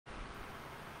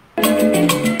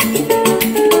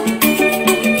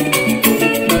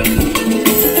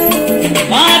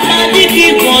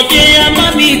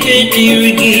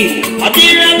dirigi,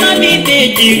 adira mami be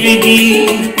dirigi.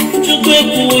 Chukwe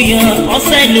kuya,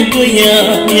 osenu kuya,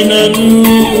 inanu.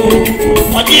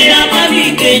 Adira mami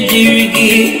be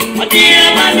dirigi, adira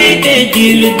mami be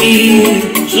dirigi.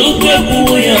 Chukwe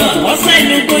kuya,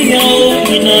 osenu kuya,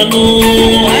 inanu.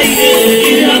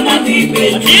 Adira mami be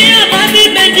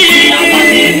dirigi,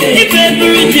 ibe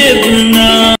buruje burna.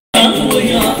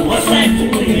 Kuya, osenu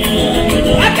kuya,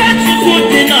 akatsu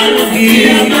kutina lugi.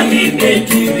 Adira mami be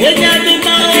dirigi,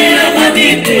 enyaduma. Adira mami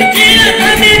be dirigi.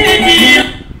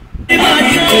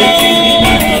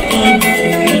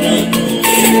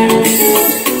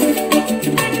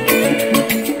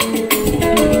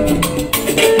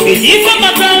 Ifa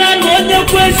matala ngoja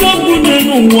kwezo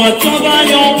kunenu wachaba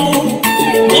yongu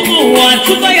Umu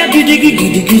wachuba ya gidi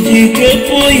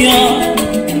kepoya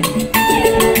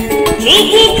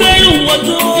Chuku kayo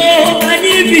wato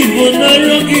Ani bibo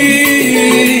narogi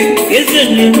Kese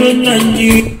nero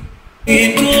nani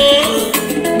Ito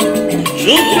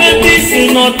Chukwe bisi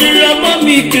notira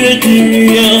mami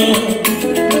kediria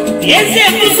Yese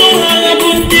buso hanga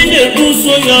bundine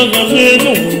buso ya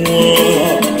gamenu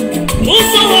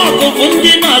Luso wako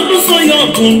bundina luso ya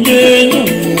bundenu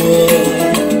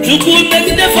Chukwu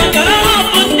megide fakara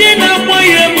bundina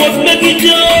kwaye mot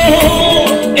megide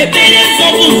Ebeye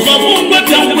sobu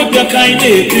mwepya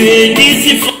kaine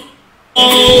nisi fa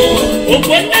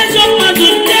Okwenda madu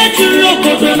nechuru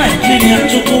okodo Nigeria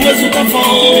chukwu wezuka fa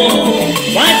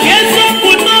Wakezo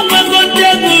kuno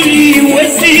wegodeguri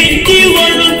wesi ndi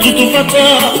walu tutufata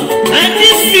And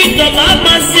this freedom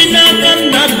amasina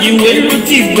Nnamdi welu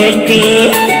tibaka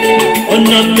On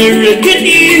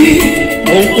Amerikani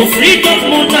Onko freedom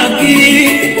monarchy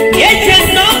Yeche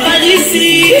no palisi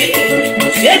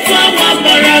Shetu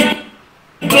awabaraka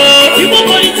People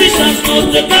politicians know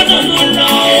the Kanu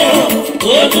now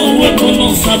Odu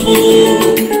wekono sabo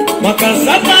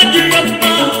Wakazaba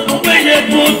dirapa Wele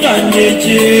boda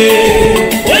neje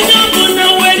Wejabuna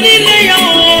welile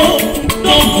yao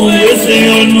Donku wese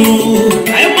yonu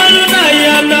Aimalu na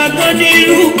ya na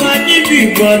kaniru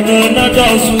Kanibigwana na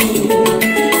dazu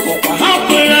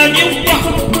Wakahapura nyumba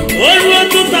Olwa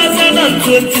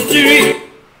 2023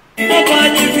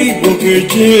 Mabani bigo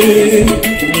keje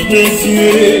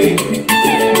Nedesie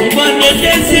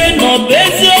Ubanedesie no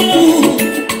bezoku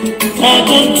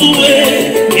Kodontuwe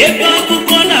Eba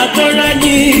kukona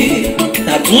korani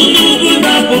Natulugu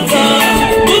na puta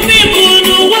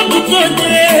Ubibunu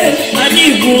waputonye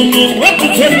Anibunu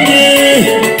waputonye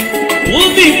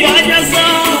Ubibanyasa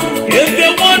Ebe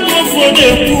wano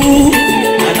foneku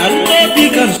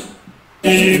Ananobika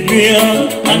Ibia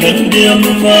Anandia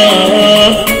mama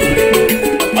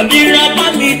Adira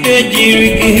mami be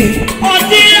dirigi,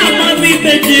 adira mami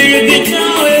be dirigi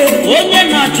nawe. Onye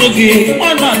nachogi,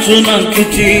 onacho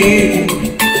nankiti.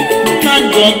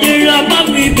 Nando adira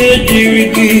mami be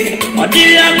dirigi,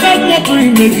 adira kabo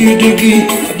primegidigi.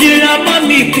 Adira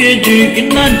mami be dirigi,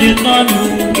 nandi nanu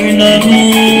inanu.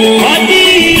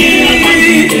 Adira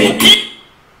mami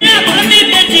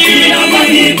be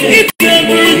dirigi, ibe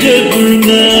buruje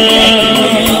burna.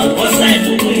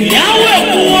 Yawe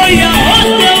kuoya.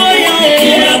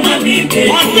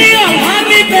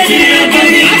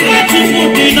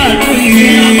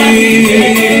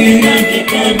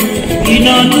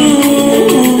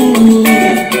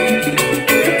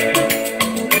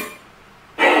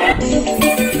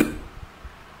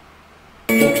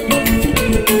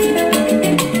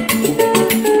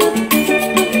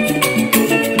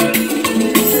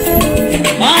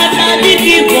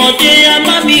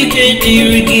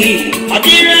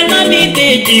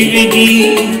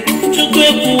 Chukwe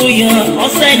kuya,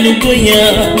 osenu kuya,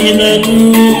 inanu.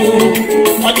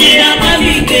 Adira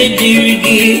mami be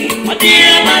dirigi,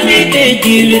 adira mami be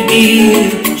dirigi.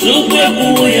 Chukwe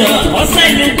kuya,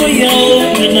 osenu kuya,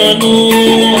 inanu.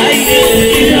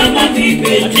 Adira mami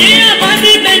be dirigi,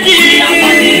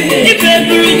 ibe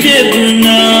buruje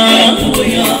burna.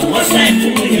 Kuya, osenu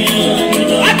kuya,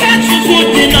 akatsu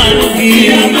kutina lugi.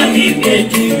 Adira mami be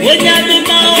dirigi,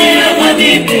 wenyaduma. Adira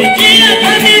mami be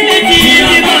dirigi.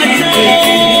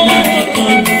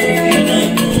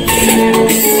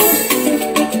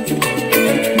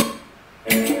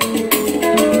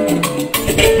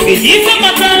 Ifa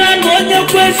matala ngoja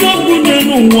kwezo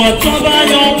kunenu wachaba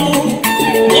yongu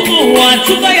Umu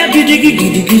wachuba ya gidi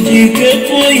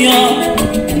kepoya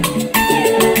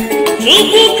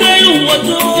Chuku kayo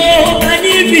wato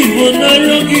Ani bibo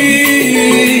narogi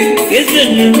Kese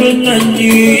nero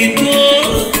nanito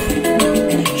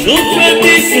Chukwe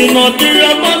bisi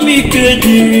notira mami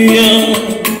kediria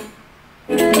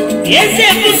Yese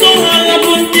buso hanga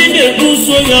bundine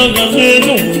buso ya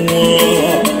gamenu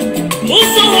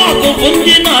Uso wako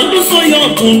Fundi na luso yo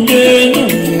tunde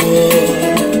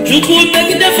Chuku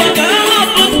megide faka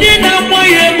fundi na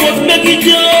moye mo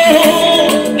megijo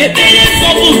Ebele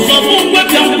sobu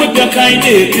mwepya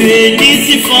kaine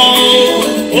nisi fo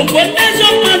Okwete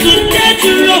jokadu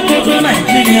teturo koto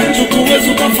Nigeria chuku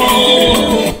wezu kafo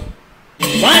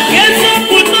Wakezo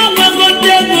kuno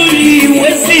wagote buri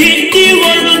wesi di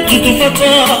wolu tutu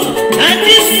fata And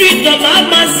this feet of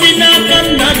Amasina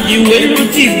Nnamdi welu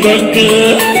tigaka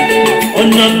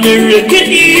On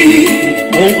Americani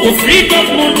Onko freedom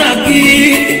monarchy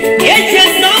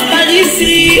Eches no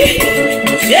palisi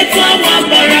C'est toi moi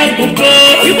barakuko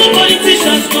Even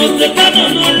politicians not the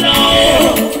canon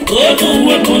now Odo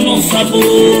wepono sabo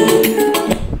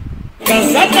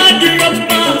Kasaba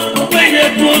dirapa Weye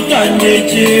kota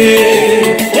neje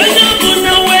Wejo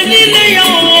kuna welile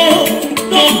yao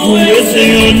Toku ese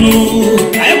yonu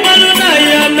Aimalo na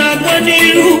ya na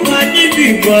kaniru Kanibi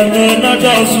bwana na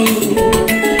dasu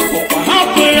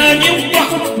Wahapura nyumpa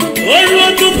Olu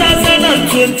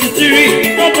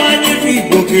 2023 Nobani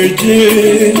bigo keje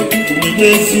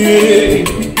Nidesie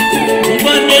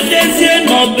Mbane desie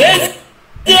no besi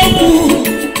Joku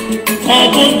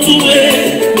Kabuntuwe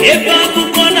Eba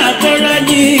kukona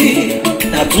korani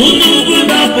Na tunugu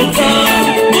na puta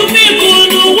Umi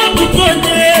bunu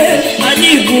waputonye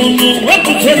Ani bunu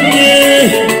waputonye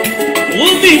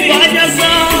Umi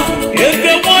panyasa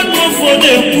Ebe wano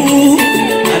foneku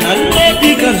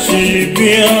Ananodi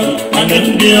kansibia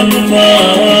Anandia mma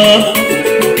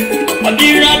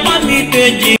Adira mami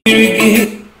pejirigi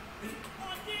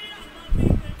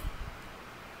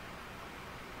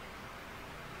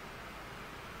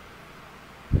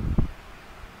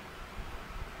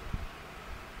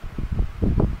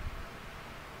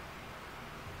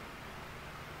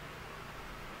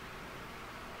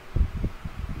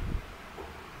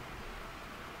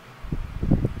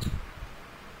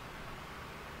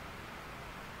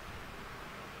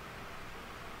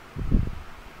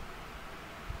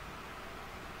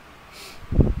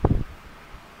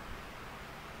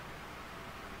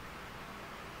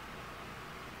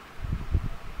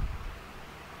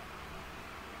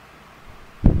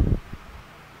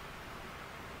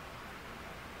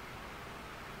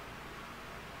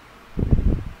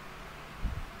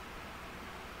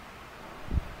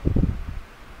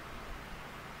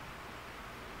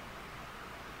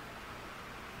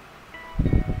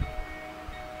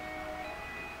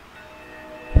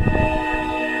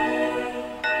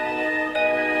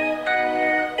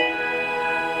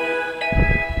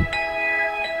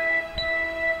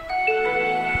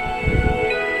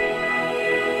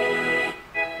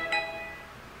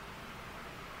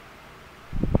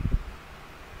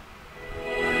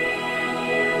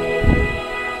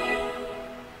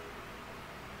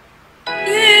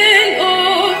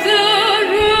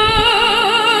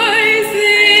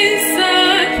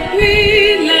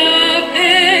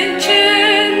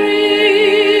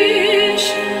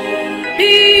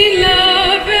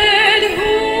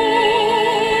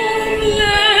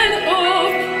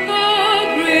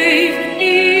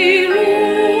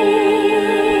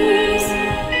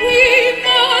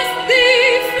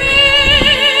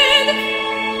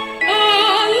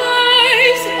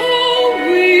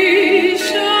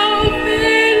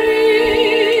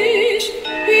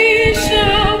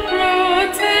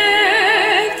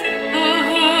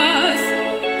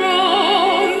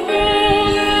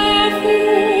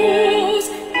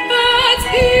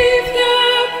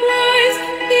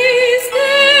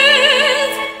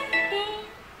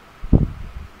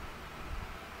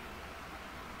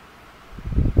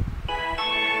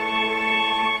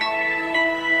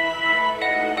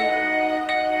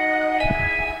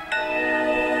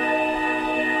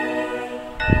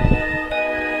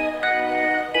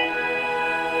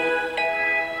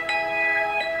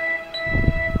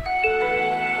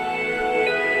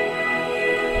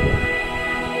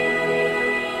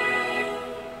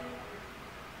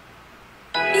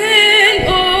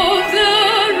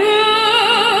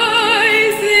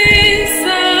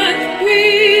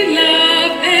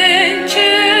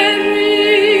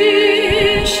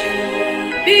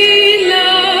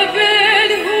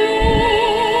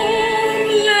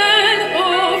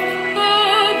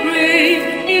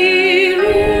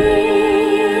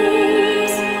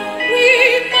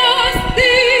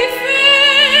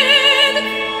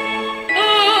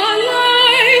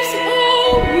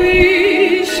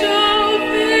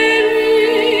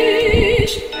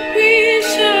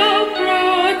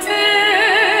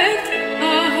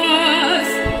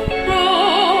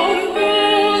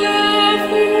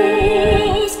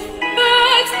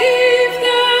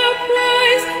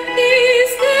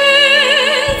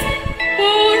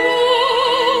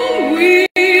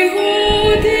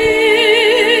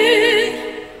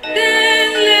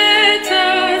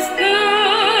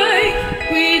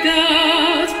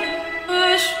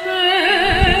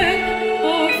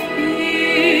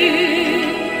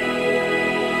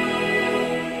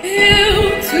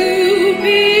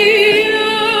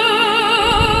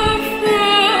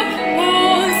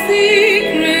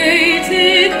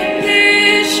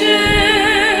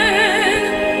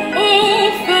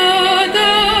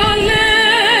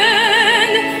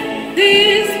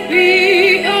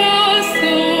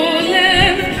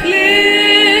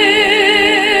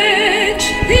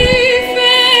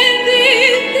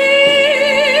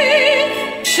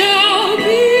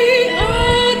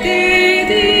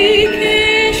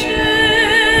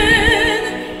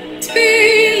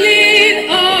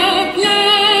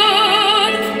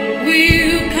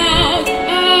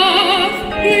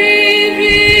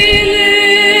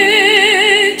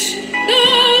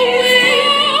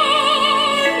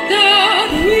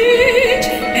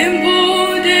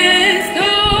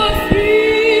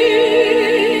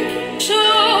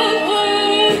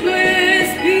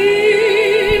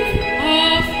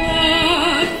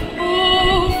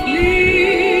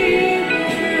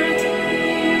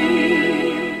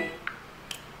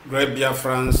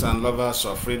Biafrans and lovers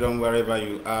of freedom wherever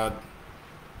you are,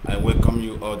 I welcome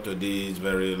you all to this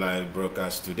very live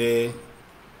broadcast today,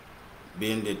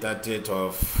 being the 30th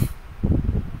of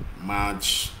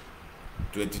March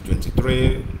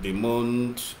 2023, the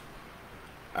month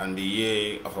and the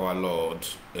year of our Lord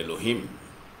Elohim.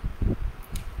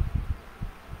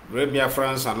 Great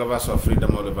Biafrans and lovers of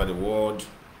freedom all over the world,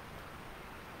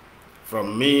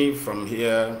 from me, from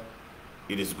here,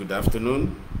 it is good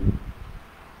afternoon.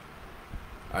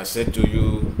 I said to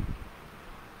you,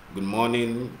 good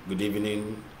morning, good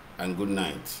evening, and good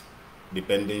night,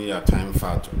 depending your time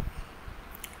factor.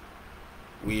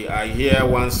 We are here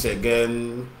once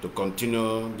again to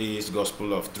continue this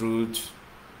gospel of truth,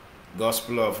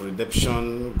 gospel of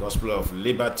redemption, gospel of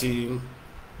liberty,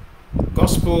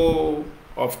 gospel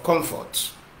of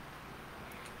comfort,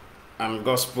 and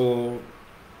gospel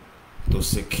to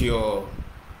secure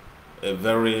a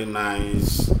very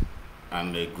nice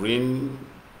and a green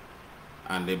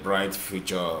and a bright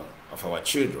future of our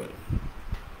children.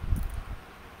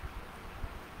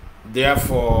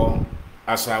 Therefore,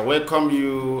 as I welcome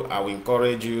you, I will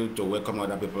encourage you to welcome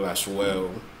other people as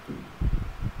well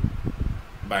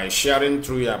by sharing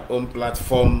through your own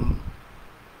platform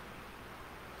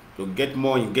to get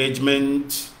more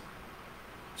engagement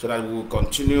so that we will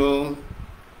continue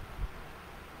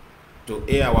to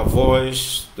hear our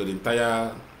voice to the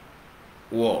entire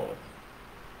world.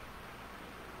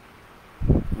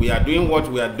 We are doing what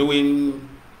we are doing.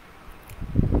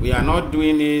 We are not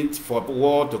doing it for the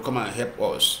world to come and help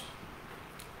us.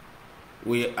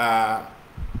 We are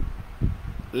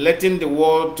letting the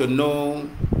world to know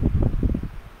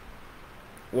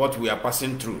what we are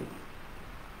passing through.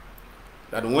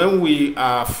 That when we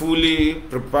are fully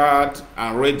prepared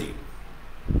and ready,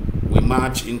 we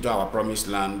march into our promised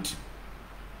land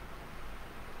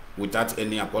without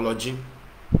any apology,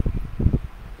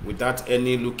 without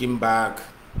any looking back.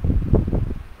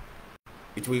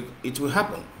 It will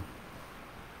happen.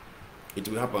 It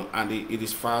will happen, and it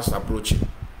is fast approaching.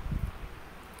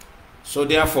 So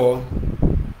therefore,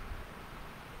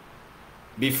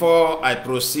 before I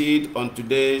proceed on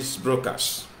today's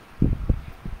broadcast,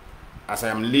 as I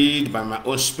am led by my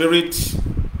own spirit,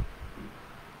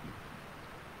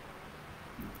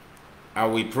 I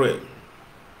will pray.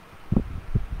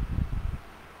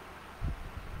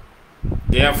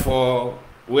 Therefore,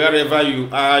 wherever you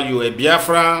are, you are a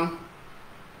Biafra.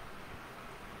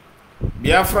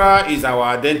 Biafra is our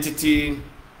identity.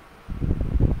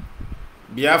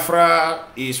 Biafra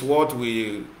is what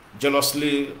we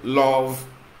jealously love,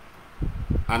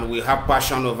 and we have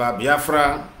passion over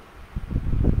Biafra.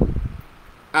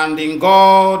 And in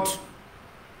God,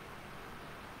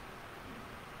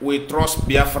 we trust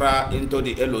Biafra into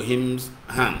the Elohim's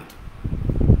hand,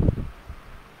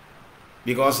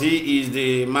 because he is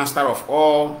the master of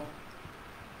all.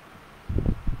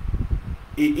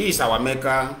 He is our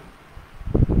maker.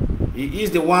 He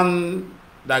is the one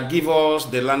that gives us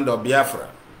the land of Biafra.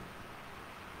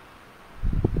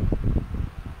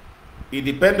 It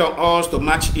depends on us to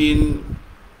march in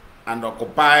and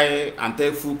occupy and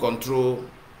take full control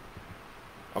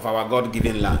of our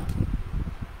God-given land.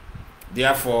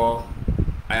 Therefore,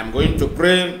 I am going to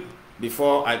pray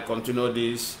before I continue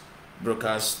this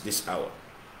broadcast this hour.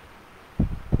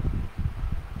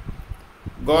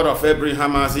 God of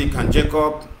Abraham, Isaac, and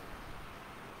Jacob,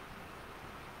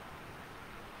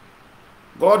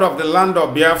 God of the land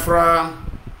of Biafra,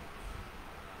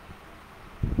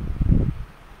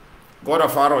 God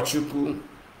of Arochukwu,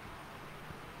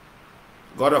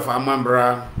 God of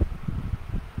Amambra,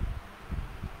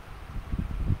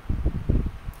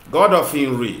 God of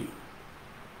Inri,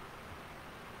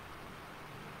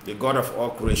 the God of all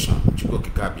creation,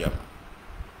 Chukokikabiama.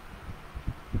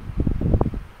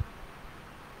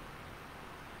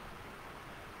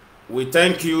 We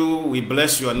thank you, we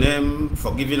bless your name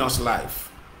for giving us life.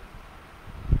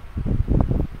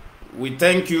 We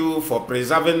thank you for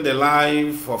preserving the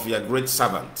life of your great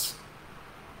servant,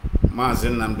 Mazi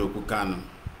Nnamdi Kanu.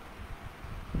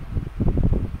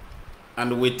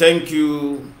 And we thank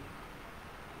you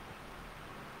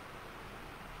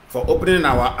for opening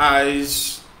our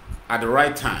eyes at the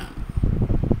right time.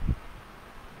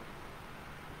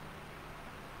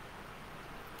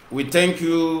 We thank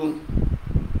you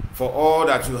for all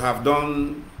that you have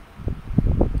done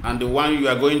and the one you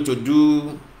are going to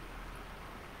do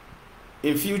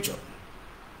in future.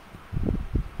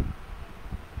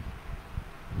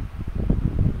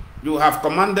 You have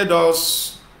commanded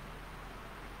us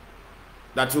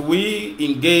that we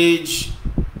engage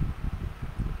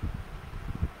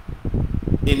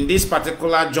in this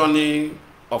particular journey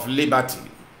of liberty,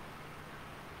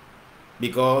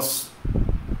 because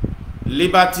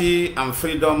liberty and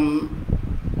freedom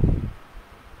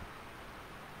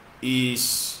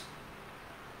is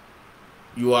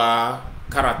your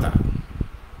character.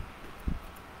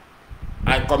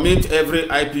 I commit every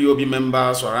IPOB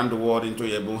members around the world into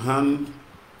your hand.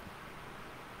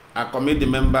 I commit the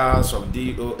members of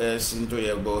DOS into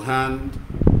your hand.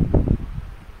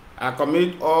 I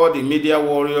commit all the media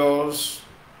warriors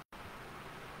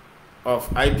of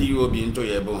IPOB into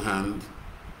your hand.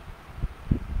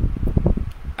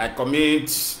 I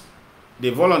commit the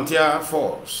volunteer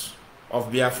force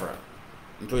of Biafra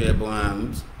into your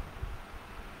hand.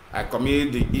 I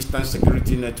commit the Eastern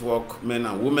Security Network men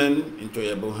and women into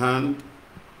your hand.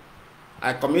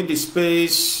 I commit the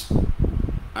space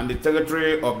and the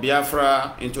territory of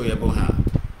Biafra into your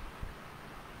hand.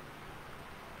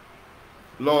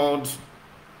 Lord,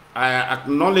 I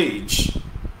acknowledge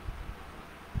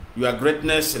your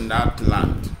greatness in that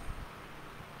land,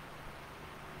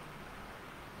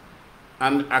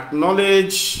 and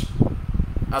acknowledge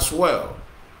as well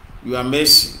your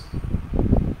mercy,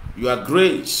 your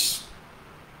grace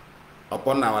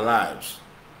upon our lives.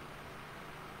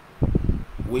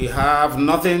 We have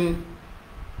nothing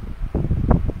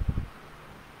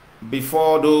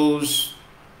before those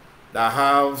that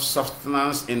have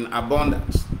substance in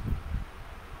abundance,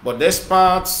 but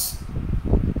despite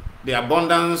the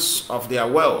abundance of their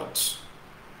wealth,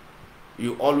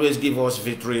 you always give us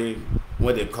victory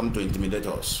when they come to intimidate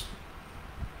us.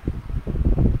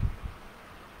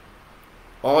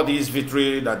 All these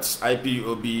victory that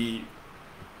IPOB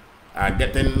are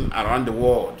getting around the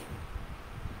world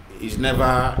is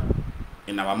never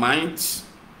in our minds,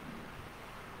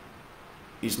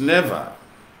 is never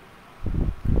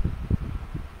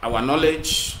our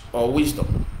knowledge or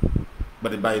wisdom,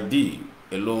 but by thee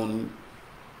alone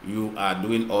you are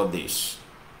doing all this.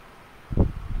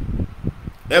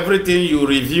 Everything you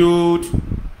reviewed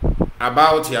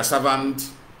about your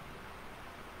servant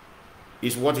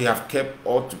is what you have kept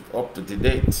up to the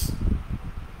date.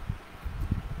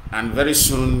 And very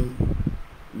soon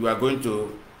you are going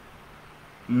to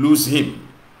lose him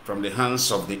from the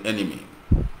hands of the enemy,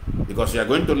 because you are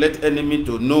going to let enemy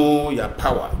to know your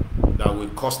power that will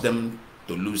cause them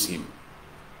to lose him,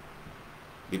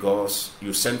 because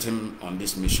you sent him on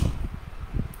this mission.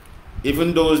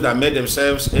 Even those that made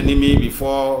themselves enemy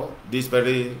before this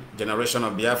very generation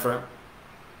of Biafra,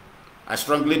 I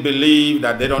strongly believe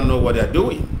that they don't know what they are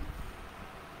doing.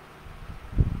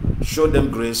 Show them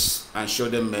grace and show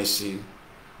them mercy.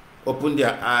 Open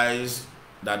their eyes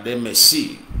that they may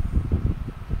see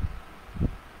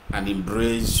and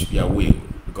embrace your will,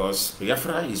 because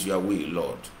Biafra is your will,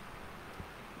 Lord.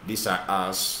 These are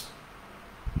us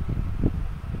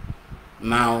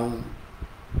now,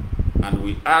 and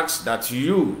we ask that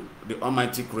you, the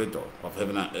Almighty Creator of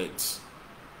heaven and earth,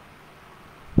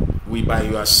 we by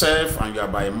yourself and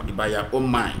by your own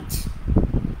mind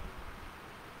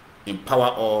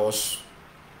empower us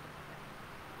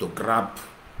to grab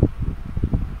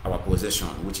our possession,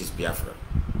 which is Biafra.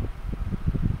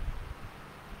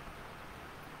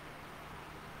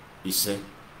 He said.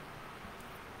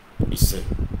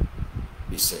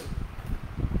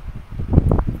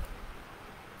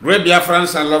 Great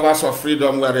Biafrans and lovers of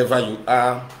freedom, wherever you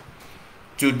are,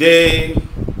 today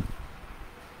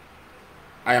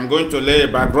I am going to lay a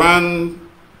background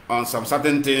on some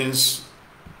certain things.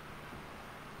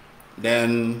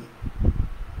 Then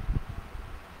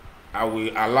I will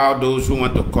allow those who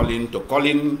want to call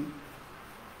in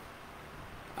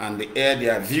and air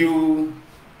their view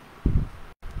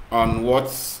on what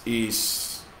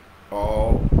is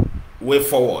or way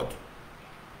forward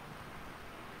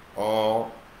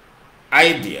or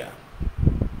idea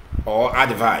or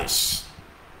advice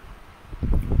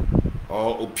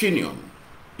or opinion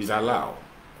is allowed.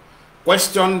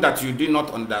 Question that you do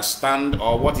not understand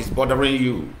or what is bothering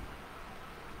you,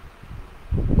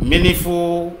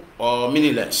 meaningful or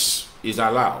meaningless, is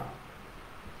allowed.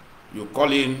 You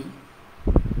call in,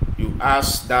 you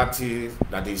ask that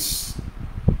is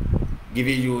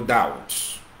giving you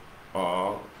doubt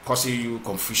or causing you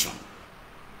confusion,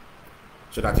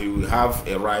 so that you will have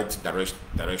a right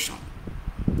direction.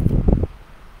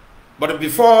 But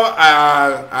before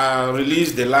I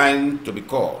release the line to be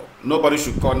called, nobody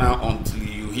should call now until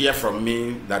you hear from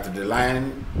me that the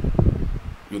line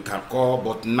you can call,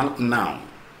 but not now.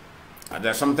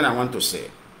 There's something I want to say,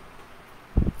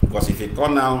 because if you call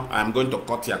now, I'm going to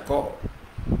cut your call.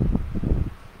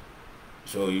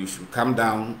 So you should calm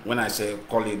down. When I say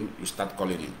call in, you start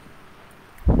calling in.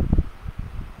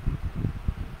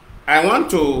 I want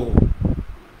to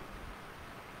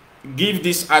give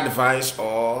this advice,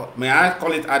 or may I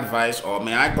call it advice, or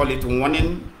may I call it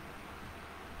warning,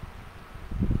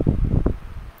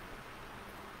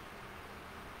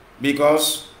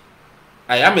 because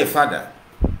I am a father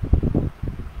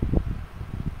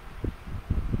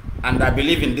and I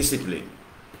believe in discipline.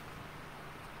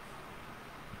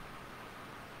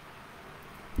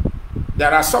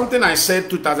 There are something I said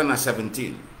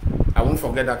 2017. I won't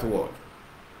forget that word.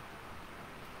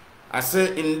 I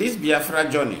said in this Biafra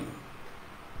journey,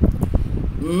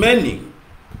 many,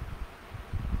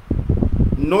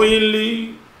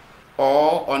 knowingly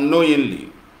or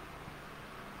unknowingly,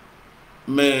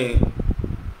 may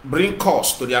bring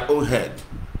cost to their own head,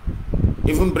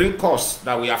 even bring costs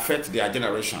that will affect their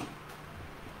generation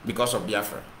because of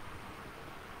Biafra.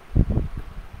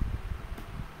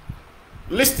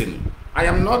 Listen, I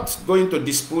am not going to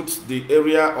dispute the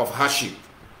area of hardship.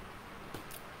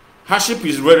 Hardship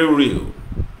is very real,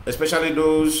 especially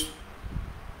those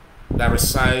that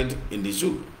reside in the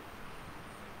zoo.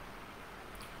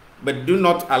 But do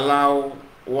not allow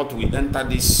what will enter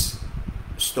this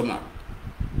stomach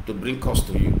to bring cost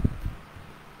to you.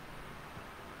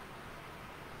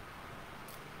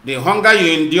 The hunger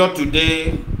you endure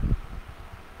today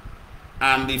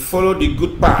and follow the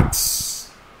good paths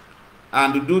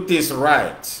and do things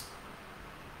right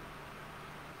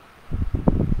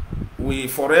will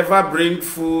forever bring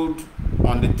food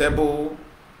on the table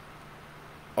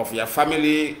of your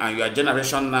family and your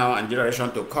generation now and generation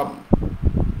to come.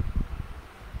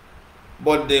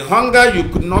 But the hunger you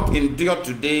could not endure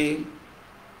today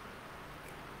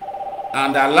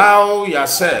and allow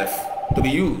yourself to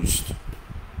be used,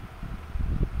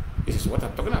 this is what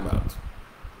I'm talking about,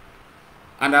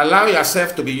 and allow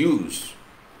yourself to be used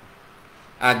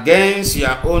against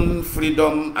your own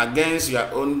freedom, against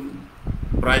your own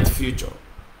bright future,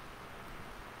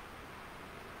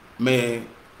 may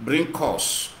bring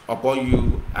curse upon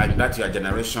you and that your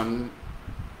generation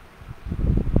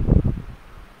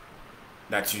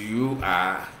that you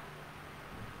are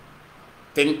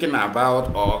thinking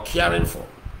about or caring for.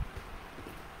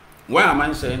 Why am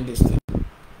I saying this thing?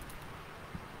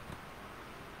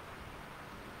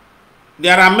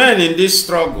 There are men in this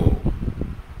struggle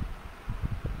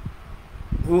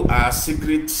who are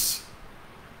secret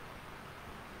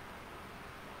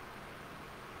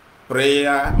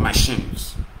prayer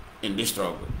machines in this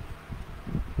struggle.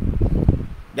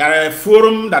 There are a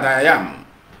forum that I am,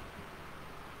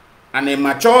 and a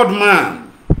matured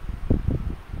man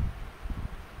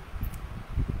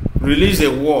release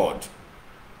a word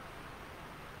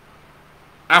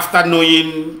after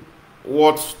knowing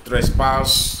what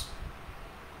trespass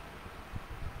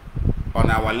on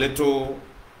our little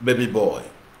baby boy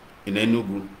in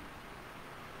Enugu.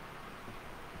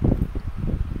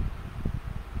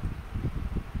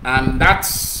 And that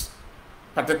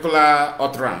particular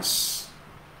utterance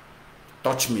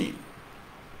touched me,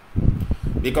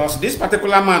 because this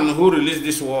particular man who released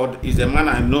this word is a man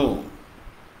I know,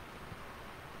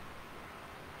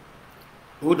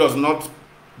 who does not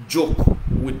joke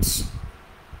with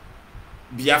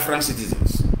Biafran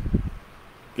citizens.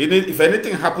 If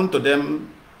anything happened to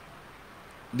them,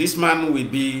 this man will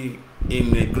be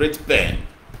in a great pain.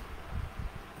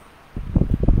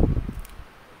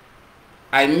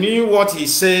 I knew what he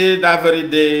said that very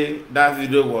day that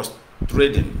video was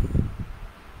trading.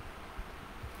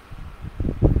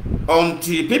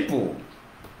 Until people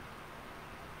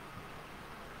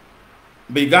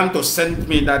began to send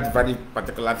me that very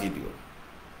particular video.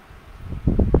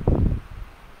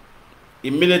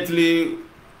 Immediately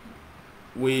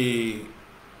we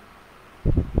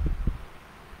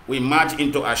marched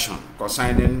into action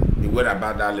concerning the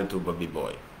whereabouts that little baby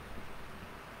boy.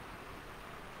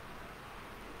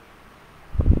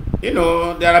 You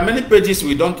know, there are many pages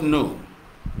we don't know.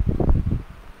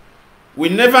 We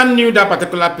never knew that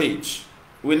particular page.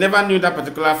 We never knew that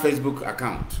particular Facebook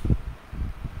account.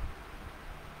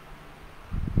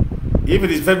 If it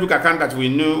is Facebook account that we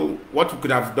knew, what we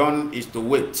could have done is to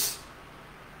wait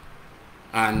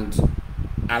and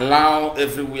allow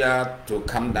everywhere to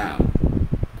calm down.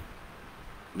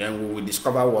 Then we will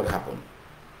discover what happened.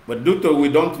 But due to we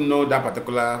don't know that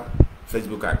particular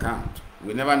Facebook account,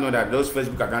 we never know that those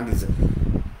Facebook accounts is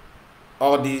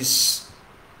all these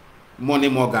money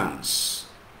morgans,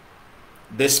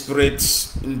 desperate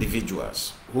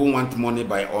individuals who want money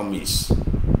by all means.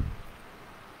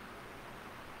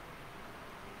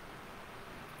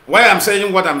 Why I'm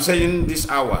saying what I'm saying this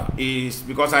hour is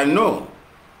because I know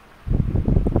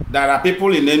there are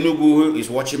people in Enugu who is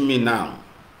watching me now.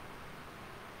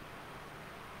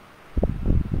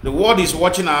 The world is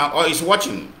watching or is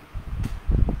watching.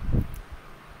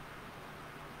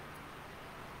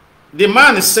 The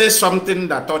man said something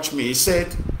that touched me. He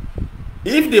said,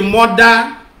 if the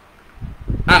mother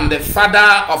and the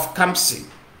father of Kamsi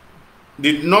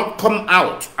did not come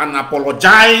out and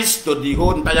apologize to the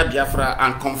whole entire Biafra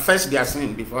and confess their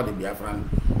sin before the Biafran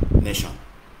nation.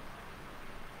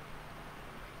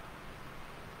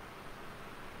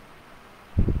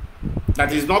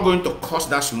 That is not going to cost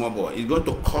that small boy. It's going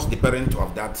to cost the parent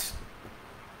of that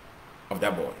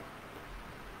boy.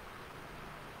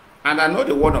 And I know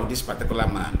the word of this particular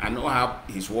man. I know how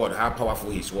his word, how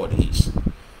powerful his word is.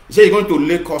 He said he's going to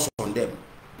lay curse on them.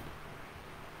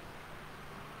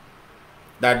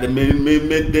 That they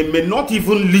may not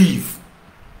even live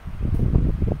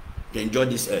to enjoy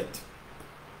this earth.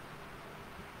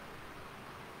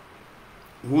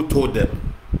 Who told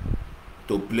them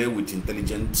to play with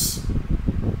intelligence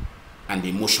and the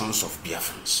emotions of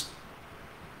Biafrans?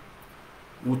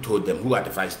 Who told them? Who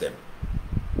advised them?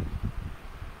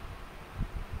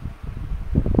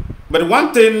 But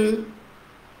one thing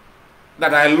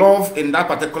that I love in that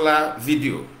particular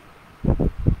video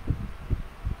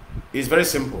is very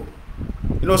simple.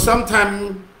 You know,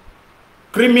 sometimes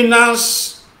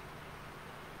criminals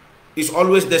is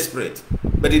always desperate,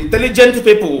 but intelligent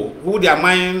people who their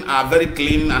minds are very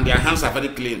clean and their hands are very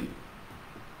clean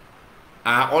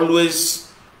are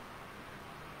always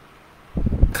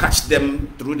catch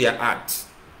them through their act.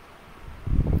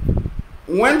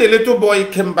 When the little boy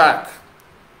came back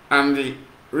and they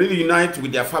reunite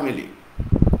with their family,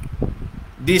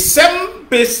 the same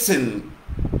person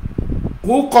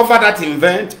who covered that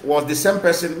event was the same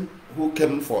person who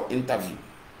came for interview.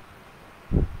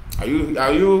 Are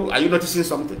you noticing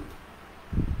something?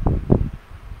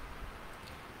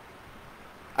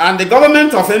 And the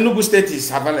government of Enugu State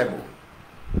is available.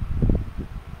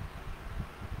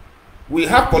 We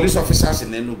have police officers in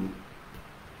Enugu.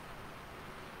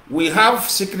 We have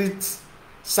secret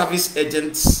service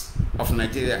agents of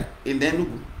Nigeria in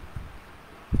Enugu.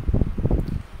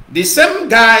 The same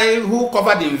guy who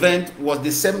covered the event was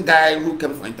the same guy who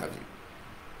came for interview.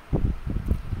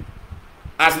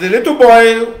 As the little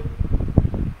boy,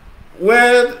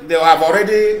 where they have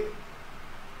already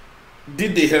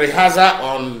did the rehearsal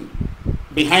on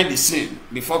behind the scene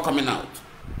before coming out.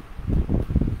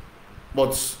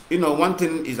 But you know, one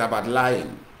thing is about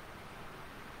lying,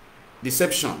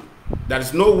 deception. There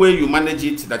is no way you manage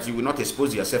it that you will not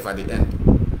expose yourself at the end.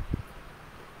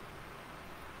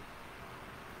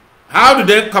 How did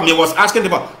they come? He was asking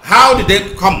about how did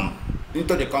they come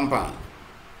into the compound.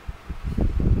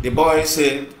 The boy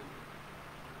said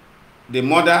the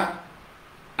mother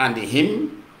and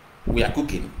him were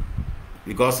cooking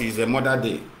because it's a Mother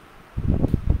Day.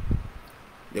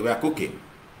 They were cooking.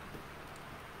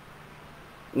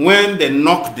 When they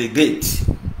knocked the gate,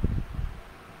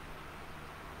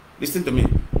 listen to me.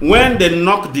 When they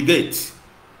knocked the gate,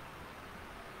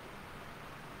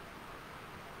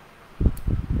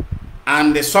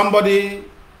 and somebody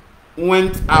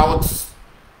went out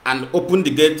and opened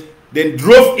the gate, then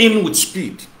drove in with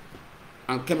speed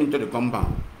and came into the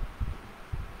compound.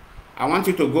 I want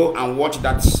you to go and watch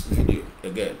that video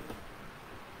again.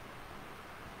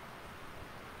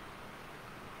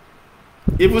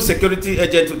 Even security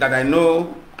agents that I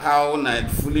know how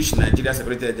foolish Nigeria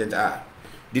security agents are,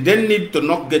 did they need to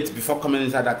knock gates before coming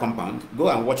inside that compound? Go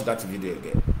and watch that video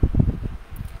again.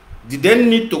 Did they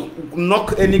need to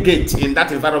knock any gate in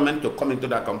that environment to come into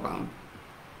that compound?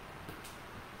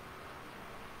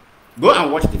 Go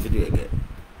and watch the video again.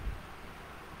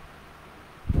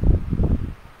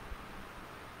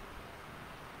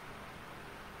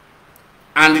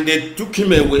 And they took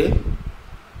him away.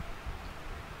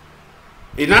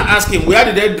 He now asked him, where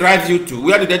did they drive you to?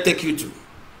 Where did they take you to?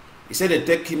 He said they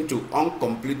take him to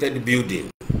uncompleted building.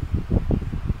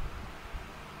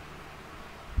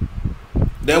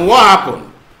 Then what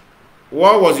happened?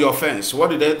 What was your offense? What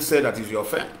did they say that is your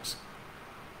offense?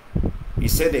 He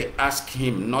said they asked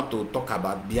him not to talk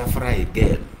about Biafra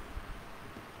again.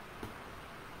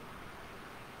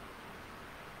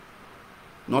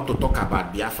 Not to talk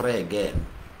about Biafra again.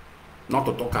 Not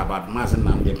to talk about Mazi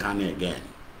Lionman again.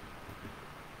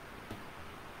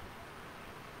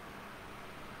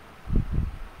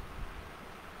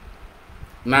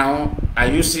 Now, are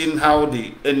you seeing how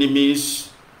the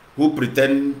enemies who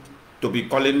pretend to be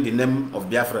calling the name of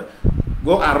Biafra,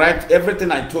 go and write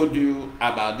everything I told you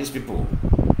about these people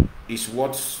is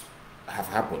what have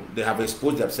happened. They have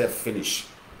exposed themselves, finished.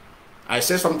 I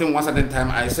said something once at a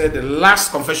time. I said the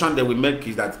last confession they will make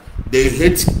is that they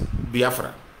hate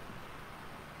Biafra.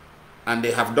 And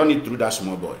they have done it through that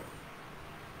small boy.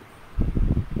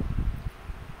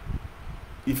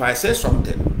 If I say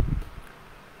something,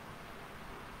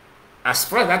 as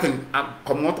far as that can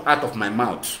come out of my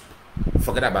mouth,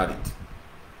 forget about it.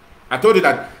 I told you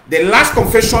that the last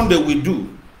confession they will do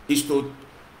is to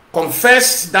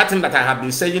confess that thing that I have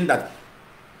been saying, that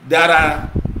there are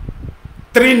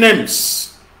 3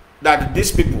 names that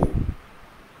these people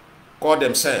call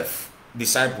themselves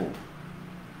disciples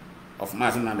of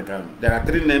Mazi Lionman Lioni. There are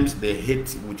 3 names they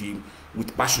hate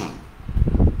with passion.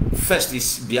 First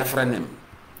is Biafra name.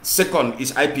 Second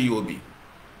is IPOB.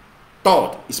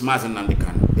 Third is Mazi Lionman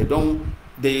Lioni.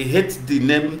 They hate the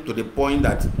name to the point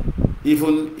that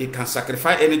even it can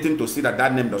sacrifice anything to see that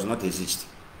that name does not exist.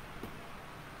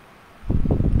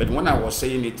 But when I was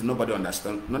saying it, nobody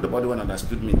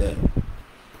understood me there,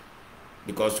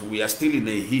 because we are still in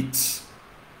the heat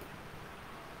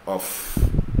of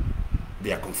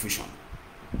their confusion.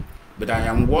 But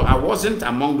I wasn't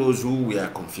among those who were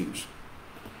confused,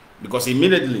 because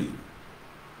immediately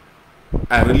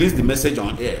I released the message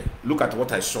on air. Look at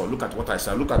what I saw. Look at what I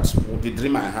saw. Look at the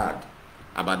dream I had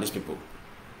about these people.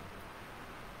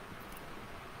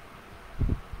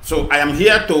 So I am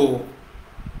here to,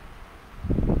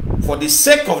 for the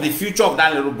sake of the future of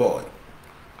that little boy,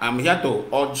 I'm here to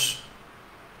urge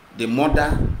the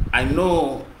mother. I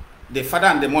know the father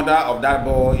and the mother of that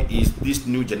boy is this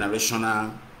new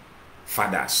generational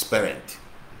father's parent,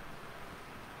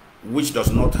 which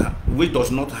does not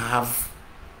have,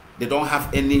 they don't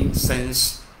have any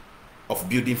sense of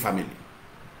building family.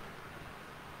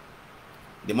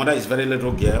 The mother is very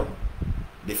little girl,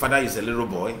 the father is a little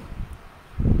boy.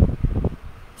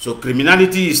 So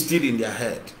criminality is still in their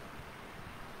head,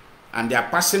 and they are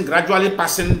gradually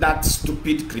passing that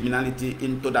stupid criminality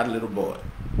into that little boy.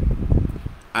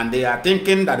 And they are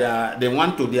thinking that they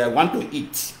want to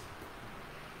eat,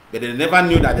 but they never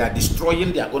knew that they are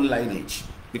destroying their own lineage,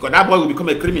 because that boy will become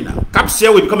a criminal.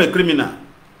 Capsia will become a criminal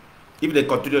if they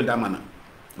continue in that manner.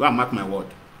 Go and mark my word.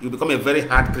 He will become a very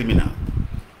hard criminal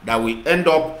that will end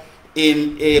up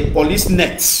in a police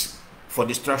net for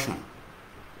destruction.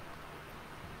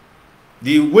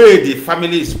 The way the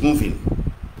family is moving,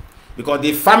 because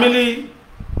the family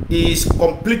is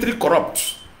completely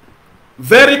corrupt,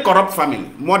 very corrupt family,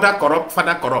 mother corrupt,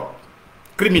 father corrupt,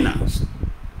 criminals.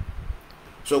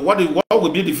 So what will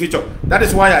be the future? That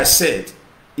is why I said,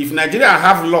 if Nigeria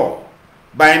have law,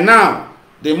 by now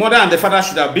the mother and the father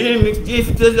should have been,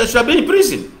 in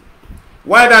prison.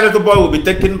 Why that little boy will be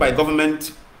taken by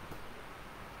government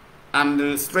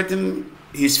and threaten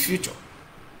his future?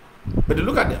 But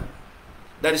look at them.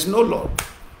 There is no law.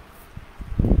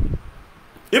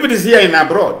 If it is here in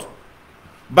abroad,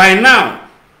 by now,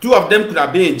 2 of them could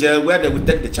have been in jail, where they would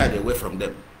take the child away from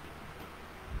them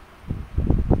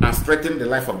and threaten the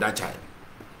life of that child.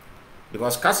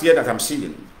 Because cast here that I'm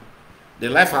seeing, they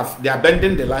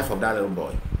abandoned the life of that little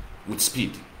boy with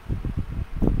speed.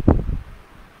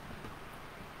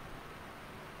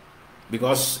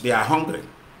 Because they are hungry.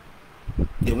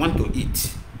 They want to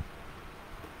eat.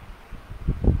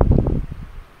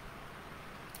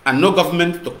 And no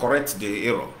government to correct the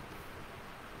error.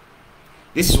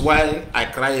 This is why I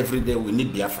cry every day, we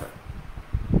need Biafra.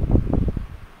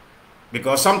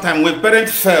 Because sometimes when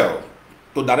parents fail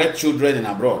to direct children in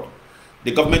abroad,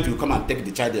 the government will come and take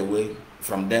the child away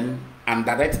from them and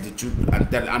direct the children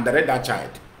and direct that child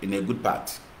in a good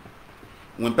path.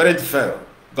 When parents fail,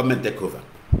 government take over.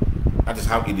 That is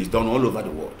how it is done all over the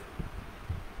world.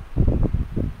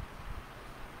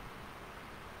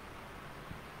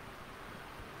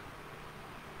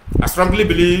 I strongly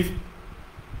believe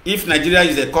if Nigeria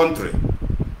is a country,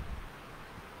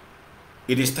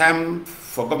 it is time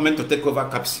for government to take over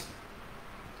CAPS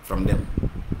from them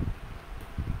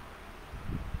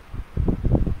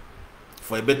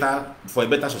for a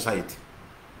better society.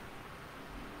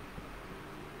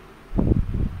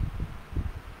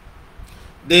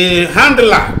 The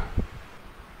handler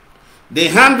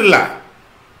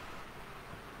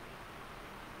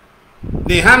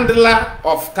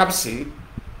of CAPS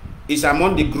is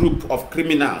among the group of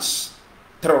criminals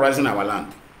terrorizing our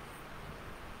land.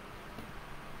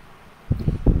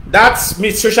 That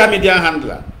social media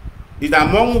handler is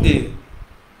among the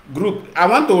group. I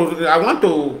want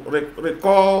to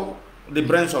recall the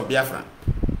brains of Biafra.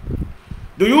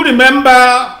 Do you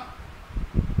remember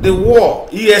the war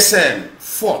ESN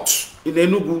fought in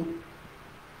Enugu,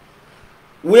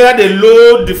 where they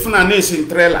load the Funanis in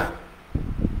trailer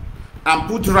and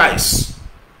put rice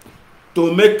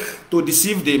to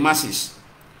deceive the masses?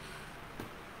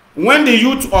 When the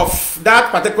youth of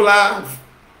that particular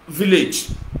village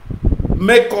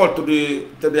make call to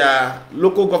their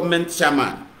local government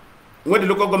chairman, when the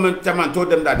local government chairman told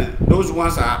them that those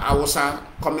ones are Hausa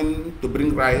coming to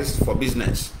bring rice for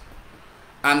business,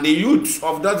 and the youth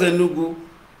of that Enugu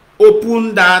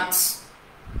opened that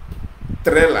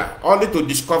trailer only to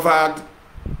discover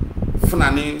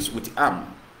Funanis with arm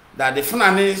that the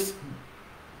Fulanis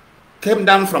came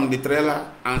down from the trailer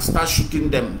and started shooting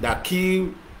them. They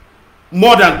killed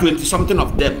more than 20-something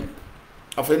of them,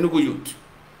 of Enugu youth.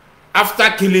 After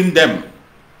killing them,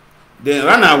 they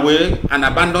ran away and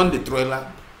abandoned the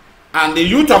trailer. And the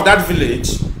youth of that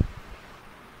village,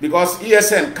 because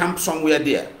ESN camped somewhere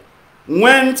there,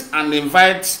 went and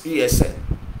invited ESN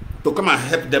to come and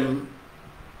help them.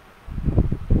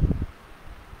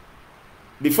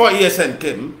 Before ESN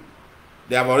came,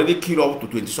 they have already killed up to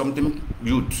 20-something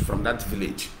youth from that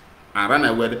village and ran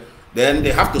away. Then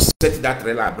they have to set that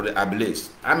trailer ablaze.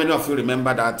 How many of you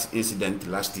remember that incident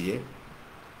last year?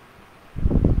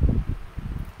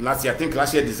 Last year, I think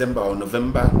last year, December or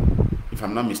November, if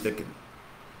I'm not mistaken.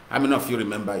 How many of you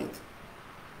remember it?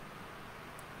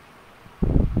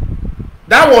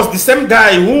 That was the same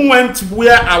guy who went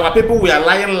where our people were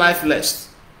lying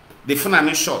lifeless. The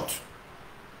Fulani shot.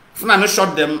 Fulani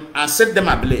shot them and set them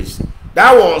ablaze.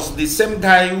 That was the same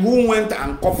guy who went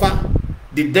and covered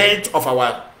the death of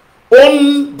our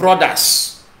own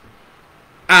brothers.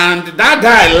 And that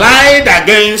guy lied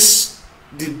against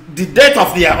the death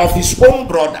of his own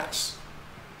brothers.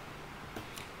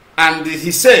 And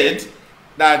he said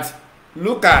that,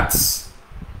 look at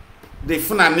the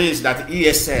Funanis that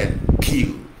ESN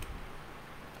killed.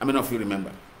 How many of you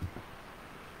remember?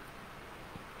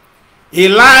 He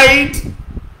lied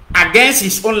against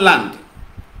his own land.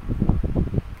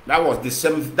 That was the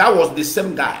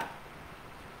same guy.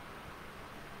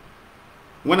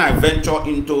 When I venture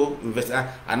into investing,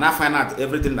 and I find out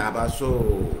everything about,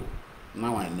 so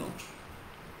now I know.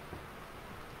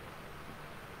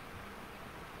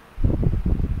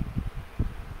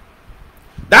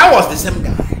 That was the same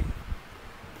guy.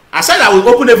 I said I will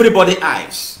open everybody's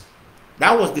eyes.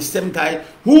 That was the same guy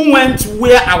who went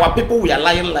where our people were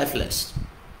lying lifeless.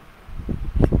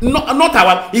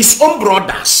 Not his own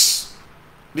brothers.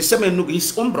 The same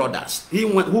his own brothers. He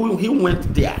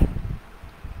went there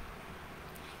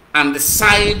and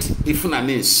side the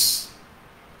Funanis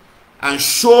and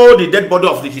show the dead body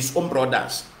of his own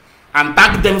brothers and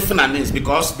tag them Funanis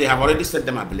because they have already set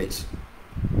them ablaze.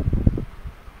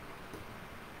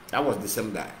 That was the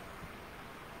same guy.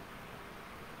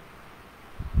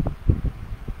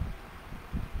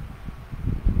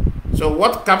 So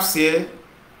what Kapsie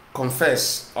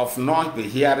confessed of not be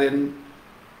hearing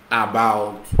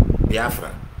about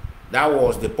Biafra, that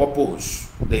was the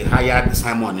purpose they hired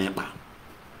Simon Ekpa.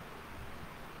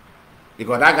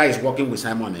 Because that guy is working with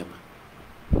Simon Ekpa.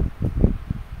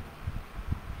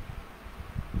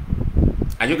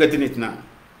 Are you getting it now?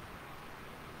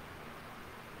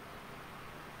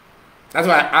 That's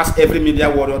why I ask every media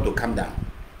warrior to calm down.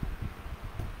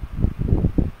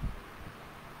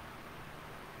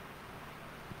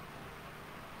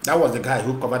 That was the guy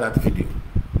who covered that video.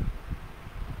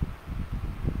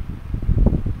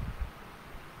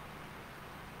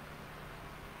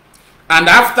 And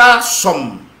after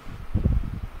some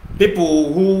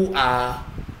people who are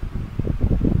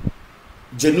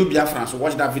genuine Biafrans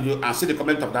watch that video and see the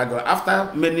comment of that girl,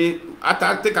 after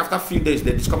a few days,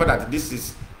 they discovered that this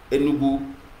is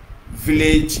Enugu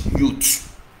village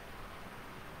youth.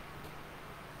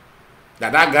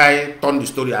 That guy turned the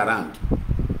story around.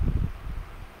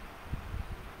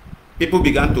 People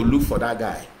began to look for that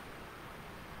guy.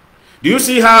 Do you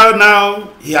see how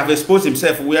now he has exposed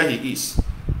himself where he is?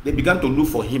 They began to look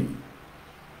for him.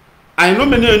 I know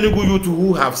many Enugu youth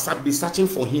who have been searching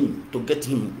for him to get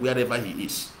him wherever he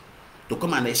is, to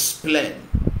come and explain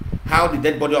how the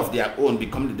dead body of their own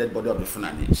become the dead body of the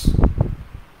Funanis.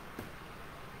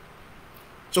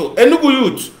 So Enugu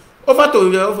youth, over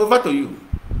to you.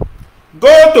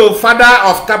 Go to father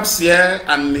of Kapsie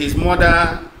and his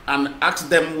mother and ask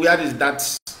them where is that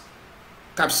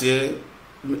Kapsie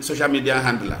social media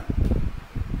handler.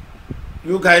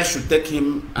 You guys should take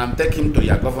him to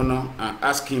your governor and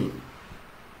ask him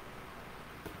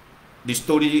the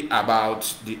story about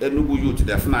the Enugu youth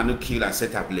that Fulani killed and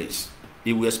set ablaze.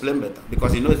 He will explain better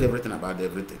because he knows everything about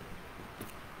everything.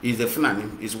 He's a Fulani,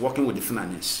 he's working with the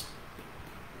Fulanis.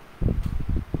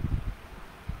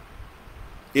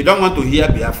 He don't want to hear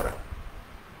Biafra.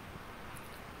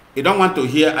 He don't want to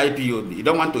hear Ipob. He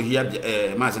don't want to hear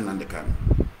Mazi Lionman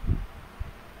Lioni.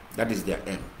 That is their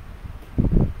aim.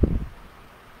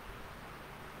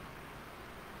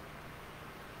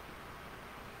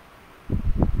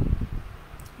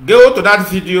 Go to that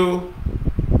video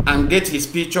and get his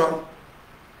picture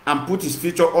and put his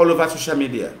picture all over social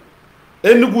media.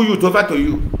 Enugu youth, over to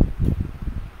you.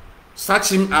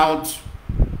 Search him out.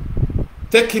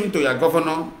 Take him to your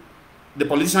governor, the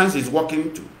politicians he's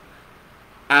working to,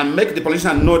 and make the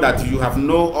politicians know that you have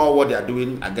know all what they are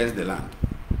doing against the land.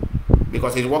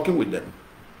 because he's working with them.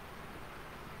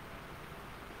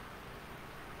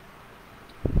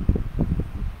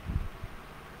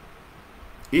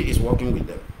 He is working with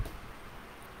them.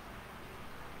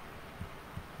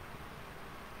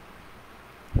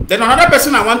 Then another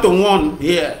person I want to warn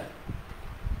here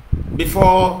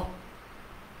before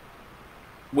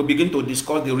we begin to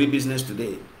discuss the real business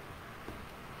today.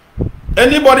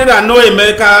 Anybody that know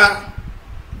America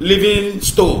living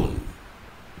stone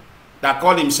that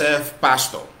call himself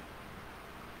pastor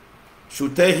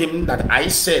should tell him that I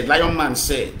said, Lionman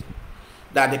said,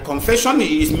 that the confession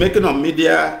he is making on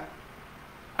media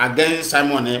against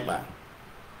Simon Ekpa,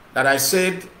 that I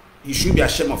said he should be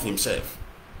ashamed of himself.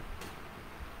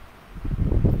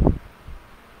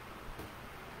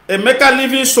 Emeka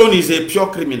Livingstone is a pure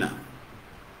criminal.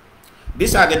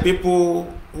 These are the people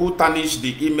who tarnish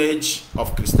the image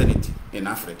of Christianity in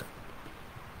Africa.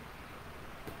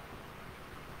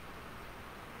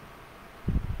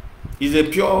 He's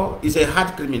a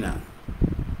hard criminal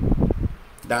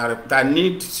that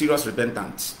needs serious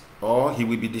repentance, or he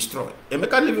will be destroyed.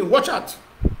 Emeka Livingstone, watch out.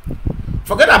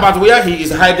 Forget about where he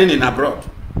is hiding in abroad.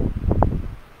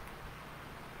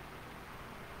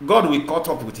 God will catch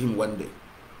up with him one day.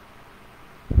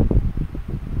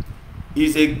 He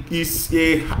is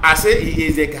a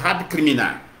hard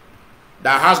criminal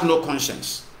that has no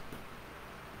conscience.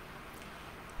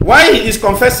 Why he is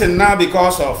confessing now?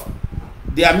 Because of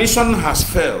their mission has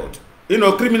failed. You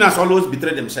know, criminals always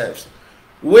betray themselves.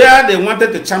 Where they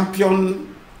wanted to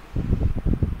champion,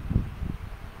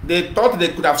 they thought they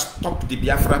could have stopped the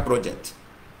Biafra project.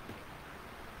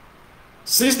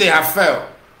 Since they have failed,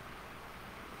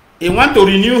 he wants to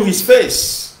renew his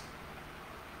face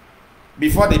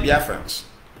before the Biafrans,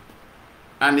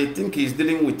 and he think he's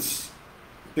dealing with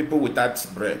people without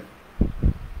brain.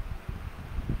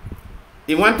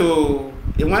 He want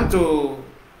to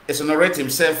exonerate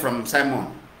himself from Simon,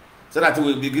 so that he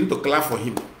will begin to clap for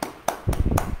him.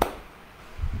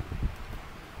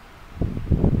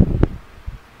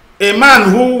 A man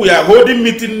who we are holding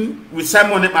meeting with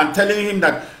Simon and telling him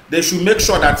that they should make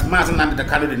sure that Mazi Lionman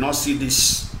Lioni did not see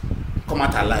this come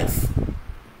out alive.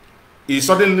 He's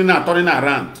suddenly now turning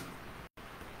around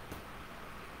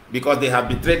because they have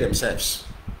betrayed themselves.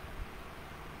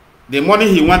 The money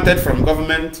he wanted from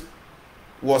government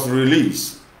was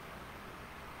released.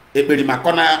 Eperima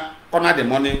corner the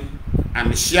money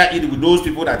and share it with those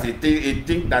people that he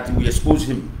think that will expose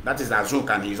him. That is Azuk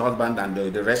and his husband and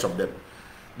the rest of them.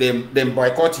 They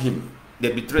boycott him.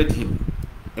 They betrayed him.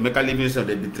 Emeka Livingstone,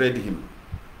 they betrayed him.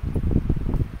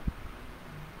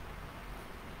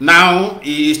 Now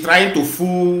he is trying to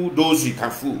fool those he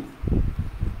can fool,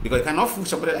 because he cannot fool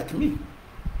somebody like me.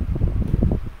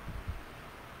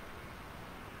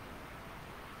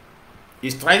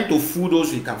 He's trying to fool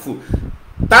those he can fool.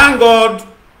 Thank God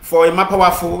for Emma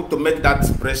Powerful to make that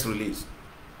press release,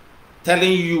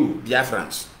 telling you,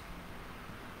 Biafrans,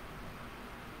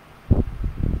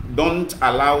 don't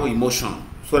allow emotion,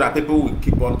 so that people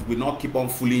will not keep on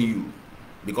fooling you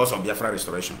because of Biafra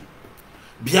restoration.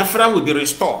 Biafra will be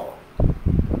restored.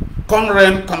 Come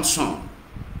rain, come sun.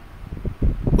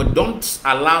 But don't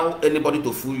allow anybody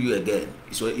to fool you again.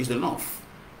 It's enough.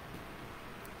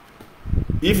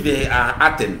 If they are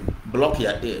acting, block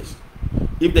your ears.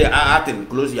 If they are acting,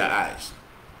 close your eyes.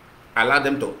 Allow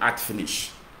them to act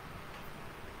finish.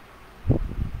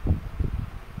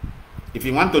 If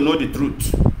you want to know the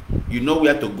truth, you know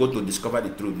where to go to discover the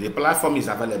truth. The platform is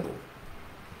available.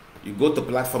 You go to the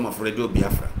platform of Radio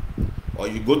Biafra, or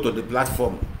you go to the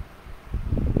platform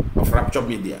of Rapture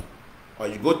Media, or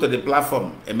you go to the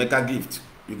platform Emeka Gift,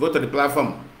 you go to the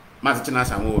platform Mazi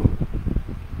Lionman.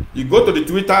 You go to the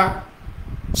Twitter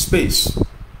space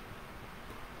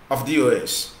of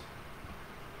DOS.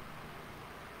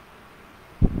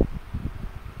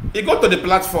 You go to the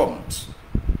platforms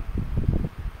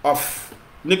of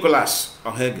Nicholas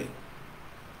Ohege.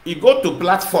 You go to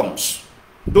platforms,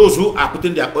 those who are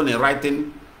putting their own in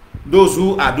writing, those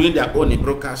who are doing their own in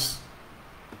broadcast.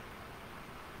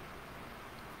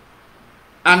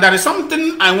 And there is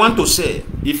something I want to say.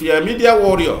 If you're a media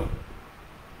warrior,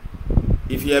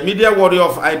 if you're a media warrior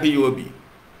of IPOB,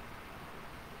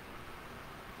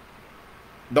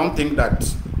 don't think that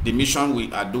the mission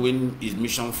we are doing is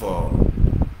mission for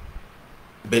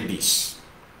babies.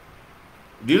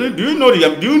 Do you know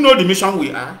the mission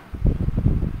we are?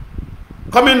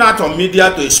 Coming out of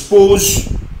media to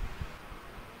expose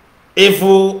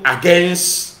evil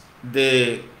against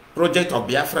the project of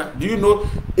Biafra. Do you know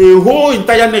a whole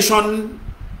entire nation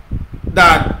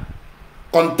that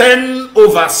contain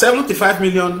over 75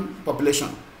 million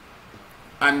population,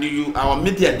 and our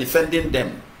media defending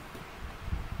them?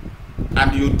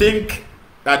 and you think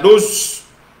that those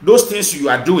things you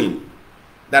are doing,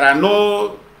 there are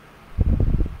no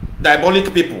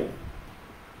diabolic people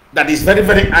that is very,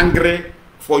 very angry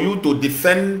for you to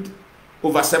defend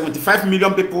over 75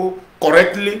 million people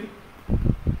correctly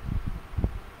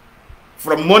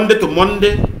from Monday to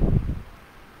Monday,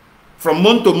 from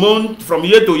month to month, from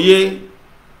year to year,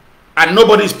 and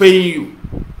nobody is paying you,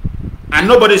 and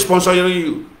nobody is sponsoring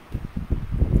you.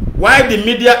 Why the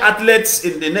media outlets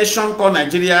in the nation called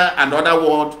Nigeria and other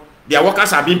world, their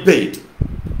workers are being paid?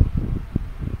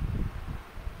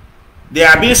 They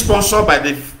are being sponsored by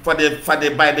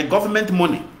the government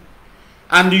money,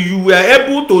 and you were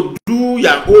able to do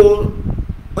your own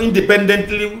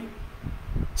independently,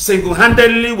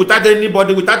 single-handedly, without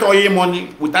anybody, without oil money,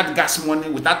 without gas money,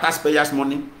 without taxpayers'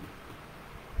 money.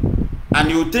 And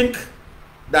you think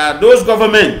that those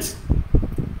governments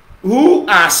who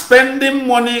are spending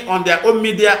money on their own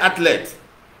media outlet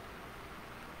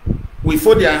will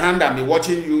fold their hand and be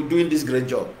watching you doing this great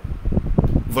job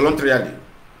voluntarily,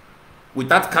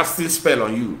 without casting spell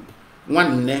on you.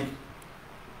 One day,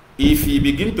 if you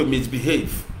begin to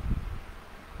misbehave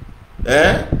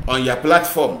on your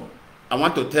platform, I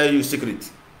want to tell you a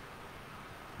secret.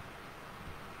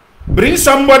 Bring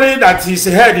somebody that his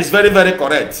head is very, very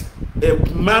correct. A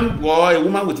man or a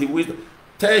woman with a wisdom.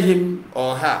 Tell him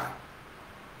or her,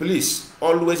 please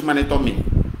always monitor me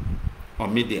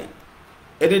on media.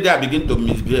 Any day I begin to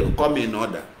misbehave, call me in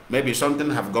order. Maybe something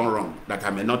have gone wrong that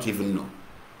I may not even know.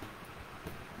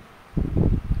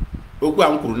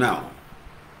 Oku now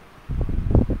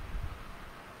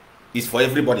is for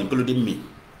everybody, including me.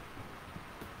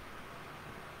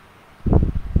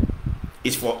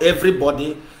 It's for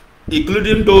everybody,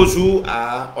 including those who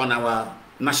are on our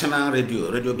national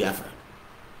radio, Radio Biafra.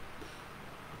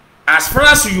 As far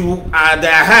as they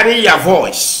are hearing your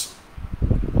voice,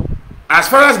 as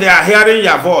far as they are hearing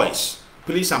your voice,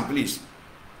 please and please,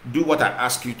 do what I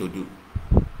ask you to do.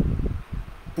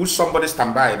 Put somebody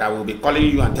standby that will be calling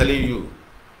you and telling you,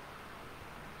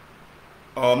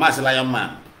 oh, Mazi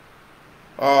Lionman,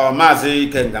 oh,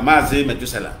 Mazi Kenga, Mazi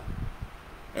Metusela,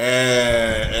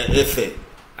 Efe,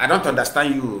 I don't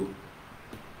understand you.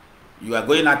 You are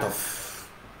going out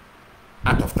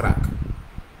of track.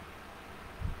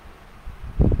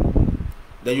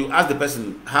 Then you ask the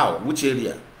person how, which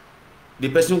area. The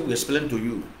person will explain to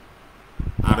you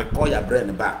and recall your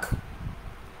brain back.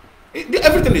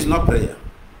 Everything is not prayer.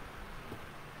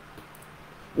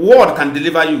 Word can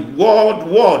deliver you.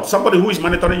 Word. Somebody who is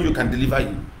monitoring you can deliver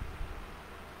you.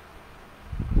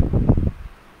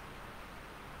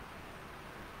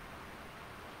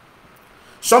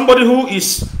 Somebody who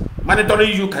is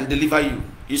monitoring you can deliver you.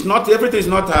 It's not, everything is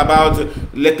not about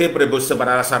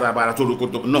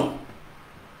no.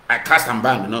 I cast and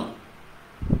bang, no.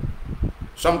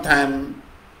 Sometimes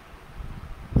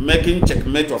making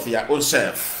checkmate of your own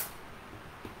self,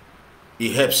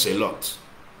 it helps a lot.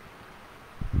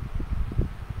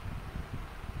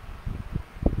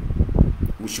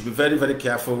 We should be very, very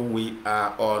careful. We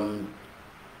are on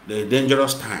the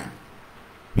dangerous time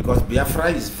because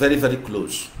Biafra is very, very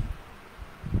close.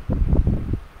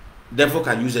 Devil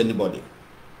can use anybody,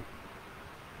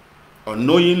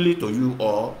 unknowingly to you,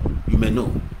 or you may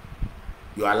know.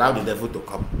 You allow the devil to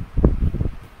come.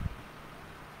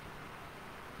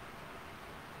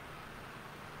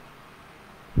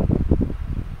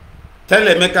 Tell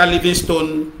Emeka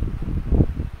Livingstone,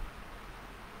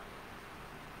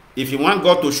 if you want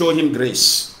God to show him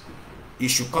grace, he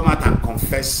should come out and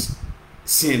confess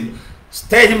sin.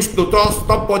 Tell him to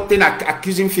stop putting an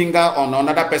accusing finger on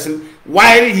another person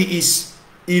while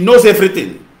he knows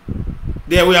everything.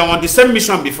 They were on the same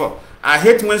mission before. I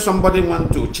hate when somebody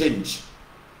wants to change.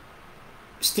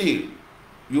 Still,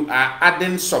 you are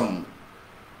adding some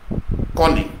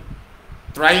cunning,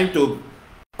 trying to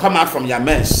come out from your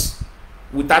mess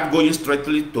without going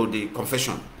straightly to the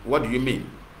confession. What do you mean?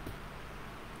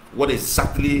 What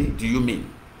exactly do you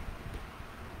mean?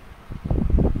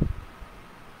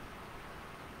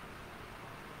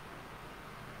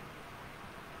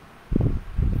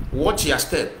 Watch your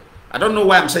step. I don't know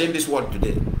why I'm saying this word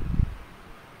today.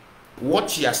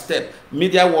 Watch your step.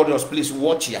 Media warriors, please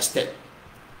watch your step.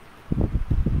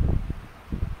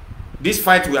 This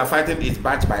fight we are fighting is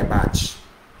batch by batch,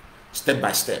 step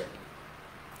by step.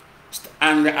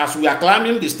 And as we are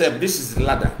climbing the step, this is the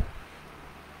ladder.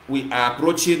 We are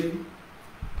approaching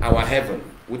our heaven,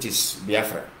 which is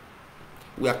Biafra.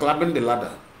 We are climbing the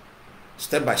ladder,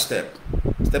 step by step,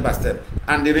 step by step.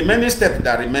 And the remaining steps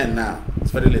that remain now, it's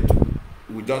very little.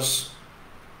 We just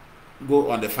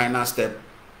go on the final step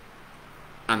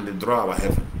and draw our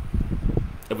heaven.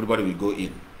 Everybody will go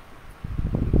in.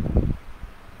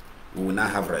 we will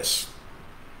not have rest.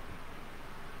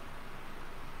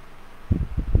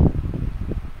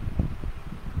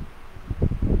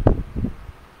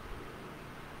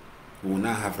 We will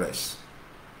not have rest.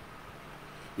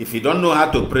 If you don't know how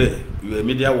to pray, you're a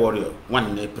media warrior.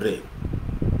 One day pray.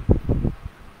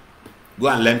 Go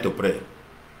and learn to pray.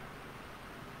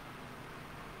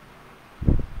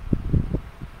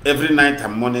 Every night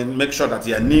and morning, make sure that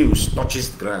your knees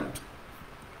touches the ground.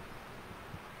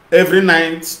 Every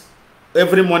night,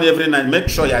 every morning, every night, make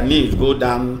sure your knees go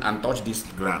down and touch this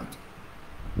ground.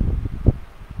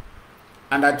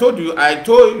 And I told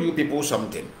you people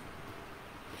something.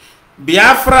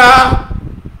 Biafra,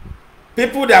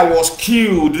 people that was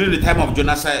killed during the time of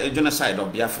genocide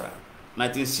of Biafra,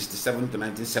 1967 to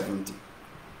 1970,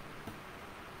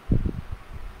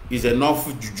 is enough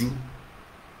juju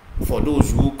for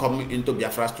those who come into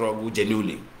Biafra struggle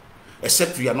genuinely,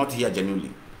 except you are not here genuinely.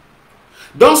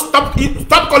 Don't stop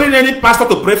calling any pastor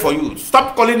to pray for you.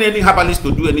 Stop calling any herbalist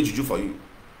to do any juju for you.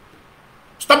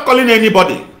 Stop calling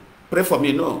anybody. Pray for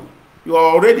me. No. You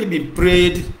are already been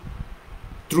prayed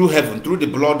through heaven, through the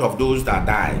blood of those that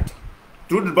died,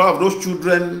 through the blood of those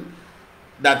children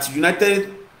that United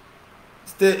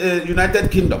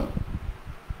Kingdom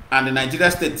and the Nigeria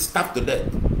state starved to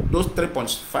death. Those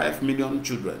 3.5 million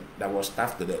children that were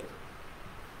starved to death.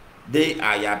 They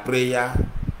are your prayer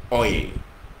oil.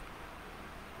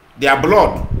 Their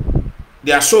blood,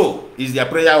 their soul is their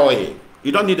prayer oil.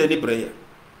 You don't need any prayer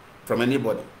from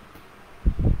anybody.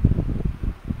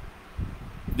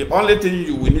 The only thing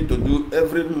you will need to do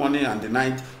every morning and the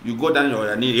night, you go down on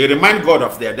your knee. You remind God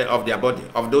of their body,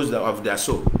 of their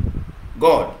soul.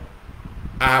 God,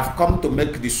 I have come to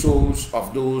make the souls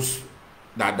of those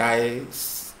that died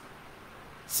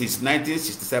since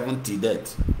 1967 till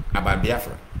death about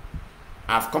Biafra.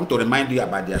 I have come to remind you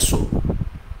about their soul.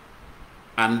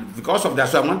 And because of their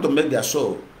soul, I want to make their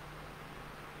soul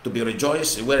to be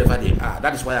rejoiced wherever they are.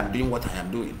 That is why I'm doing what I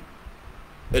am doing.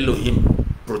 Elohim,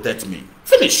 protect me.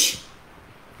 Finish.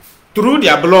 Through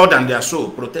their blood and their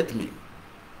soul, protect me.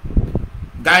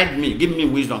 Guide me. Give me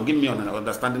wisdom. Give me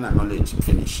understanding and knowledge.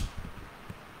 Finish.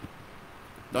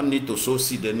 Don't need to sow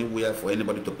seed anywhere for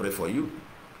anybody to pray for you.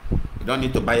 You don't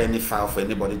need to buy any fowl for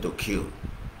anybody to kill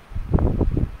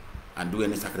and do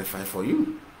any sacrifice for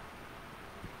you.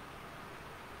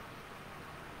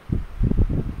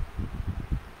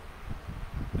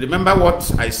 Remember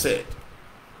what I said.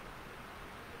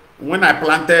 When I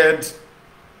planted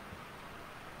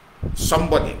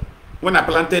somebody, when I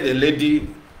planted a lady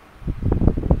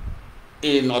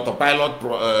in autopilot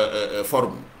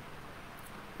forum,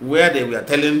 where they were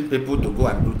telling people to go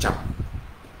and do charm,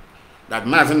 that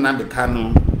Mazi Lionman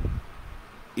Kanu,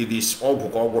 it is all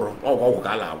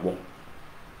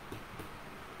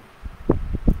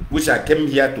which I came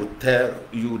here to tell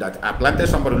you that I planted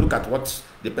somebody. Look at what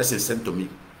the person sent to me.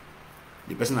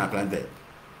 The person I planted.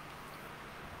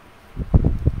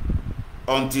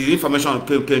 Until information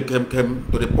came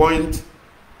to the point,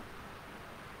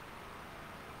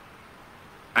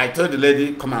 I told the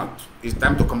lady, come out. It's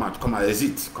time to come out. Come out.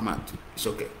 Exit. Come out. It's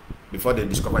okay. Before they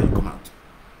discover you, come out.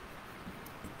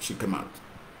 She came out.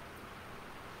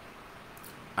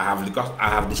 I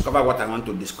have discovered what I want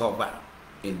to discover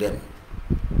in them.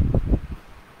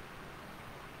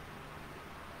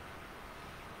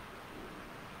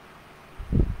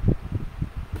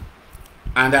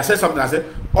 And I said something. I said,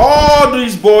 all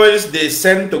these boys they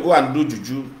send to go and do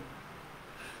juju.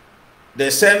 They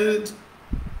send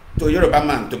to Yoruba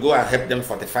man to go and help them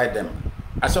fortify them.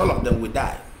 I said all of them will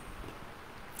die.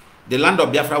 The land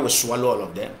of Biafra will swallow all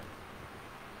of them.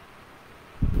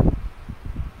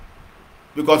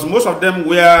 Because most of them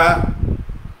were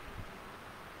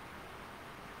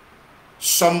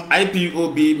some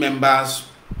IPOB members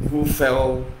who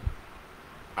fell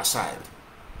aside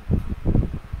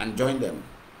and joined them.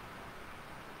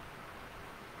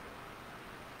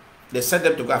 They sent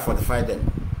them to go and fortify them,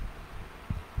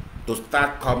 to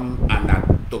start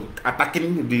to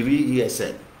attacking the real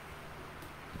ESN.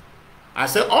 I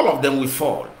said all of them will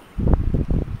fall.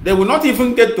 They will not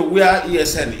even get to where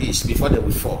ESN is before they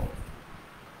will fall.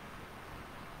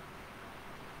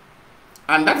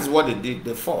 And that is what they did.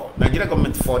 They fall. Nigeria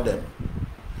government fought them.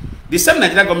 The same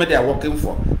Nigeria government they are working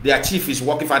for, their chief is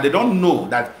working for. They don't know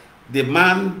that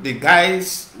the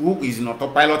guys who is in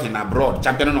autopilot in abroad,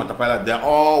 championing autopilot, they are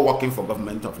all working for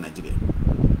government of Nigeria.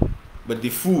 But the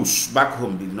fools back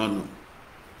home did not know.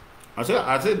 I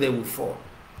said they will fall.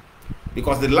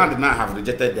 Because the land now have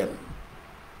rejected them.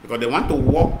 Because they want to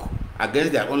walk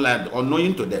against their own land,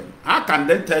 unknowing to them. How can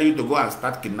they tell you to go and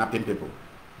start kidnapping people?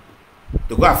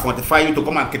 To go and fortify you to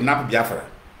come and kidnap Biafra?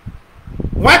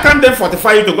 Why can't they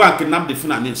fortify you to go and kidnap the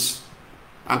Funanis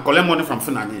and collect money from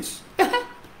Funanis?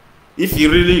 If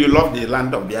you love the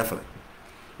land of Biafra,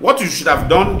 what you should have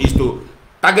done is to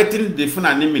targeting the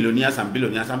Fulani millionaires and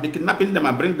billionaires and be kidnapping them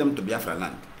and bring them to Biafra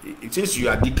land. Since you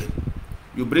are DK,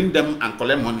 you bring them and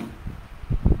collect money.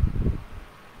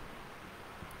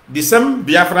 The same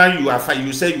Biafra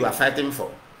you say you are fighting for,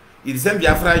 it's the same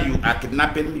Biafra you are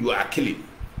kidnapping, you are killing.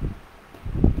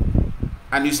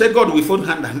 And you say God will fold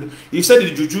hand and you said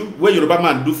the juju where Yoruba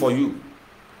man do for you.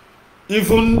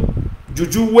 Even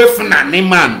juju where Fulani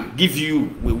man give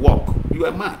you will work. You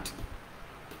are mad.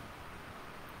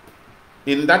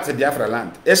 In that Biafra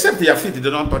land. Except your feet, they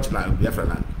don't touch land, Biafra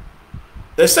land.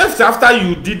 Except after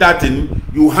you did that thing,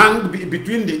 you hang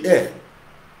between the air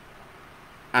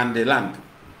and the land.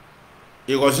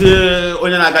 It was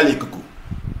that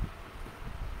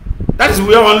is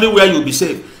only where you'll be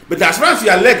safe. But as far as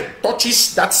your leg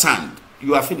touches that sand,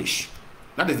 you are finished.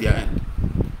 That is their end.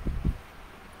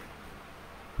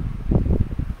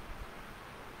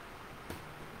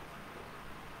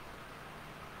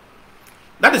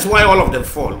 That is why all of them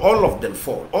fall. All of them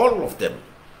fall. All of them.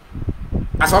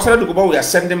 As I said to go, we are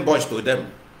sending boys to them.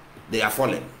 They are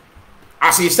falling.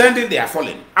 As he's sending, they are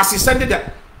falling. As he's sending, they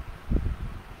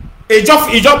a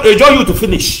job you to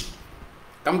finish.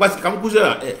 Go and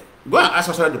ask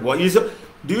us the boy.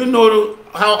 Do you know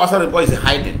how us the boy is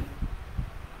hiding?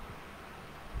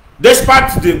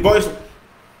 Despite the boys,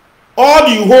 all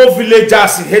the whole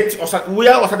villagers hate us.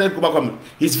 Where Osada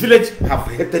his village have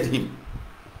hated him.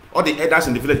 All the elders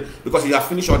in the village, because he has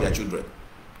finished all their children.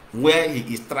 Where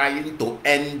he is trying to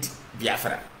end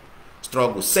Biafra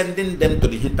struggle, sending them to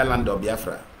the hinterland of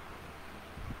Biafra.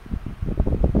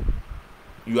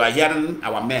 You are hearing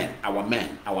our men, our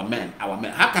men, our men, our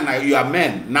men. How can your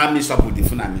men now mix up with the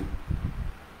Fulani?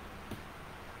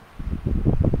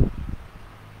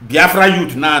 Biafra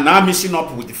youth now mixing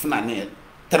up with the Fulani,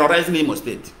 terrorizing Imo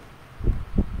State.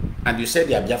 And you say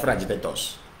they are Biafra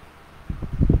agitators.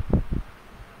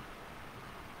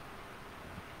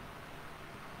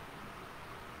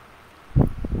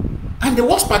 And the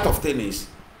worst part of thing is,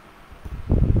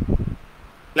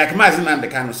 like Mazi Lionman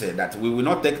Lioni said, that we will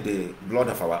not take the blood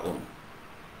of our own.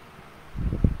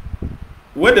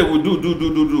 What they will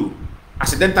do,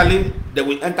 accidentally, they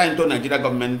will enter into Nigeria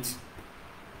government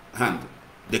hand.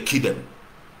 They kill them.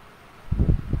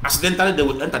 Accidentally, they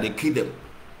will enter, they kill them.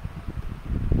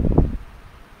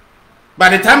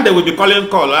 By the time they will be calling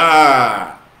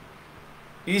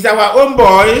it's our own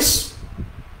boys.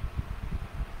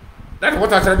 That's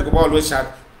what I try to always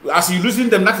shout. As you losing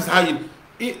them, that is how you.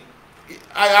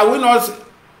 I will not.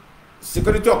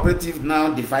 Security operatives now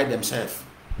divide themselves.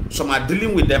 Some are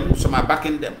dealing with them, some are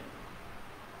backing them.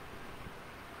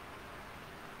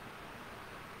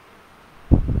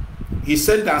 He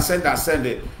sent and sent and sent.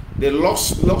 They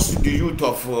lost the youth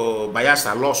of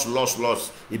Bayelsa.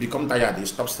 Lost. He become tired. He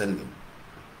stopped sending.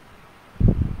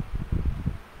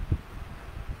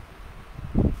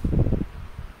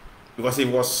 Because he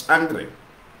was angry.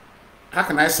 How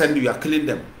can I send you? You are killing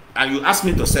them. And you ask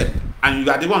me to send. And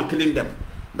you are the one killing them.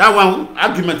 That one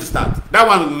argument start. That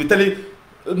one will be telling,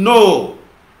 no.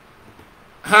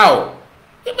 How?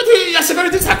 But your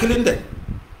securities are killing them.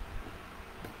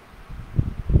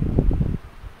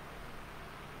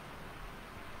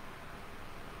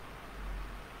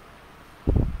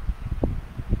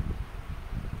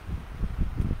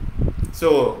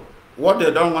 So, what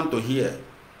they don't want to hear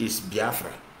is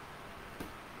Biafra.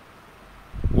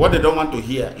 What they don't want to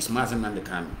hear is Mazi Lionman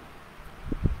Lioni.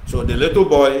 So the little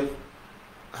boy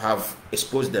have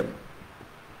exposed them.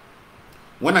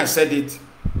 When I said it,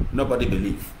 nobody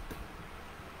believed.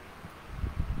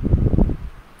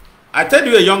 I tell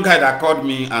you, a young guy that called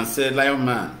me and said, Lion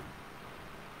man,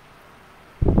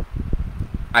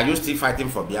 are you still fighting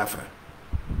for Biafra?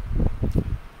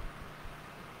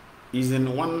 He's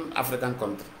in one African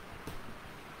country,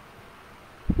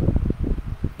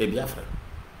 a Biafra.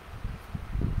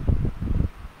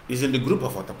 He's in the group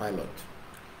of autopilot.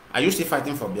 Are you still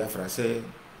fighting for Biafra? I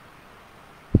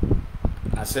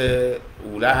say,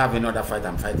 will I have another fight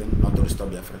I'm fighting not to restore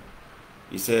Biafra?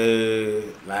 He say,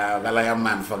 Lion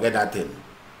man, forget that thing.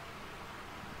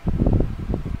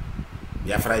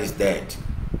 Biafra is dead.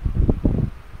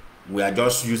 We are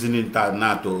just using it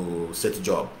now to set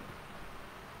job.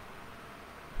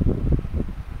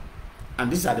 And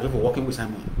these are the people working with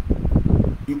Simon.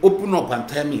 You open up and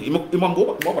tell me,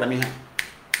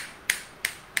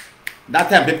 that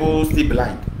time people still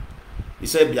blind. He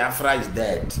said Biafra is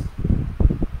dead.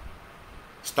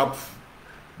 Stop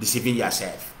deceiving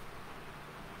yourself.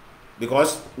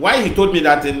 Because why he told me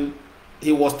that thing,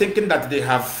 he was thinking that they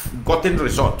have gotten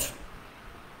result.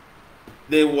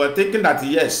 they were thinking that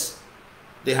yes,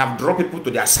 they have dropped people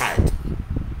to their side.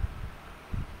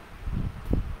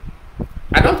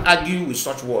 I don't argue with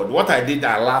such word. What I did,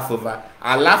 I laugh over.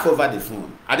 I laugh over the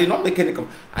phone. I did not make any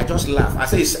comment. I just laugh. I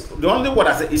say the only word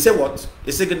I say. He said what?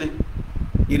 He said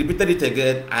he repeated it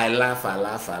again. I laugh.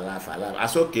 I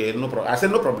said okay, no problem. I said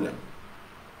no problem.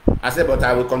 I said but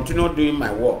I will continue doing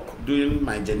my work, doing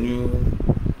my genuine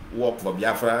work for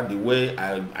Biafra the way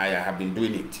I have been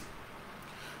doing it.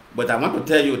 But I want to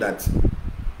tell you that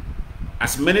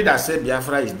as many that say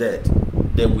Biafra is dead,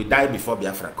 they will die before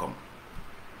Biafra come.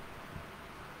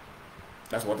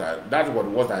 That's what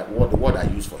the word I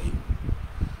use for him.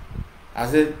 I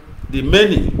said the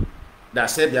many that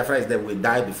say Biafra is dead will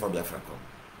die before Biafra come.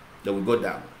 They will go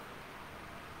down.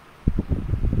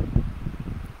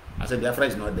 I said Biafra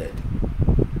is not dead.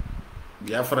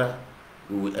 Biafra,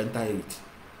 we will enter it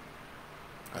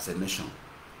as a nation.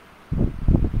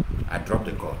 I dropped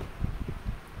the call.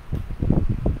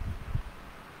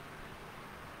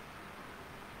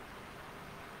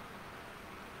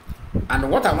 And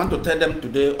what I want to tell them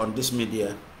today on this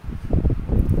media,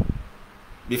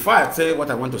 before I say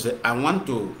what I want to say, I want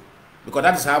to, because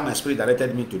that is how my spirit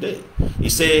directed me today. He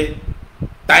said,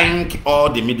 thank all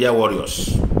the media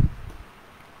warriors.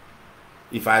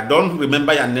 If I don't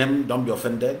remember your name, don't be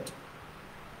offended.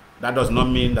 That does not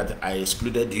mean that I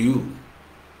excluded you.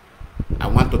 I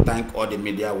want to thank all the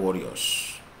media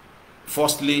warriors.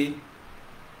 Firstly,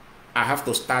 I have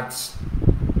to start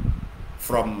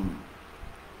from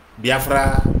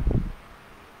Biafra,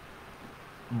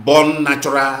 born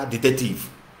natural detective.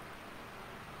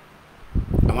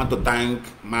 I want to thank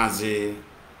Mazi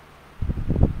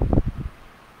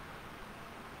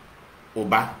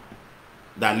Oba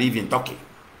that live in Turkey.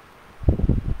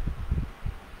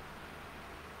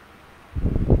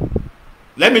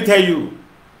 Let me tell you,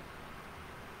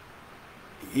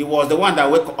 he was the one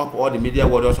that woke up all the media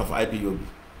warriors of IPOB.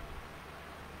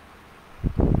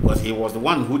 Because he was the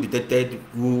one who detected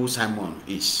who Simon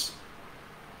is.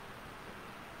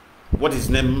 What is his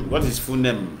name? What is his full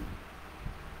name?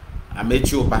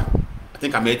 Amechi Oba. I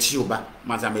think Amechi Oba.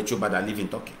 Mazi Amechi Oba that live in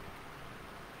Turkey.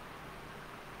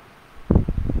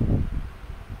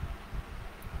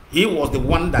 He was the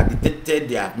one that detected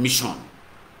their mission.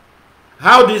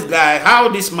 How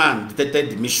this man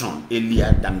detected the mission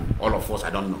earlier than all of us, I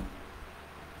don't know.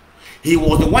 He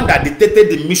was the one that detected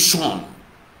the mission.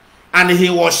 And he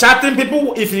was shouting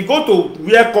people, if you go to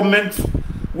where comment,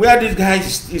 where this guy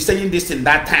is saying this in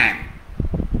that time,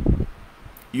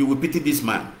 you will pity this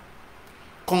man.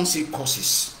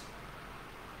 Consequences.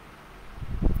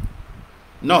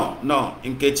 No,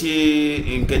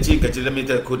 Nkechi, let me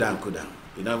tell you, cool down.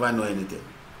 You never know anything.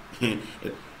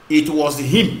 It was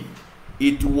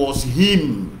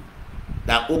him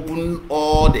that opened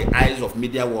all the eyes of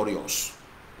media warriors.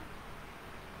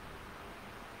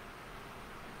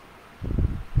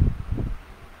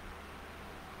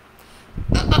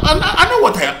 I know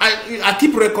what I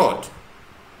keep record.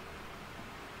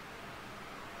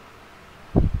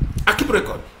 I keep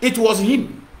record. It was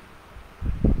him.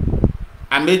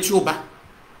 Amechi Oba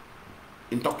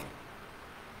in Turkey.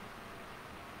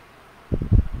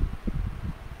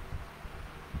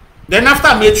 Then after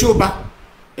Amechi Oba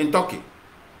in Turkey,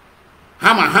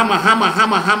 hammer.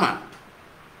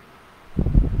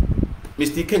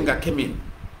 Mr. Kenga came in.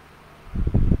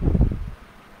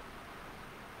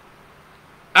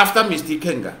 After Mr.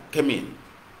 Kenga came in,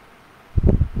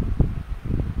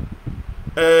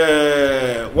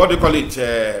 what do you call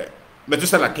it?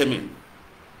 Methuselah came in.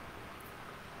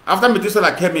 After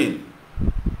Methuselah came in,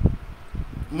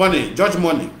 George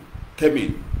Money came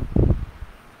in.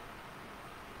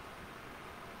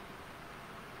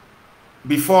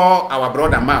 Before our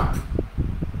brother Map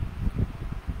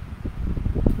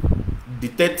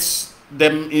detects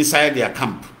them inside their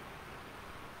camp.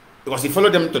 Because he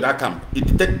followed them to that camp. He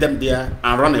detected them there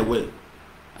and run away.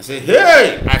 I say,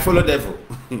 hey, I follow devil.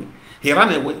 He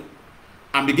ran away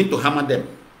and begin to hammer them.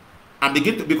 And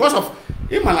begin to, because of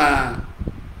him,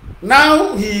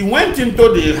 now he went into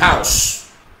the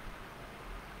house.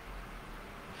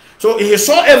 So he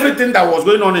saw everything that was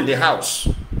going on in the house.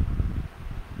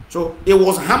 So he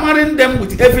was hammering them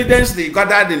with evidence they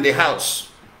gathered in the house.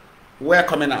 We're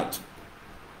coming out.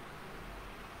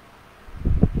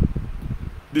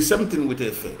 The same thing with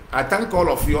Efe. I thank all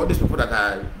of you, all these people that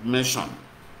I mentioned.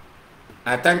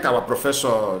 I thank our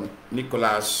Professor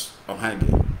Nicholas Ohanghe.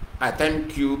 I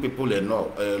thank you people a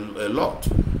lot.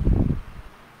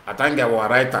 I thank our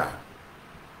writer,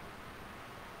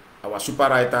 our super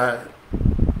writer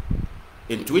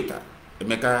in Twitter,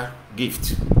 Emeka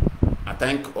Gift. I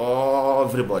thank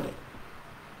everybody.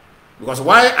 Because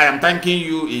why I am thanking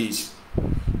you is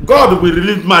God will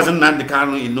release Mazi Nnamdi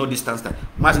Kanu in no distance time.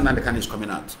 Mazi Nnamdi Kanu is coming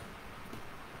out.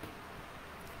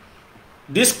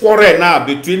 This quarrel now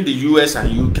between the US and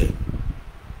UK,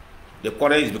 the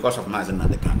quarrel is because of Mazi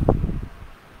Nnamdi Kanu.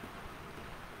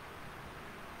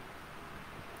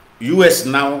 US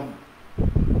now,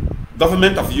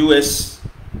 government of US,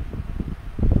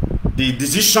 the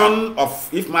decision of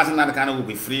if Mazi Nnamdi Kanu will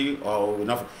be free or will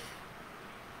not,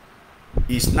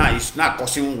 is now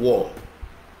causing war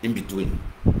in between.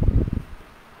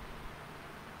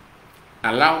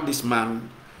 Allow this man,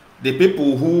 the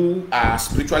people who are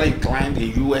spiritually inclined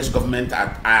in US government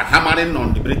are hammering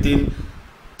on the Britain,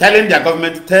 telling their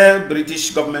government, tell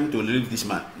British government to release this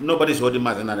man. Nobody is holding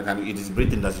Mazi Nnamdi Kanu. It is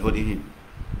Britain that is holding him.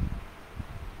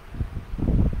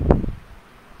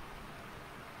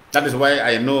 That is why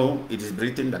I know it is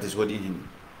Britain that is holding him.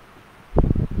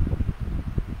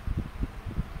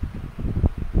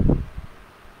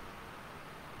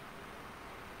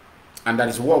 And there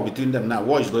is war between them now.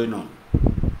 War is going on.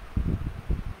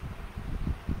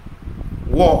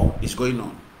 War is going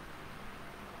on.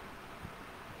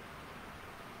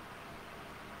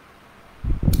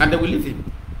 And they will leave him.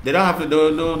 They don't have to.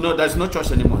 No. There's no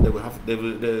choice anymore.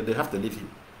 They have to leave him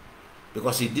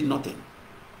because he did nothing.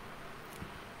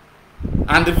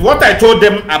 And what I told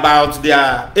them about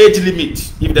their age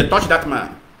limit, if they touch that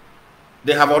man,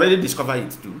 they have already discovered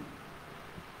it too.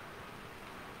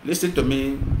 Listen to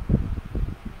me.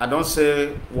 I don't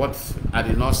say what I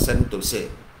did not send to say.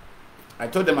 I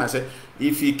told them, I said,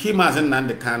 if you kill Mazi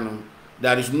Nnamdi Kanu,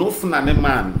 there is no Fulani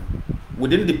man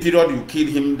within the period you killed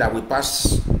him that will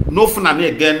pass. No Fulani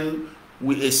again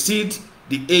will exceed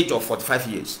the age of 45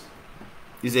 years.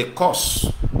 It's a curse.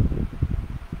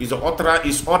 It's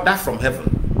order from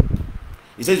heaven.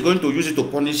 He says he's going to use it to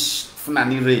punish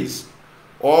Fulani race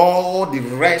all the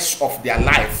rest of their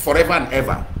life, forever and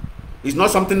ever. It's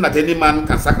not something that any man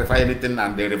can sacrifice anything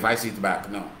and they revise it back.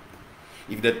 No.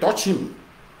 If they touch him,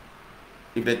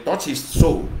 if they touch his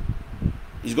soul,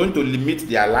 it's going to limit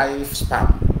their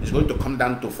lifespan. It's going to come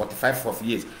down to 45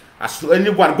 years. As to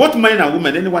anyone, both men and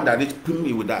women, anyone that reach him,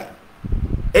 he will die.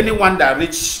 Anyone that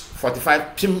reach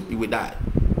 45, him, he will die.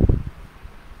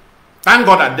 Thank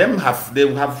God that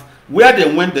they have where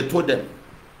they went. They told them.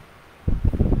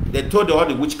 They told all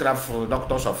the witchcraft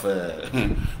doctors of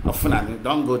Fulani,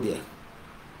 don't go there.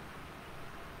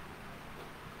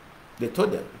 They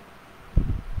told them.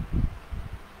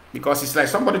 Because it's like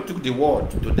somebody took the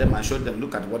word to them and showed them,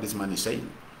 look at what this man is saying.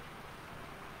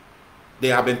 They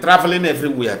have been traveling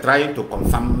everywhere, trying to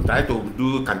confirm, trying to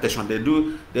do cantation.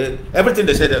 Everything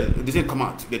they said, it didn't come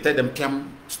out. They tell them,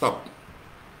 come, stop.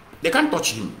 They can't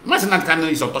touch him. Mazi Nnamdi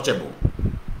Kanu is untouchable.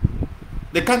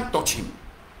 They can't touch him.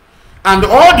 And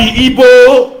all the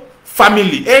Igbo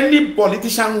family, any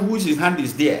politician whose hand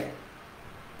is there,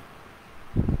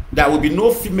 there will be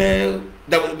no female,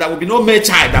 there will be no male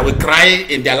child that will cry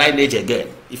in their lineage again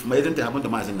if anything happened to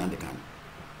Mazi Nnamdi Kanu.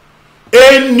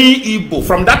 Any Igbo,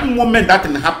 from that moment that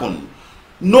thing happened,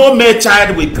 no male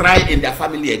child will cry in their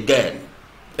family again.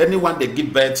 Anyone they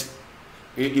give birth,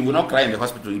 he will not cry in the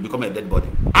hospital, he will become a dead body.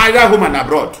 Either home and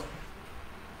abroad.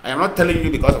 I am not telling you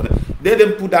because of that. They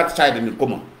didn't put that child in the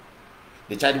coma.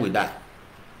 The child will die.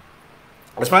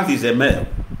 Response is a male.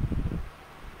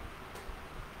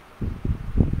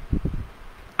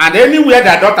 And anywhere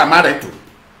their daughter married to,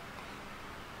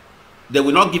 they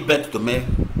will not give birth to male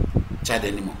child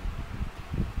anymore.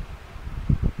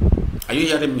 Are you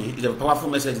hearing me? It's a powerful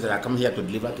message that I come here to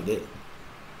deliver today.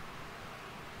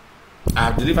 I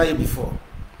have delivered it before,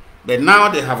 but now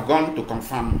they have gone to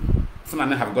confirm.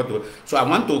 Fulani have got to. So I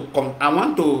want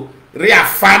to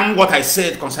reaffirm what I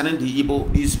said concerning the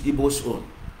Igbo's own.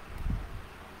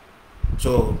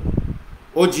 So,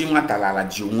 Oji Matalala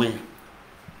Jiwe.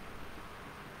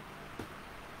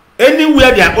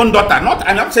 Anywhere their own daughter,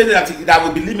 I'm not saying that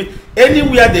will be limited.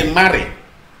 Anywhere they marry,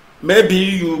 maybe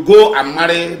you go and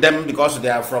marry them because they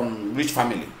are from rich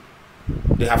family.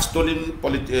 They have stolen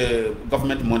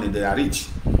government money, they are rich.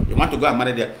 You want to go and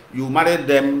marry them, you marry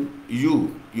them,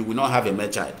 you will not have a male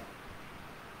child.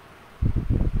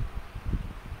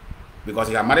 Because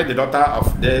you have married the daughter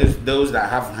of those that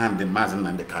have hand in Mazi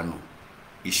Nnamdi Kanu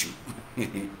issue.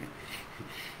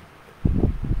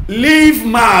 Leave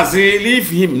Mazi, leave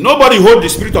him. Nobody hold the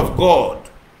Spirit of God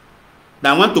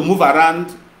that want to move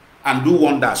around and do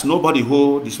wonders. Nobody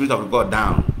hold the Spirit of God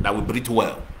down that will breathe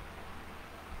well.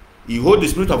 You hold the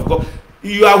Spirit of God.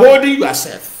 You are holding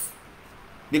yourself.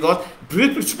 Because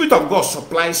the Spirit of God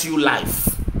supplies you life.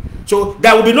 So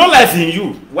there will be no life in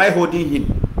you while holding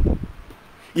him.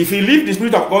 If you leave the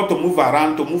Spirit of God to move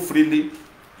around, to move freely,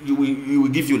 he will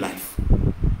give you life.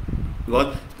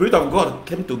 Because Spirit of God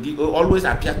came to give, always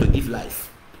appear to give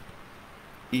life.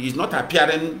 He is not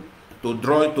appearing to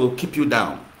draw, to keep you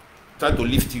down, try to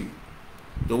lift you.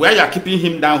 The way you are keeping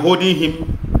him down, holding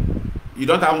him, you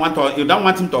don't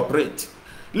want him to operate.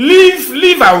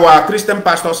 Leave our Christian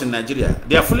pastors in Nigeria.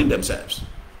 They are fooling themselves.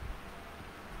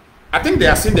 I think they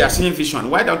are seeing vision.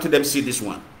 Why don't them see this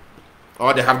one?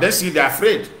 Or they have them see, they are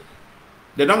afraid.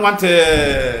 They don't want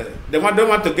to. Don't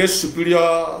want to get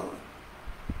superior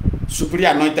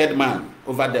anointed man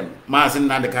over them. Mazi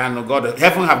Lionman Lioni, God,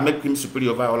 heaven have made him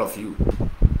superior over all of you.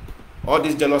 All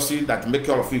this jealousy that make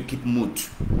all of you keep mood.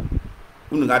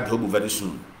 You got hope very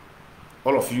soon.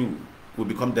 All of you will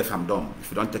become deaf and dumb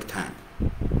if you don't take time.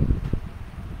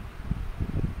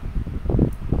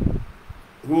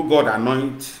 Who God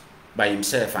anoint by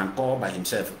himself and call by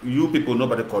himself. You people,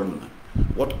 nobody call you.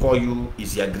 What call you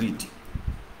is your greed.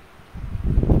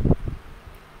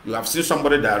 You have seen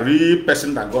somebody, that real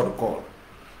person that God called.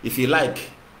 If you like,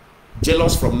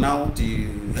 jealous from now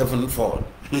till heaven fall.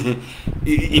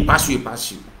 he pass you, he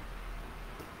pass you.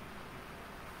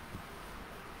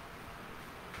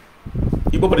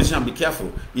 Ipob politician, be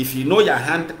careful. If you know your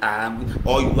hand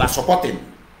or you are supporting,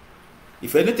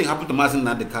 if anything happens to Mazi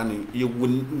Lionman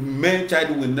Lioni, male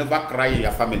child will never cry in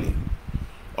your family.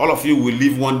 All of you will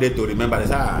live one day to remember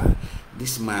this.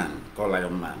 This man called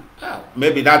Lion Man.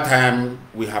 Maybe that time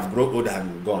we have grown old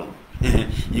and gone.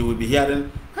 You will be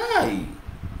hearing, hi,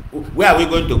 where are we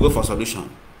going to go for solution?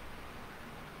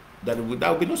 There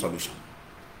will be no solution.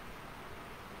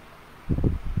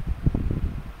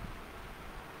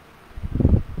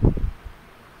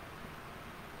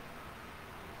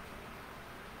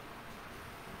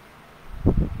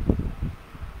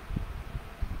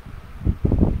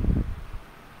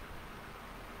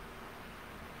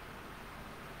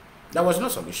 There was no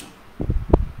solution.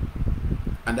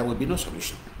 And there will be no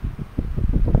solution.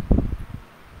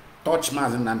 Touch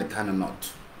Mazi Lionman Lioni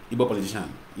not. Ipob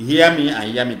politician. Hear me and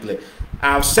hear me clear.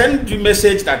 I've sent you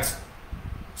message that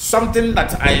something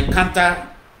that I encounter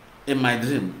in my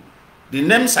dream. The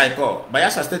names I call,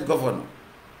 Biafra State Governor,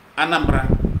 Anambra,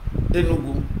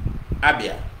 Enugu,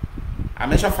 Abia. I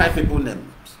mentioned 5 people's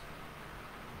names.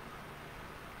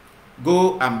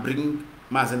 Go and bring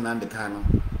Mazi Lionman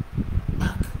Lioni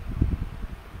back.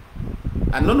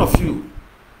 And none of you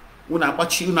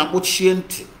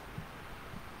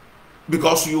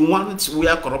because you want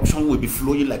where corruption will be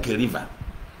flowing like a river.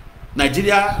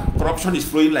 Nigeria corruption is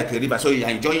flowing like a river, so you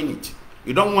are enjoying it.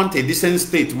 You don't want a decent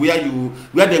state where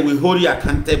they will hold you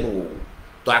accountable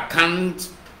to account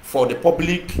for the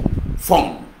public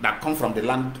fund that come from the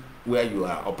land where you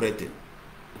are operating.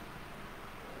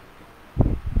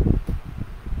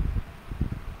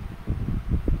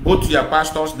 Both your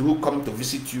pastors who come to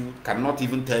visit you cannot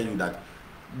even tell you that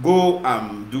go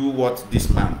and do what this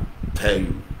man tell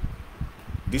you.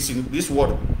 This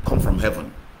word come from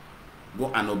heaven.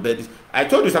 Go and obey this. I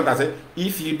told you something. I said,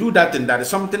 if you do that, then there is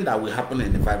something that will happen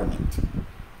in the environment.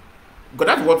 Because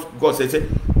that's what God said. Say,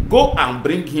 go and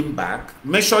bring him back.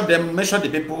 Measure the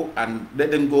people, and let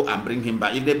them go and bring him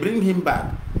back. If they bring him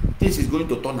back, things is going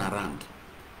to turn around.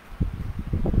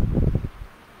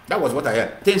 That was what I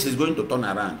heard. Things is going to turn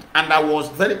around. And I was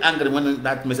very angry when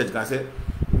that message came. I said,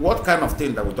 what kind of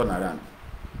thing that will turn around?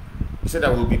 He said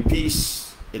there will be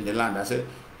peace in the land. I said,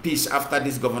 peace after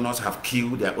these governors have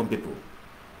killed their own people.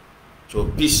 So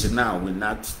peace now will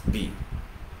not be.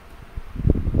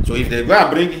 So if they go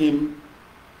and bring him,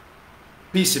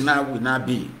 peace now will not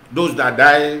be. Those that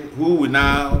die, who will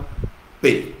now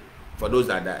pay for those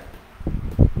that died?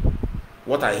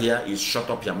 What I hear is, shut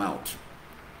up your mouth.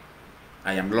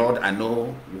 I am Lord, I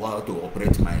know how to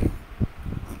operate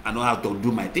I know how to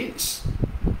do my things.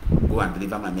 Go and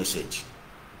deliver my message.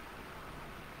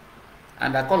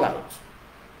 And I call out.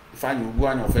 If I go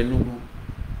and offend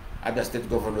Abia State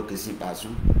Governor Kisi Pasu,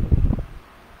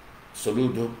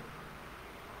 Soludo,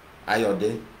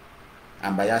 Ayode,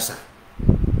 and Bayasa.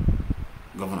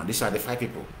 Governor, these are the 5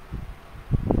 people.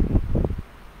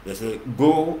 They say,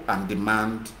 go and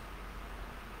demand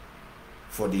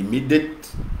for the immediate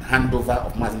handover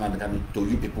of Mazi Lionman Lioni to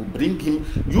you people. Bring him,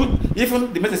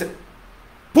 even the message said,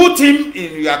 put him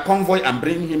in your convoy and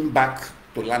bring him back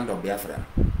to land of Biafra.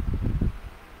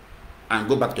 And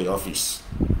go back to your office.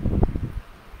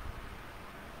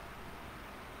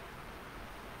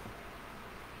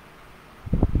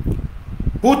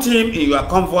 Put him in your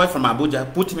convoy from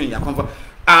Abuja, put him in your convoy,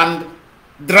 and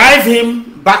drive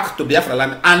him back to Biafra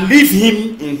land and leave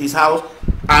him in his house,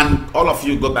 and all of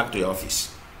you go back to your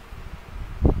office.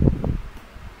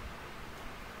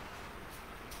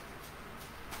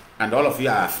 And all of you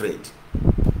are afraid.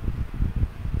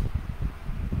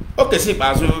 Okay, see,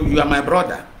 Bazu, you are my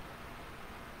brother.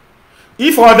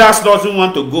 If others doesn't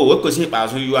want to go, okay, see,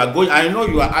 Bazu, you are going. I know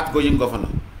you are outgoing governor.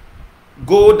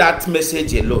 Go that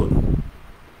message alone.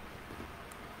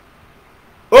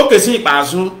 Okay, see,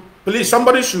 Bazu, please,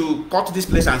 somebody should cut this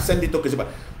place and send it to Kesiba.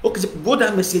 Okay, go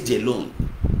that message alone.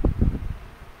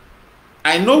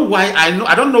 I know why.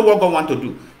 I don't know what God want to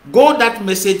do. Go that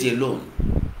message alone.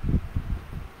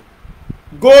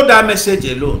 Go that message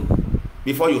alone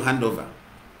before you hand over.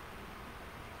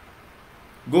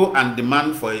 Go and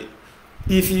demand for it.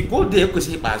 If you go there,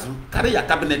 carry your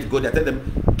cabinet, go there, tell them,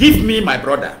 give me my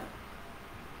brother.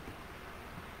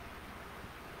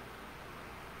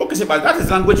 Okay, say, but that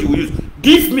is language you will use.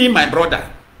 Give me my brother.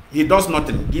 He does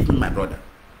nothing. Give me my brother.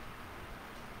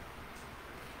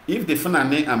 If the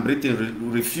Fulani and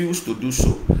Britain refuse to do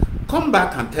so, come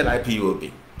back and tell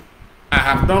IPOB, I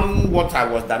have done what I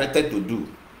was directed to do.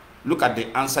 Look at the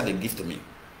answer they give to me.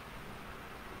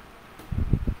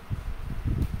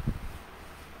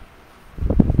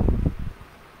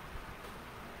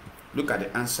 Look at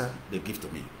the answer they give to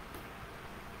me.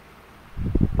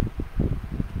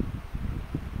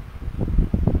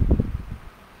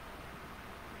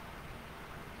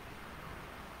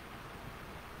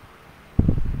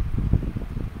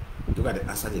 Look at the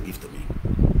answer they give to me.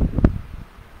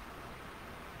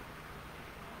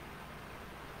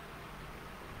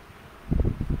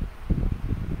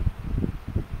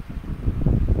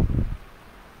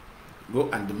 Go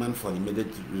and demand for immediate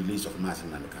release of Mazi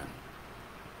Lionman Lioni.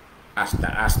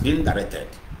 As being directed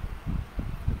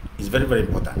is very, very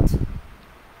important.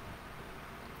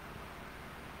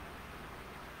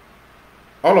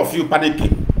 All of you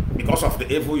panicking because of the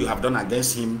evil you have done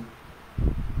against him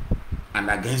and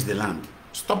against the land.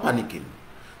 Stop panicking.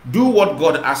 Do what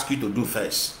God asks you to do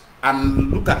first.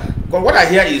 And look at God. What I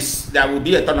hear is there will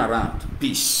be a turnaround.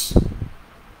 Peace.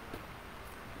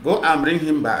 Go and bring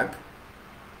him back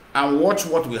and watch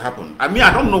what will happen. I mean,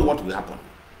 I don't know what will happen,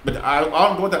 but I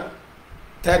want to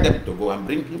tell them to go and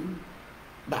bring him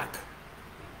back.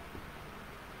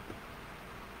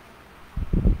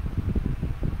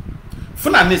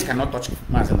 Fulanis cannot touch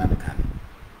Mazi Lionman Lioni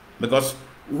because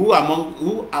who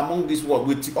among this world,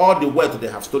 with all the wealth they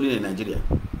have stolen in Nigeria,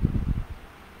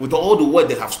 with all the wealth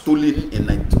they have stolen in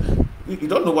Nigeria, you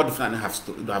don't know what the Fulani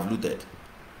have looted.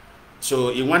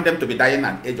 So you want them to be dying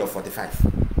at the age of 45.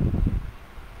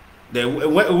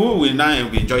 Who will now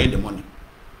be enjoying the money?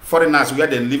 Foreigners, where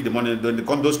they leave the money,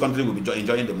 those countries will be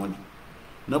enjoying the money.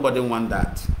 Nobody wants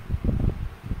that.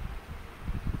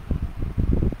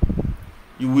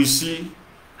 You will see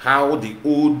how the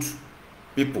old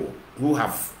people who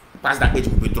have passed that age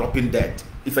will be dropping dead.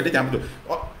 If a day happen to,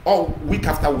 week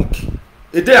after week,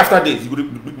 a day after day,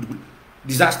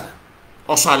 disaster.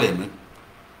 Some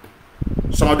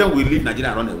of them will leave Nigeria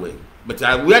and run away. But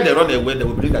where they run away, they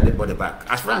will bring their dead body back.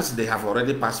 As far as they have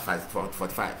already passed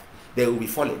 45, they will be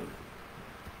falling.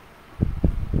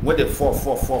 When they fall,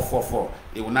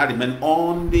 it will not remain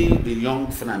only the young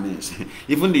Fulanese.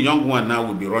 Even the young one now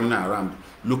will be running around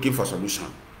looking for solution.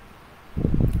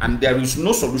 And there is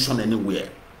no solution anywhere.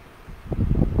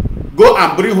 Go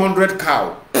and bring 100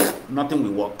 cows, nothing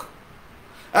will work.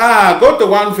 Go to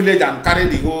one village and carry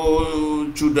the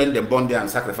whole children, they burn there and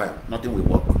sacrifice, nothing will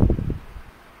work.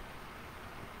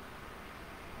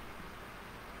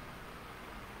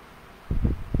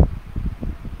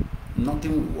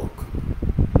 Nothing will work.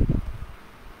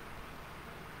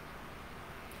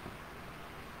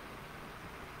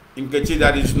 In Kechi,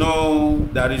 there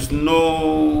is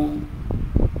no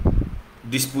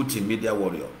dispute in media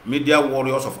warrior. Media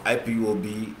warriors of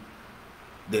IPOB,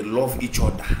 they love each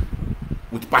other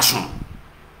with passion.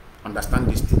 Understand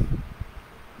this thing.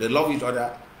 They love each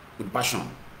other with passion.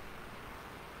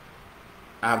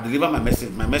 I have delivered my message.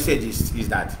 My message is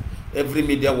that every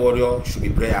media warrior should be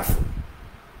prayerful.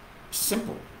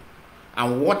 Simple.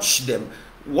 And watch them.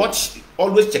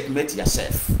 Always checkmate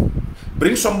yourself.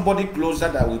 Bring somebody closer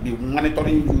that will be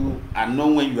monitoring you and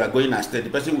know when you are going astray. The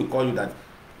person will call you that,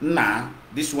 nah,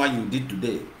 this one you did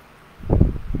today,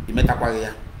 it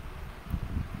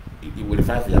will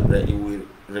revive your brain. It will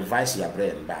revise your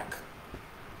brain back.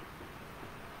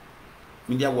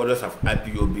 Media warriors of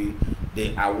IPOB,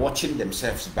 they are watching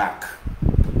themselves back.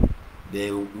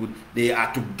 They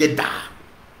are together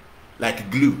like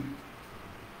glue.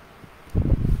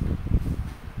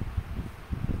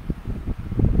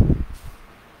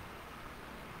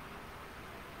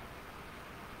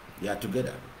 They are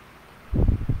together.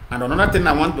 And another thing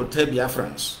I want to tell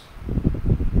Biafrans,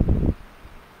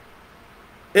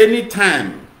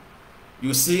 anytime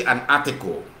you see an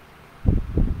article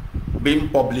being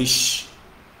published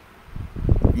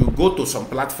You go to some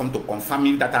platform to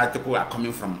confirm that article are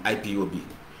coming from IPOB.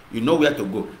 You know where to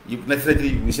go. You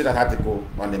necessarily will see that article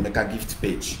on the MNK gift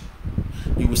page.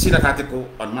 You will see that article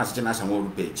on Mazi Lionman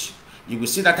Lioni page. You will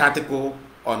see that article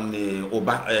on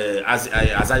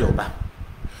Azai Oba.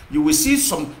 You will see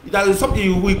some. There is something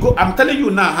you will go. I'm telling you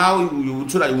now how you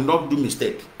so that you will not do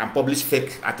mistake and publish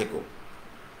fake article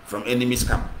from enemy's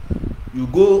camp. You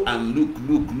go and look.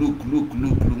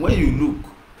 When you look,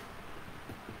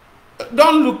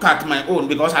 don't look at my own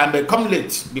because I may come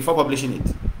late before publishing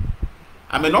it.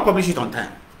 I may not publish it on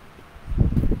time.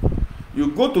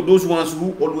 You go to those ones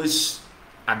who always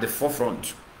at the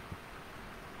forefront.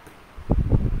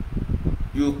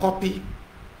 You copy,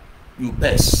 you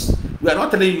paste. We are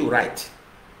not telling you right.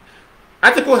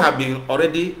 Articles have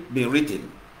already been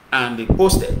written and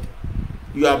posted.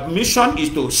 Your mission is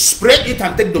to spread it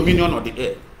and take dominion of the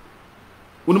air.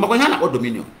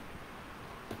 Dominion.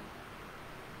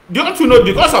 Don't you know,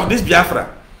 because of this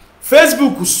Biafra,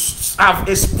 Facebook have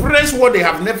experienced what they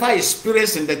have never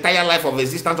experienced in the entire life of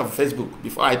existence of Facebook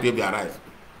before IPOB arrived.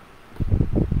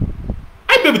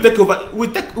 IPOB take over.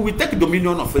 We take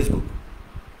dominion of Facebook.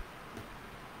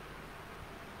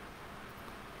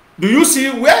 Do you see,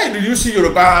 where do you see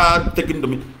Yoruba taking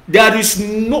dominion? There is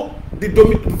no, the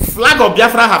flag of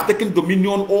Biafra have taken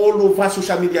dominion all over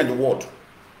social media in the world.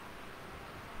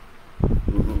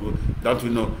 Don't you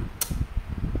know?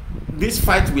 This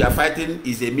fight we are fighting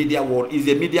is a media war.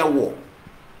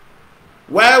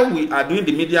 While we are doing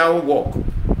the media work,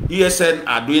 ESN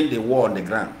are doing the war on the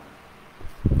ground.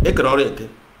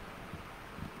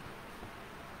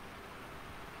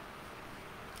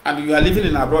 And you are living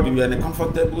in abroad, you are in a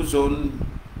comfortable zone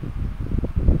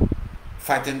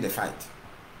fighting the fight.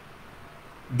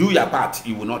 Do your part,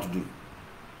 you will not do.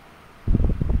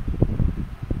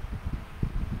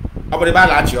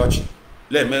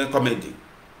 Let me comedy.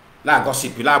 La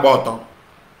gossip, la bottom.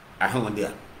 I hang on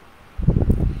there.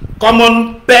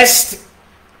 Common paste,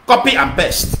 copy and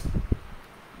paste.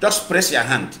 Just press your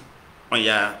hand on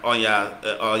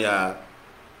your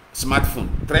smartphone.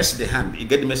 Press the hand. You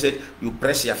get the message. You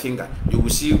press your finger. You will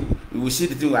see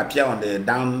the thing will appear on the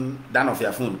down of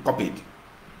your phone. Copied.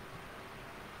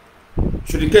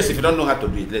 Should in case if you don't know how to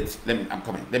do it, I'm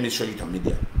coming. Let me show you on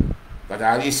media. But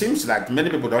it seems like many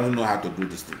people don't know how to do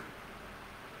this thing.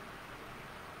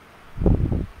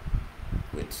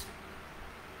 Wait.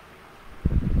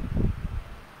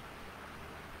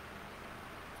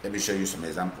 Let me show you some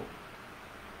example.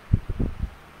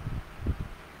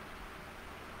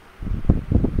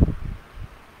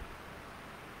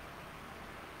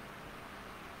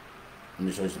 Let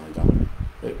me show you some example.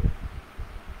 Wait.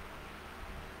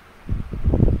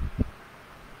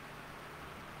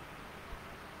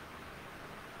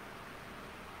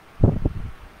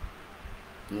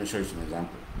 Let me show you some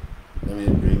example. Let me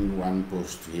bring one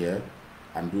post here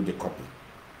and do the copy.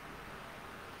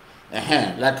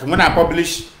 Like when I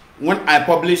publish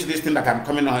this thing that I'm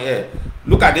coming on here,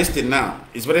 look at this thing now.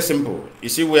 It's very simple. You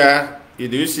see where, do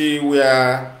you see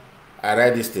where I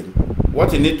write this thing?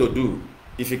 What you need to do,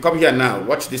 if you come here now,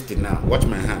 watch this thing now, watch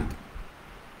my hand.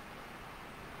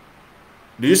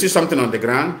 Do you see something on the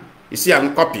ground? You see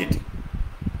I'm copied.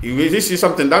 You see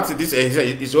something, this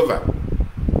is over.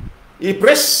 You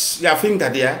press your finger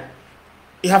there,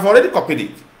 you have already copied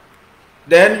it.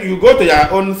 Then you go to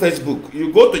your own Facebook.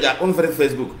 You go to your own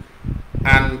Facebook,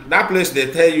 and that place they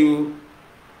tell you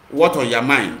what on your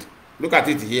mind. Look at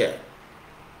it here.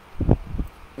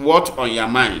 What on your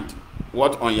mind?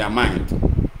 What on your mind?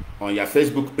 On your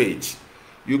Facebook page.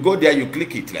 You go there, you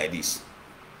click it like this.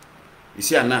 You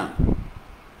see it now.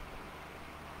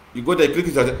 You go there, click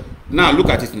it. Now look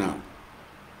at it now.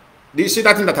 Do you see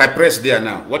that thing that I pressed there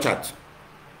now? Watch out.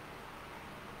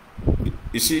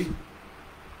 You see?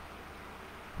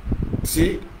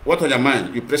 See? What on your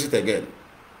mind? You press it again.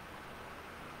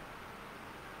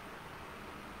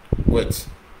 Wait.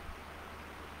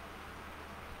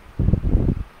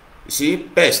 You see?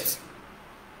 Paste.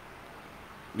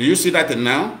 Do you see that thing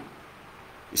now?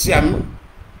 You see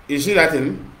you see that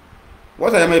thing?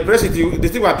 What I may press it, the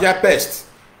thing will appear paste.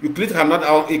 You click on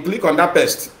that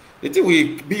paste. The thing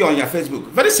will be on your Facebook.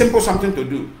 Very simple something to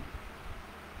do.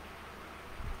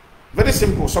 Very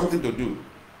simple something to do.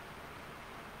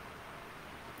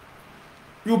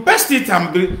 You paste it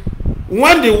and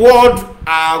when the world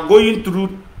are going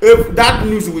through, that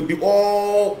news will be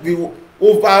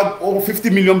over 50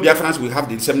 million Biafrans will have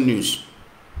the same news.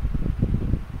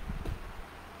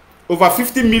 Over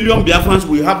 50 million Biafrans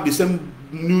will have the same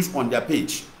news on their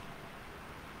page.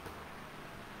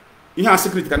 You have a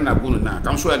secret can na guru na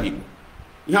come show you.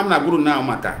 You have na guru na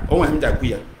maka. Oh him da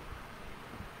kuya.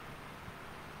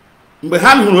 We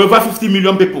have over 50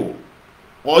 million people,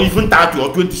 or even 30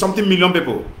 or 20 something million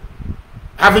people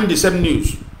having the same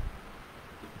news.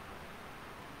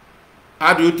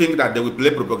 How do you think that they will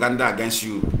play propaganda against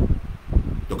you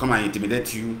to come and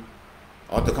intimidate you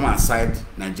or to come and side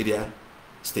Nigeria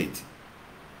state?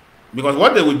 Because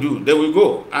what they will do, they will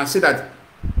go and say that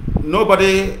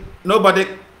nobody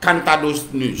counter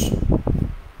those news.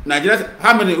 Nigeria,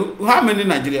 how many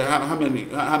Nigeria, how many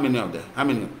of them? How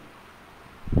many?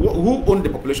 Who own the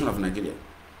population of Nigeria?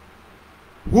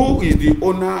 Who is the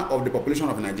owner of the population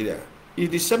of Nigeria? It's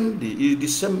the same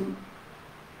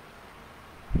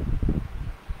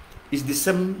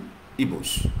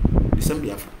Igbos, the same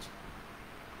Biafrans.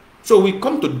 So we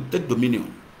come to take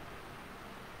dominion.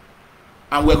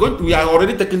 And we are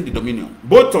already taking the dominion.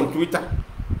 Both on Twitter,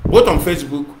 both on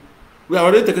Facebook, we are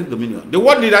already taking the dominion. The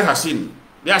world leaders are seeing.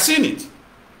 They are seeing it.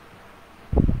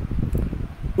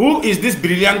 Who is this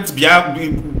brilliant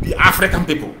African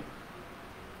people?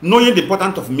 Knowing the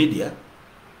importance of media.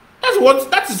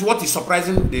 That is what is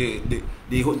surprising the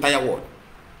entire world.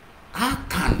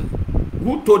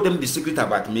 Who told them the secret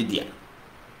about media?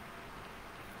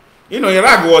 You know,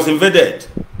 Iraq was invaded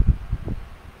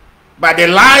by the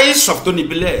lies of Tony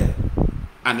Blair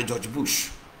and George Bush.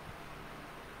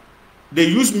 They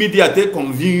used media to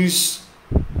convince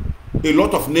a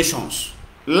lot of nations,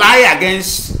 lie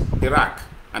against Iraq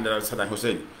and Saddam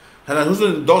Hussein. Saddam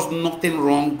Hussein does nothing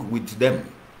wrong with them.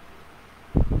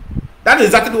 That is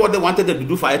exactly what they wanted them to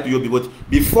do for IPOB, but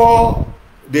before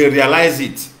they realize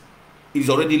it, it's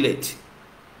already late.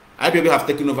 IPOB have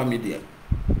taken over media.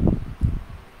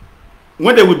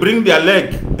 When they will bring their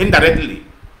leg indirectly,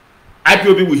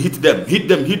 IPOB will hit them.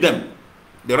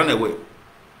 They run away.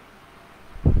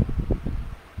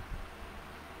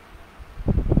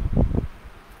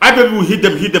 IPOB will hit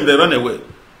them, they run away.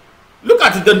 Look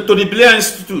at the Tony Blair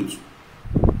Institute.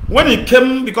 When he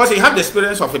came, because he had the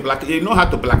experience of he know how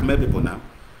to blackmail people now.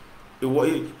 He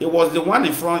was the one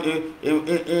in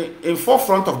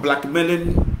forefront of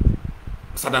blackmailing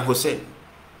Saddam Hussein.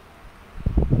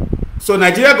 So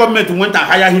Nigeria government went and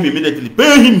hired him immediately,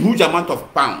 pay him huge amount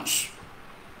of pounds.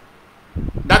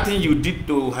 That thing you did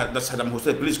to Saddam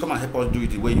Hussein, please come and help us do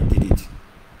it the way you did it.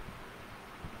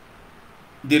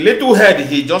 The little head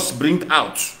he just bring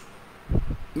out,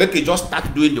 make it just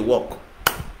start doing the work.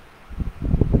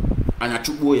 And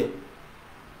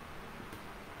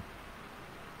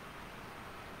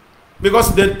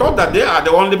because they thought that they are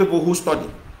the only people who study.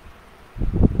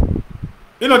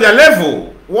 You know, their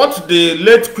level, what the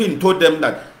late Queen told them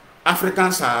that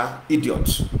Africans are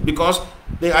idiots because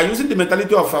they are using the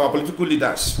mentality of our political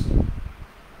leaders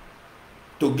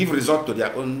to give result to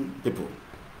their own people.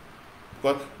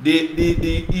 But the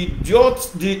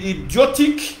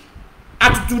idiotic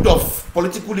attitude of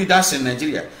political leaders in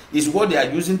Nigeria is what they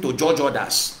are using to judge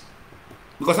others.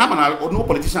 Because no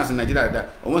politicians in Nigeria that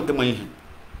want the money,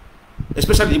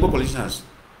 especially Igbo politicians.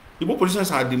 Igbo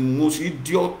politicians are the most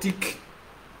idiotic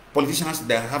politicians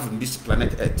that have in this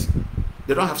planet Earth.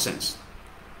 They don't have sense.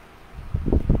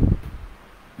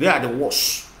 They are the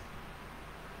worst.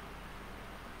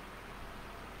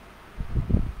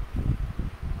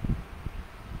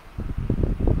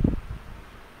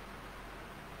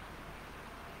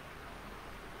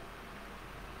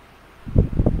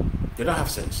 They don't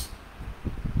have sense.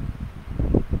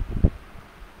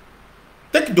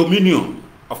 Take dominion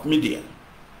of media.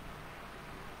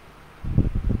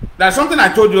 That's something I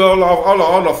told you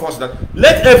all of us, that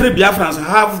let every Biafrans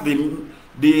have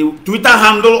the Twitter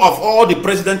handle of all the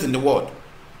presidents in the world.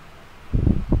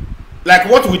 Like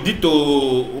what we did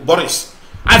to Boris.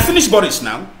 I finished Boris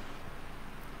now.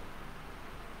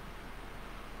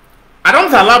 I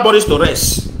don't allow Boris to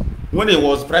rest when he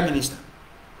was prime minister.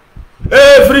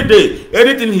 Every day,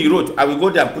 anything he wrote, I will go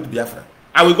there and put Biafra.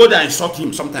 I will go there and insult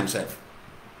him sometimes.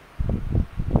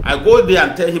 I go there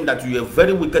and tell him that you are a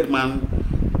very wicked man.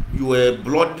 You are a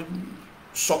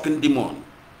blood-sucking demon.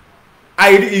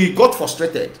 He got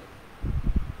frustrated.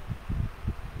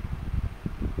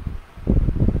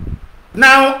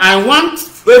 Now, I want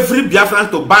every Biafran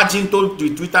to badge into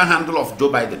the Twitter handle of Joe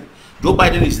Biden. Joe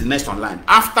Biden is the next online.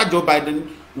 After Joe Biden,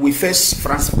 we face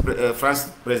France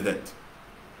President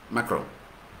Macron.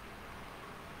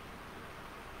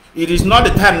 It is not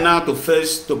the time now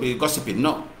to be gossiping.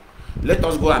 No. Let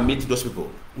us go and meet those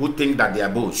people who think that they are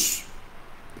boss.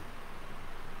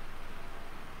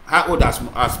 How old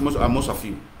are most of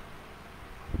you?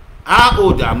 How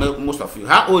old are most of you?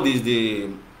 How old is the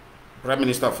Prime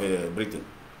Minister of Britain?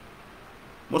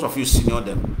 Most of you senior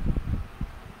them.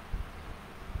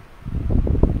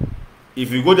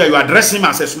 If you go there, you address him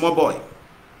as a small boy.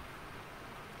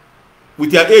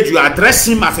 with your age, you address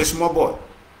him as a small boy.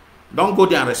 Don't go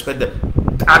there and respect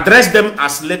them. Address them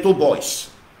as little boys.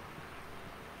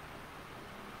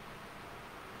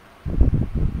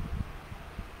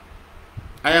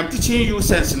 I am teaching you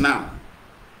sense now.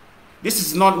 This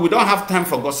is not, we don't have time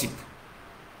for gossip.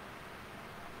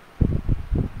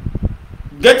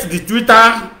 Get the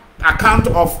Twitter account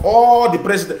of all the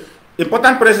president.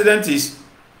 Important president is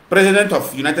President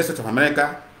of United States of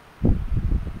America,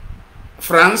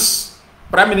 France,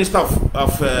 Prime Minister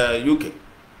of UK.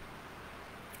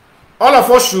 All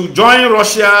of us should join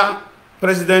Russia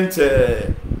President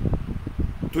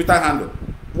Twitter handle.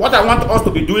 What I want us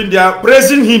to be doing there,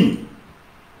 praising him.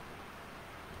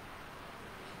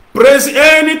 Praise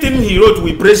anything he wrote,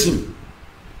 we praise him.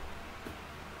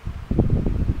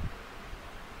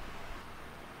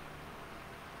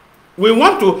 We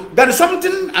want to, there is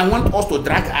something I want us to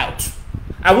drag out.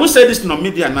 I won't say this in the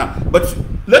media now, but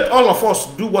let all of us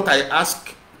do what I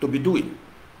ask to be doing.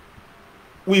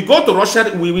 We go to Russia,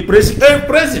 we praise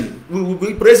him. We will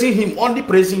be praising him, only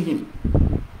praising him.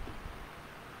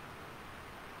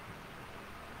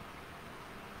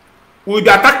 We will be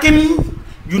attacking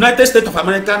United States of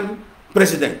American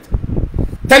president,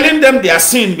 telling them their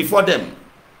sin before them,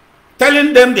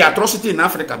 telling them the atrocity in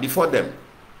Africa before them,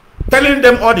 telling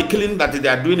them all the killing that they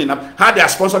are doing in Africa, how they are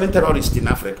sponsoring terrorists in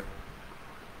Africa,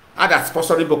 how they are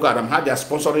sponsoring Boko Haram, how they are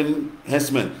sponsoring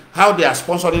herdsmen, how they are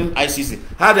sponsoring ICC,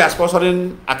 how they are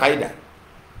sponsoring Al-Qaeda.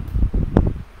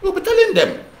 We'll be telling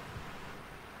them.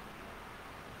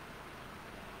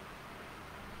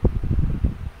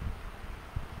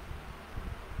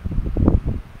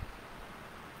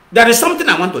 There is something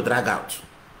I want to drag out.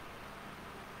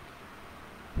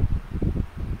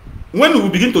 When we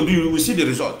begin to do, we will see the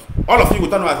result. All of you will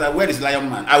turn around, where is Lion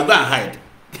Man? I will go and hide.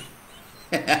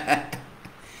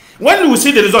 When you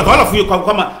see the result, all of you come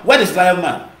on, where is Lion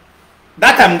Man?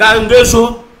 That time, going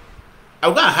so I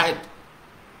will go and hide.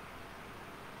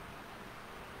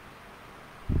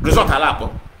 Result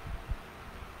alapo.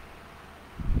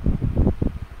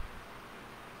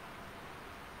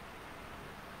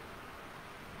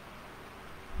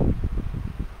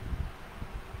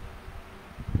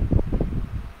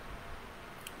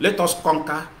 Let us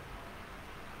conquer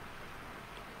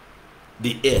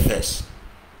the AFS.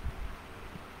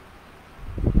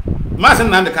 Mazi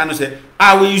Lionman Lioni said,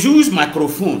 I will use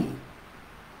microphone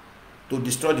to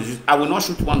destroy the Jews. I will not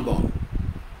shoot one gun.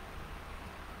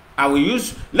 I will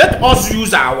use, let us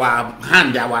use our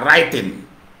hand, our writing,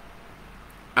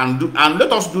 and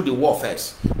let us do the war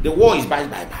first. The war is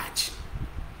badge by badge.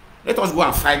 Let us go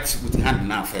and fight with hand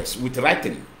now first, with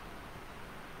writing.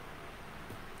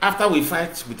 After we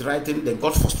fight with writing, they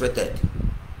got frustrated.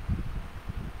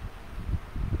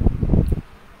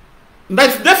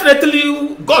 But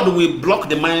definitely, God will block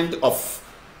the mind of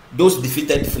those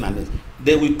defeated Fulani.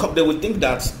 They will think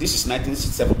that this is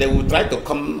 1967. They will try to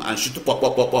come and shoot pop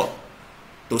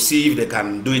to see if they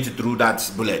can do it through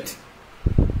that bullet.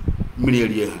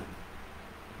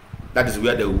 That is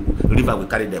where the river will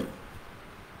carry them.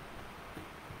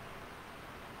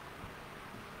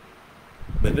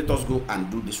 But let us go and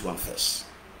do this one first.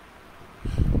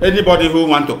 Anybody who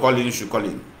want to call in should call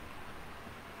in.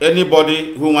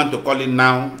 Anybody who want to call in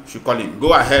now should call in.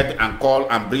 Go ahead and call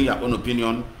and bring your own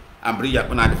opinion and bring your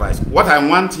own advice. What I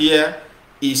want here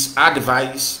is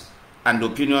advice and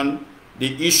opinion.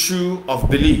 The issue of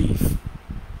belief.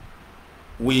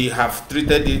 We have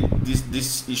treated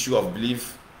this issue of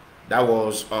belief. That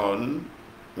was on,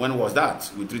 when was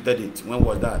that? We treated it. When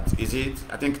was that? Is it,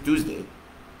 I think Tuesday.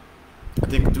 I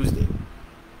think Tuesday.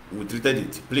 We treated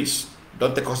it. Please,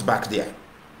 don't take us back there.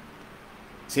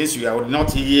 Since we are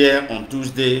not here on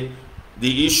Tuesday,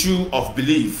 the issue of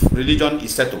belief, religion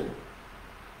is settled.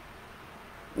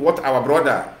 What our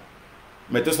brother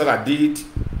Methuselah did,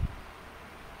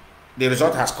 the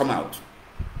result has come out.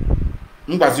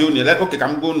 Okay,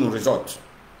 I'm going to result.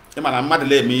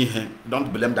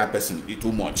 Don't blame that person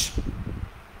too much.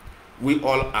 We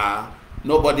all are.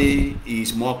 Nobody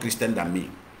is more Christian than me.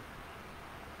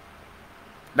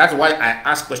 That's why I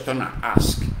ask question I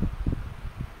ask.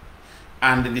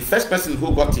 And the first person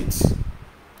who got it,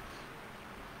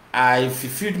 I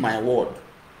fulfilled my word.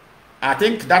 I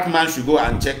think that man should go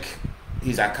and check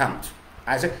his account.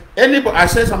 I said, anybody, I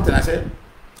said something, I said,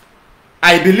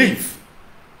 I believe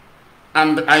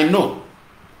and I know.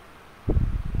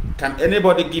 Can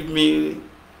anybody give me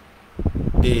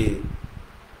the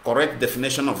correct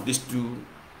definition of these two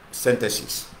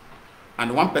sentences?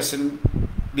 And one person,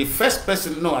 the first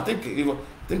person, no, I think he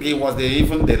was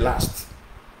even the last.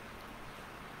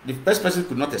 The first person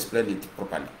could not explain it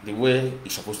properly, the way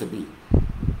it's supposed to be.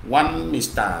 One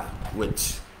Mr.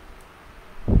 Wait.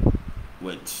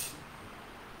 Wait.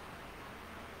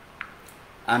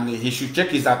 And he should check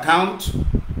his account.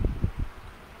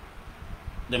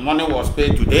 The money was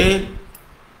paid today.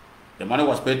 The money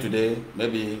was paid today.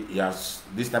 Maybe he has,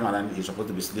 this time around, he's supposed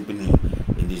to be sleeping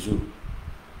in the zoo.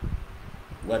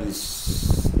 Where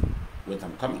is, wait,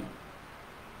 I'm coming.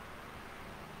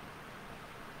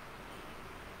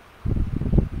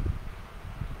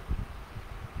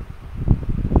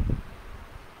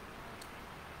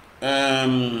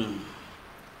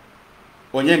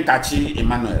 Onyenkachi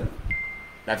Emmanuel,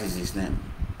 that is his name.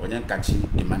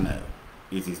 Onyenkachi Emmanuel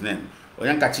is his name.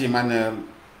 Onyenkachi Emmanuel,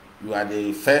 you are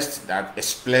the first that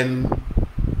explain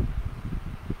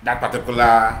that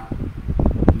particular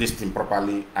this thing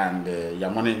properly, and your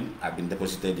money has been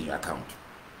deposited in your account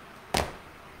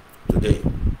today.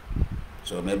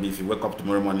 So maybe if you wake up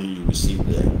tomorrow morning, you will see it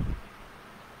there.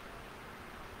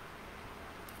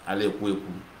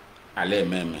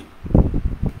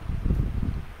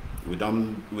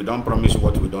 We don't promise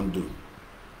what we don't do.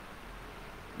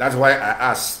 That's why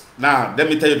I ask. Now, let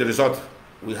me tell you the result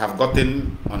we have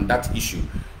gotten on that issue.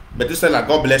 But this is like,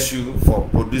 God bless you for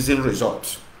producing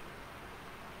results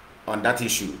on that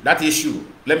issue. That issue,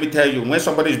 let me tell you, when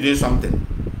somebody is doing something,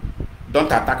 don't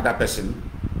attack that person.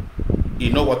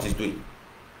 You know what he's doing.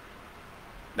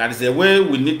 That is the way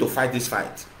we need to fight this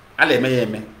fight.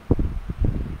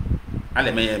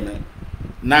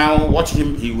 Now watch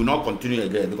him, he will not continue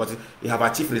again because he have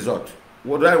achieved result.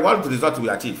 What result we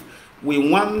achieve? We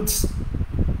want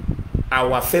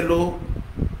our fellow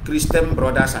Christian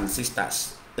brothers and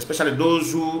sisters, especially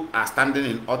those who are standing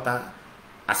in altar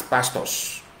as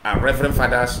pastors and reverend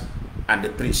fathers and the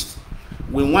priests.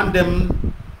 We want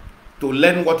them to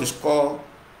learn what is called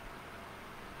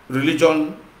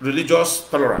religious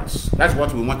tolerance. That's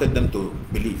what we wanted them to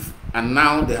believe. And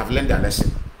now they have learned their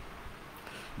lesson.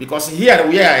 Because here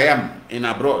where I am in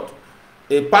abroad,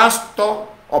 a pastor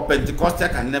or Pentecostal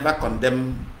can never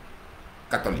condemn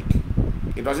Catholic.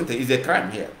 It doesn't. It's a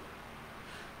crime here.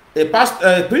 A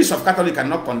priest of Catholic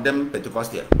cannot condemn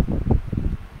Pentecostal.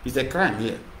 It's a crime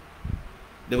here.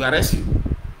 They will arrest you.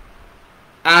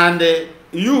 And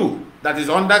you that is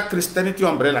under Christianity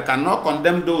umbrella cannot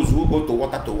condemn those who go to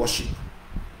water to worship.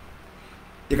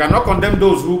 You cannot condemn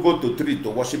those who go to tree to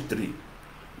worship tree.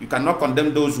 You cannot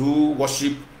condemn those who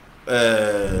worship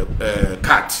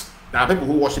cat. There are people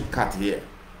who worship cat here.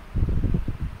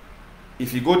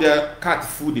 If you go there, cat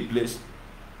fool the place.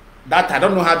 That I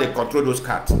don't know how they control those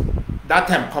cats. That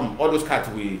time come, all those cats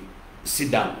will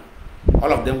sit down.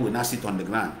 All of them will not sit on the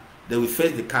ground. They will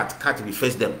face the cat. Cat will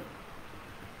face them.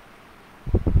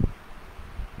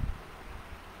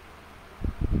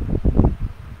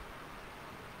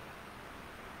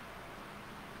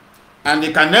 And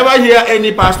you can never hear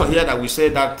any pastor here that will say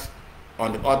that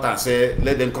on the altar and say,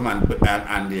 let them come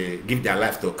and give their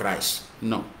life to Christ.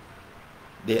 No.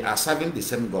 They are serving the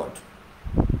same God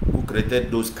who created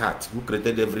those cats, who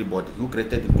created everybody, who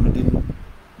created including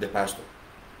the pastor.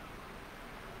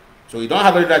 So you don't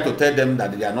have any right to tell them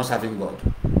that they are not serving God.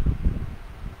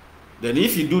 Then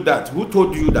if you do that, who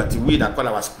told you that we that call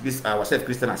ourselves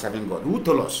Christian are serving God? Who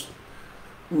told us?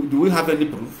 Do we have any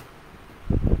proof?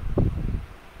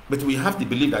 But we have to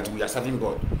believe that we are serving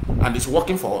God and it's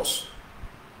working for us.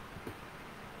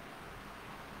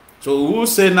 So who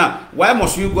say now, why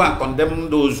must you go and condemn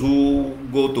those who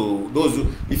go to those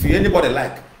who, if you anybody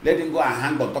like, let him go and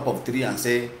hang on top of tree and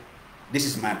say, this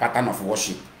is my pattern of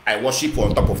worship. I worship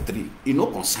on top of tree. It no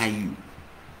concern you.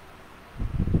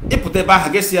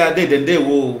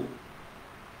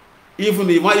 Even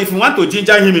if you want to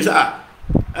ginger him, you say,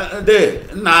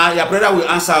 nah, your prayer will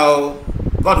answer.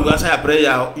 God will answer your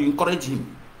prayer. You encourage him.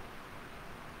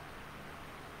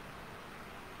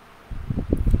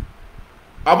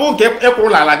 Come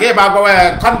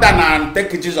down and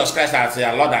take Jesus Christ as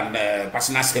your Lord and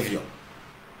personal Savior.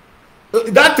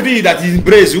 That tree that he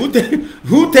embraced, who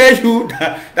tell you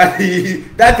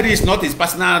that tree is not his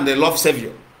personal and the love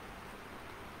Savior?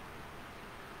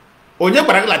 Onye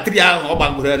paragla tree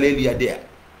there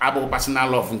about personal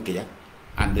love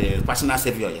and the personal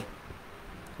Savior.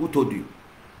 Who told you?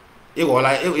 You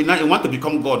want to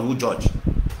become God who judge.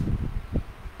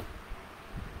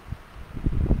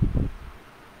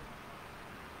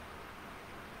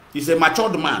 He's a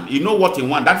matured man. You know what he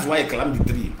wants. That is why he climbed the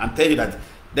tree and tell you that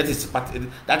is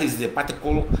the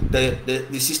particle,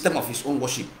 the system of his own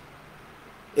worship.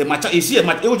 You see a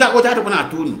matured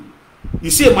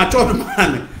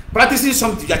man practicing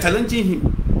something. You are challenging him.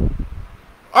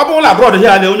 Abroad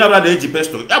here,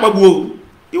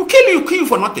 you kill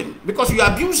for nothing because you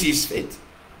abuse his faith.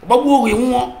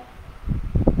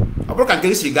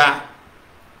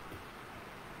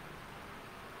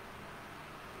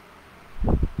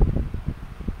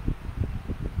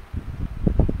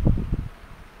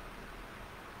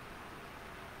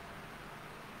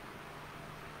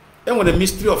 And with the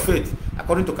mystery of faith,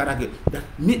 according to Karage, that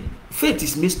faith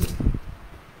is mystery.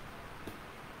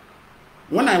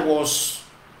 When I was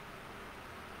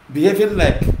behaving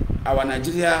like our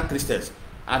Nigeria Christians,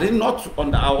 I did not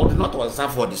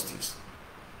observe all these things.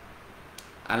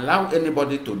 Allow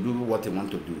anybody to do what they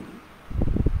want to do.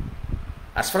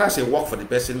 As far as they work for the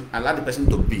person, allow the person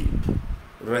to be.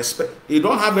 Respect. You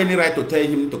don't have any right to tell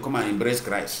him to come and embrace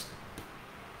Christ.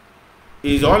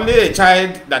 He's only a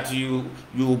child that you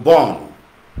born,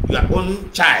 your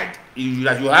own child. You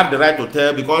have the right to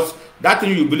tell, because that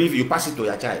thing you believe, you pass it to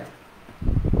your child.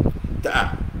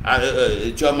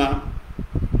 Choma,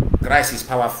 Christ is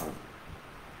powerful.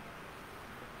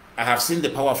 I have seen the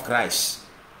power of Christ.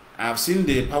 I have seen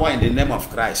the power in the name of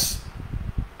Christ.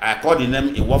 I call the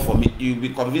name a word for me. You will be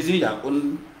convincing your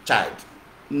own child,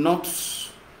 not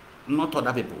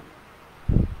other people.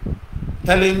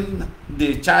 Telling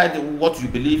the child what you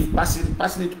believe, passing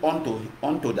it on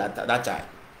to that child.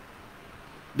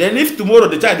 Then if tomorrow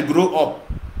the child grow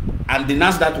up and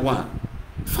denounce that one,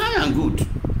 fine and good.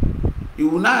 You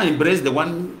will now embrace the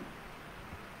one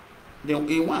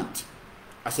you want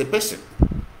as a person.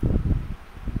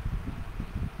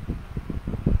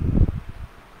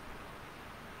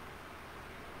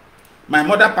 My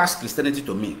mother passed Christianity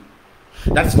to me.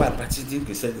 That is why I'm practicing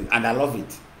Christianity, and I love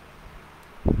it.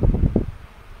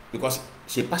 Because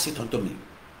she passed it on to me.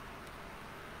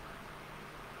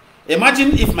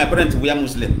 Imagine if my parents were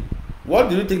Muslim. What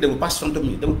do you think they will pass on to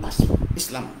me? They will pass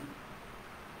Islam.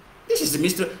 This is the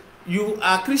mystery. You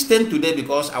are Christian today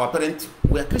because our parents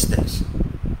were Christians.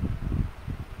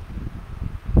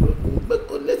 But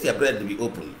let your brain be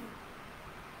open.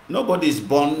 Nobody is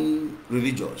born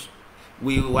religious.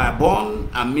 We were born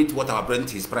and meet what our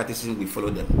parents is practicing, we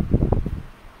follow them.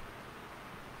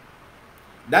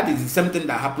 That is the same thing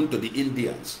that happened to the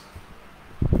Indians.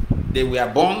 They were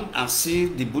born and see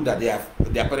the Buddha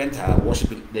their parents are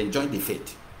worshipping. They join the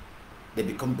faith. They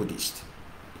become Buddhist.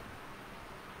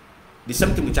 The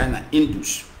same thing with China,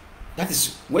 Hindus. That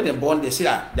is when they're born, they say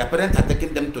their parents are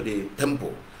taking them to the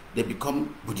temple. They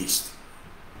become Buddhist.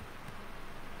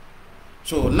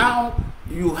 So now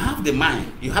you have the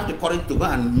mind, you have the courage to go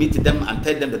and meet them and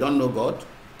tell them they don't know God.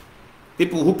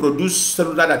 People who produce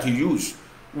cellular that you use,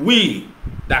 we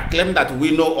that claim that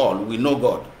we know all, we know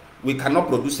God, we cannot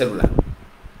produce cellular.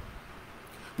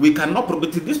 We cannot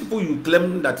produce, these people you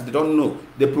claim that they don't know,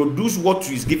 they produce what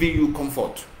is giving you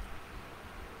comfort.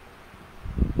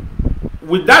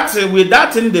 With that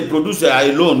thing they produce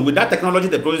alone, with that technology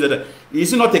they produce,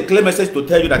 is it not a clear message to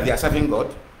tell you that they are serving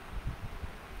God?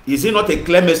 Is it not a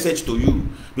clear message to you?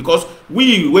 Because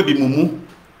we will be mumu.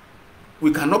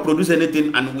 We cannot produce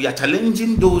anything, and we are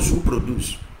challenging those who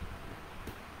produce.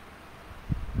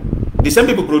 The same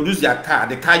people produce their car,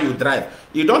 the car you drive.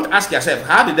 You don't ask yourself,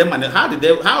 how did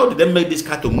they make this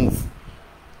car to move?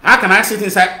 How can I sit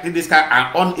inside this car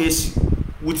and on AC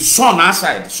with the sun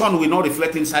outside? Sun will not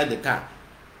reflect inside the car.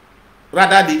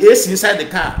 Rather, the AC inside the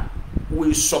car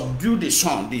will subdue the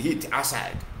sun, the heat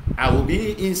outside. I will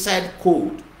be inside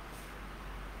cold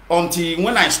until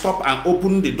when I stop and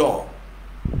open the door.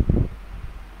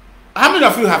 How many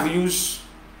of you have used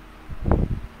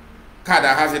car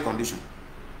that has a condition?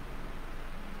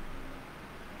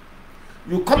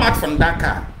 You come out from that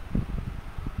car,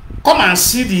 come and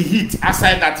see the heat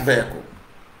outside that vehicle.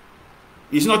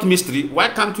 It's not mystery. Why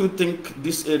can't you think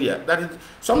this area? That is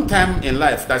sometime in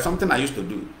life, that's something I used to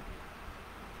do.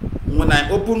 When I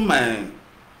open my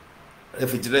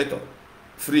refrigerator,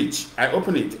 fridge, I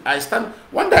open it, I stand,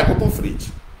 one day I open fridge,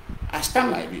 I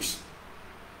stand like this.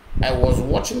 I was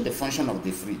watching the function of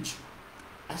the fridge.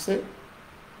 I said,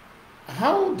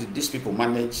 how did these people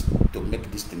manage to make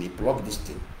this thing, plug this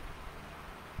thing?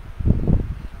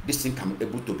 This thing can be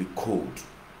able to be cold.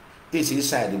 This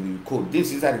inside will be cold,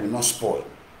 this inside will not spoil.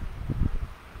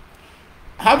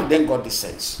 How did they got this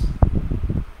sense?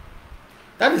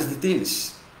 That is the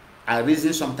things I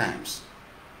reason sometimes.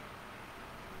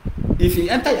 If you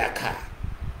enter your car,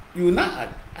 you now,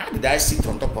 how did I sit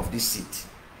on top of this seat?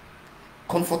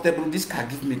 Comfortable, this car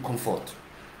gives me comfort.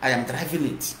 I am driving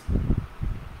it.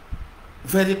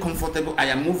 Very comfortable, I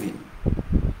am moving.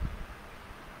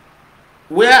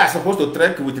 Where I supposed to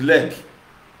trek with leg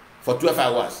for 12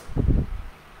 hours.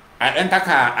 I enter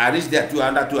car, I reach there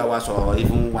under 2 hours or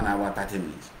even 1 hour, 30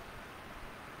 minutes.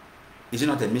 Is it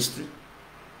not a mystery?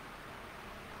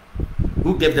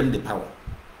 Who gave them the power?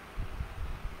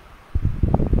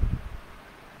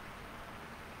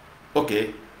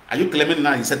 Okay, are you claiming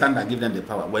now it's Satan that gave them the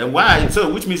power? Well, why?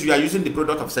 So, which means you are using the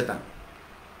product of Satan.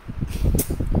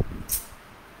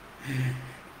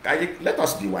 Let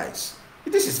us be wise.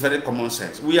 This is very common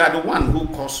sense. We are the one who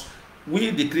cause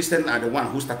we the Christians are the one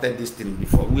who started this thing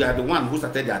before. We are the one who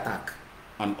started the attack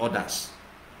on others.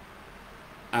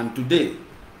 And today,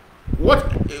 what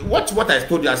I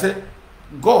told you, I said,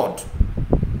 God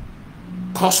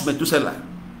cursed Methuselah.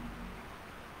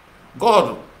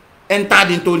 God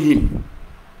entered into him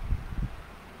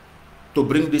to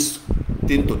bring this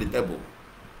thing to the table,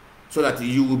 so that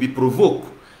you will be provoked.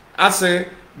 I say,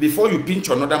 before you pinch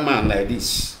another man like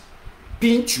this,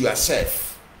 pinch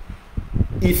yourself.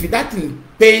 If that thing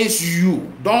pains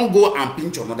you, don't go and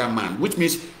pinch another man, which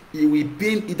means you will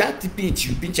pain that pinch.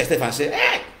 You pinch yourself and say,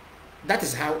 hey, that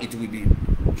is how it will be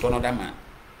to another man.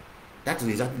 That is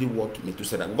exactly what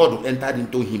Methuselah. God entered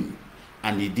into him,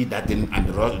 and he did that thing, and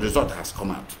the result has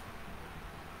come out.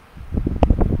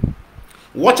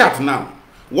 Watch out now.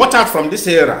 Watch out from this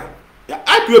era.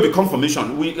 IPO become for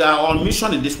mission. We are on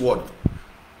mission in this world,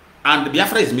 and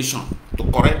Biafra is mission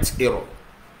to correct error.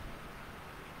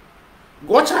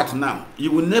 Watch out now.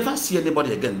 You will never see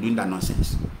anybody again doing that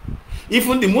nonsense.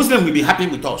 Even the Muslim will be happy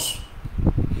with us.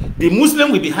 The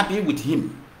Muslim will be happy with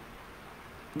him.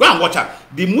 Go and watch out.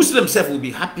 The Muslim self will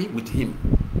be happy with him.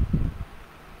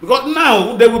 Because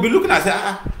now they will be looking and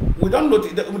say, we don't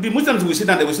notice. The Muslims will sit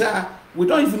down, they will say, we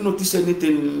don't even notice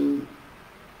anything.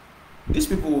 These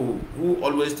people who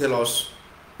always tell us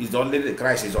is only the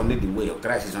Christ is only the way, or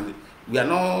Christ is only, they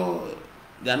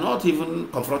are not even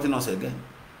confronting us again.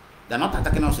 They are not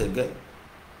attacking us again.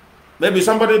 Maybe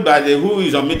somebody who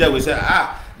is on media will say,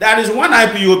 there is one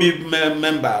IPOB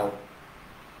member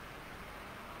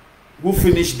who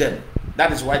finished them.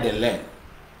 That is why they learn.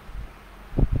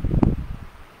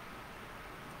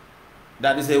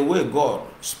 That is a way God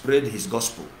spread his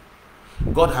gospel.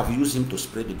 God have used him to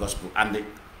spread the gospel, and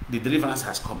the deliverance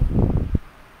has come.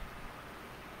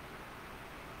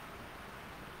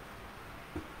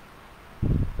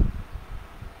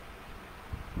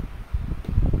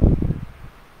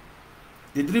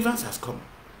 The deliverance has come.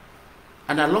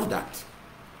 And I love that.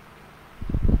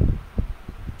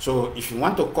 So if you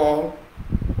want to call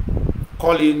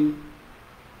in,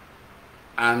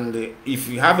 and if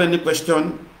you have any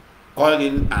question, call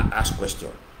in and ask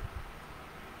question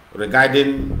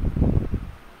regarding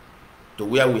to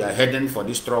where we are heading for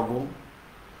this struggle.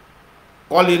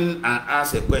 Call in and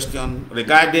ask a question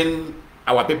regarding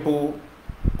our people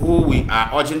who we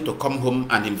are urging to come home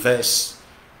and invest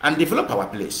and develop our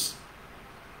place.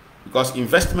 Because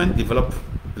investment develop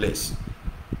place.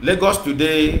 Lagos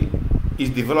today is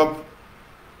developed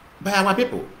by our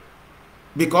people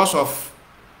because of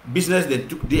business they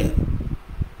took there.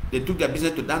 They took their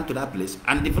business down to that place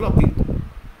and develop it.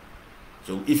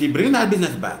 So if you bring that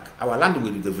business back, our land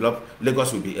will develop,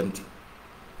 Lagos will be empty.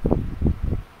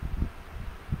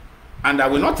 And I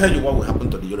will not tell you what will happen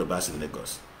to the Yorubas in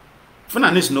Lagos.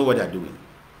 Funanis know what they are doing.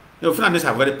 You know, Funanis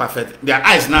are very perfect. Their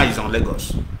eyes now is on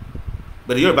Lagos.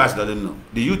 But the Yorubas doesn't know.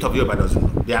 The youth of Yoruba doesn't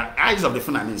know. Their eyes of the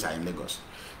Funanis are in Lagos.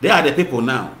 They are the people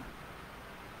now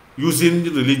using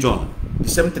religion. The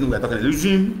same thing we are talking about.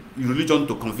 Using religion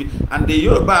to confuse. And the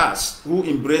Yorubas who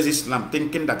embrace Islam,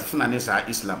 thinking that Funanis are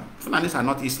Islam. Funanis are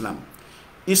not Islam.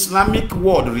 Islamic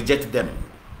world reject them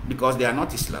because they are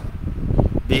not Islam.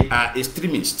 They are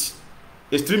extremists.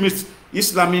 Extremists,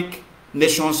 Islamic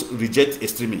nations reject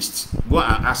extremists. Go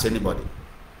and ask anybody.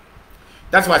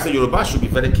 That's why I say Yoruba should be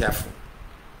very careful.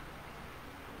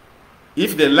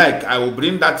 If they like, I will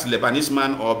bring that Lebanese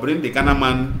man or bring the Ghana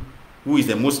man who is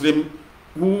a Muslim,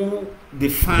 who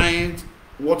defined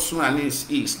what Sunnahis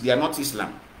is. They are not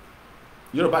Islam.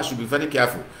 Yoruba should be very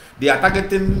careful. They are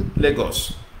targeting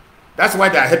Lagos. That's why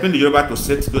they are helping the Yoruba to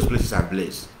set those places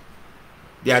ablaze.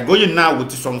 They are going now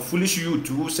with some foolish youth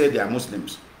who say they are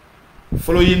Muslims,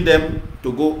 following them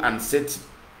to go and set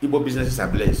Igbo businesses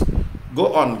ablaze.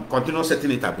 Go on, continue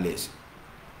setting it ablaze.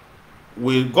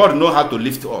 Will God know how to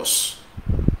lift us?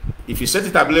 If you set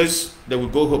it ablaze, they will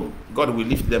go home. God will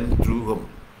lift them through home.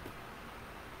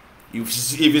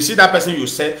 If you see that person you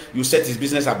set his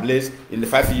business ablaze in the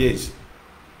 5 years,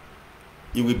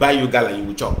 he will buy you gala, you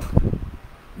will chop.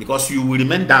 Because you will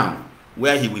remain down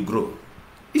where he will grow.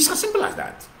 It's as simple as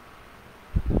that.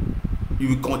 You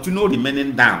will continue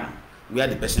remaining down where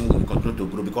the person will continue to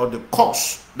grow, because the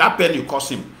curse, that pain you cause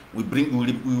him, will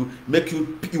make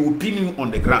you, it will pin you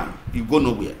on the ground. You go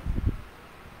nowhere.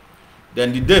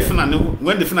 Then the day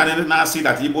when the Fulani now see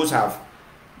that Igbos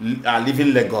are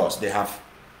living Lagos, they have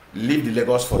lived the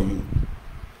Lagos for you.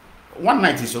 One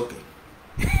night is okay.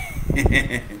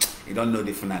 You don't know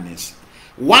the Fulanis.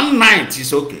 One night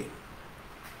is okay.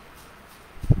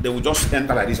 They will just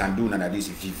enter like this and do like this.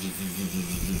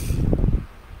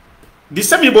 The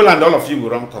same Igbo land, all of you will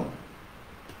run come.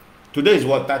 Today is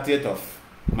what, 30th of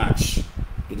March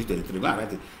 2023. Go and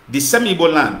write it. The same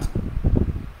Igbo land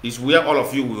is where all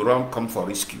of you will run come for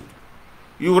rescue.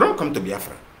 You will run come to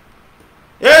Biafra.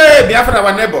 Hey, Biafra,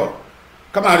 our neighbor,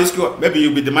 come and rescue. Maybe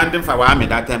you'll be demanding for our army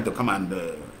that time to come and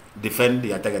defend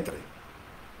your territory.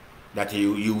 That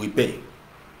you will pay.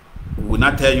 We will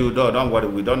not tell you, no, don't worry,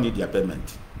 we don't need your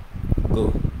payment.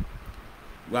 Go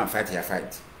and fight your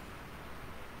fight.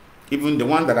 Even the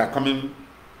ones that are coming,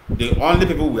 the only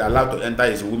people we are allowed to enter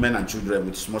is women and children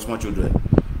with small children.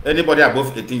 Anybody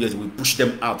above 18 years, we push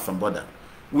them out from border.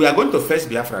 We are going to face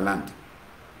Biafra land.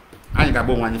 And you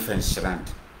can fence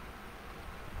land.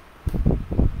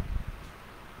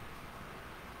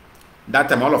 That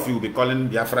time, all of you will be calling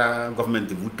Biafra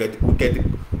government wicked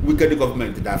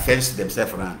government that fence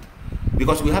themselves around.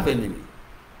 Because we have an enemy.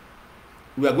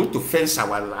 We are going to fence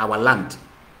our land.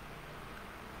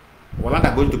 Our land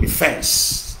are going to be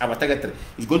fenced. Our territory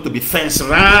is going to be fenced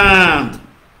around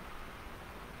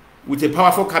with a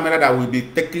powerful camera that will be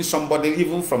taking somebody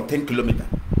even from 10 kilometers.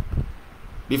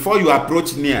 Before you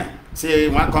approach near, say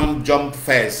one can jump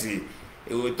first, you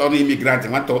turn immigrant,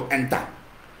 want to enter.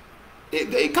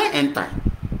 They can't enter.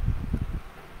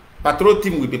 Patrol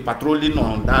team will be patrolling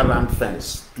on that round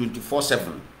fence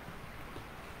 24/7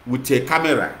 with a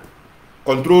camera.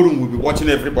 Control room will be watching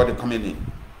everybody coming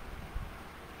in.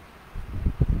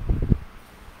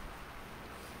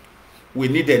 We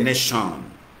need a nation.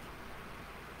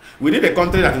 We need a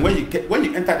country that when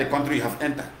you enter the country, you have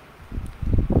entered.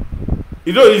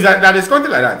 You know, that is country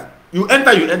like that. You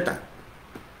enter.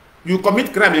 You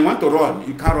commit crime, you want to run,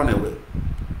 you can't run away.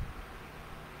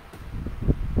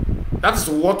 That is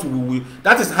what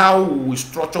that is how we will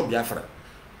structure Biafra.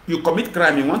 You commit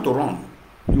crime, you want to run,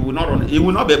 you will not run. You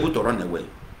will not be able to run away.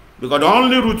 Because the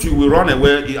only route you will run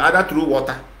away is either through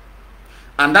water.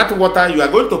 And that water, you are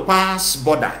going to pass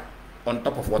border on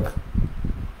top of water.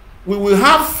 We will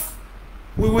have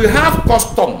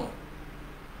custom.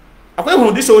 Away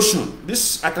from this ocean,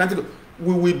 this Atlantic,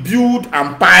 we will build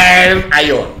and pile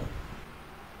iron.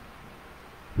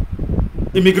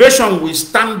 Immigration will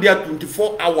stand there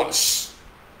 24 hours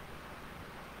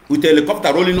with a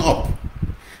helicopter rolling up.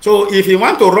 So if you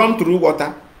want to run through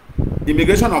water,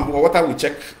 immigration on water will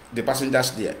check the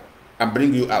passengers there and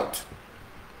bring you out.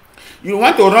 You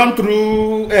want to run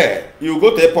through air, you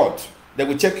go to airport, they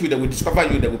will check you, they will discover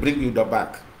you, they will bring you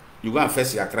back. You go and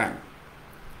face your crime.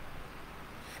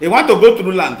 You want to go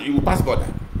through land, you will pass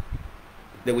border.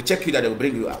 They will check you, that they will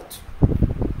bring you out.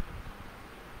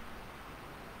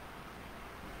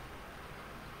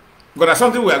 But that's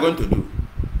something we are going to do.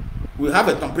 We have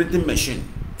a printing machine.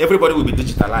 Everybody will be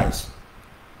digitalized.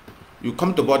 You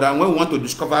come to border, and when we want to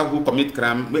discover who commit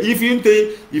crime, if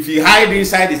you hide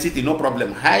inside the city, no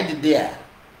problem. Hide there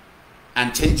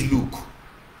and change look.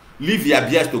 Leave your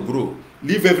beard to grow.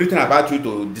 Leave everything about you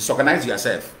to disorganize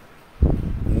yourself.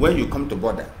 When you come to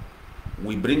border,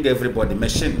 we bring everybody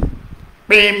machine.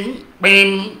 Bim,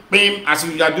 bim, bim. As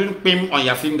you are doing bim on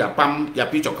your finger, pam, your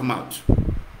picture come out.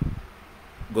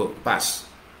 Go, pass.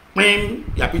 Bim,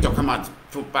 your picture come out.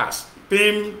 Pass.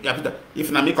 Bim, your picture.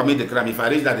 If Nnamdi commit the crime, if I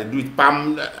reach that, they do it.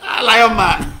 Pam, lion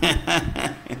man.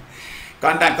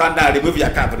 Come down, remove your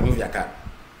cap,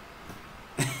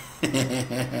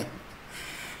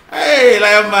 Hey,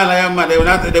 lion man, they will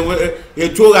not, they will,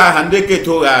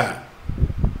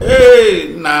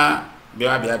 hey, nah,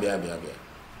 bia.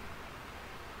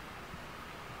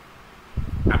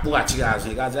 Apu achiga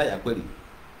azigaza ya kweli.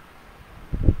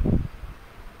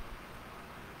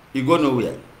 You go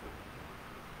nowhere.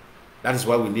 That is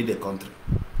why we need a country.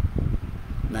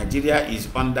 Nigeria is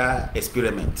under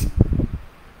experiment.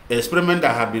 Experiment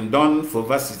that have been done for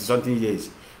over 60-something years.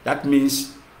 That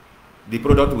means the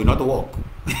product will not work.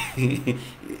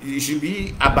 It should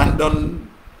be abandoned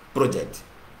project.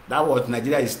 That's what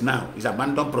Nigeria is now. It's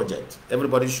abandoned project.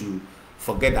 Everybody should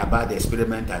forget about the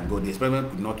experiment and go. The experiment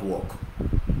could not work.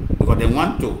 Because they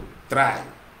want to try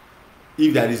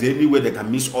if there is any way they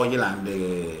can mix oil and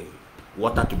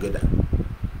water together.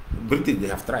 British, they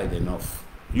have tried enough.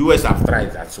 US have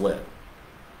tried as well.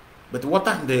 But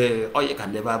water and the oil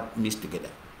can never mix together.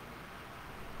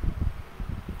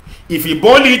 If you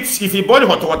boil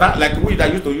hot water, like we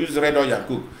that used to use red oil and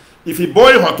cook, if you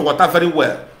boil hot water very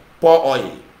well, pour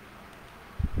oil.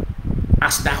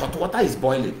 As the hot water is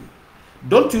boiling,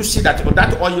 don't you see that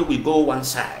oil will go one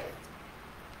side?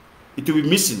 It will be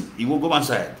missing. It will go one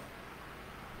side.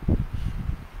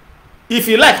 If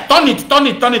you like, turn it.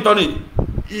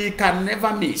 It can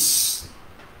never miss.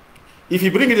 If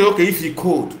you bring it, okay, if you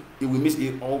cold, it will miss.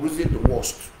 It always is the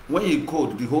worst. When you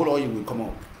cold, the whole oil will come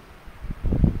up.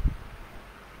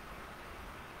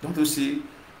 Don't you see?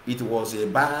 It was a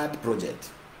bad project.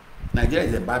 Nigeria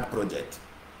is a bad project.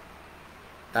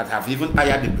 that have even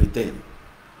hired the Britain.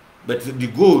 But the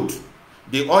gold,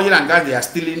 the oil and gas they are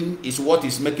stealing is what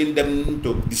is making them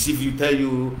to deceive you, tell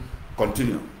you,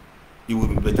 continue. You will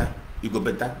be better. You go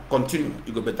better. Continue.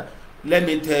 You go better. Let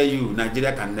me tell you,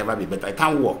 Nigeria can never be better. It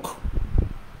can't work.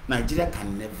 Nigeria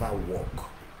can never work.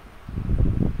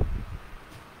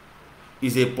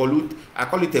 It's a I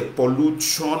call it a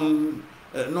pollution.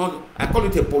 No, I call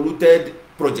it a polluted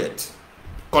project.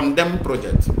 Condemned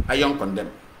project. Iron condemn.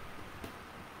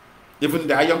 Even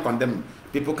the iron condemn,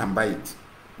 people can buy it.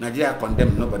 Nigeria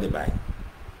condemn, nobody buy.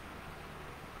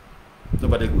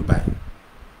 Nobody will buy.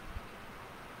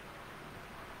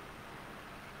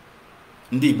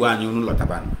 Ndị Igbo anyị unu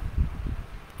lọtabanụ.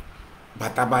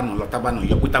 Batabanụ, lọtabanụ,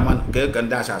 yọkpụtamanụ, ka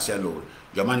ndị asasị alụ.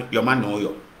 Yọmanụ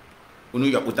ụyọ. Unu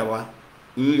yọkpụtawa,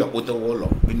 unu yọkpụtawa ụlọ,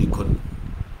 binikonu.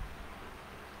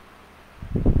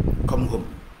 Come home.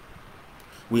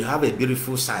 We have a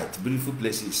beautiful site, beautiful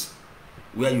places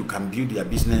where you can build your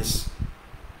business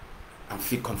and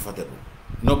feel comfortable.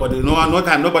 Nobody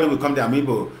will come there.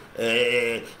 Amibo,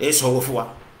 so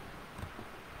for.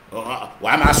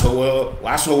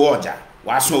 Waso oja,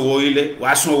 waso ile,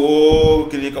 waso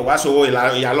kinika, waso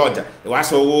ya loja,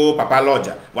 waso papa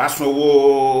loja,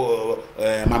 waso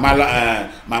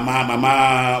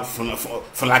mama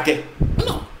fulake.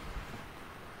 No,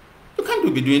 you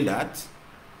can't be doing that.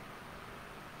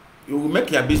 You will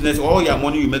make your business, all your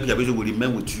money you make your business will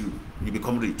remain with you. You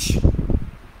become rich.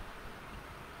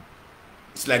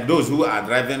 It's like those who are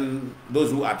driving,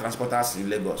 those who are transporters in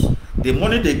Lagos. The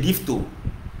money they give to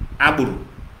Aburu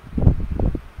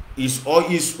is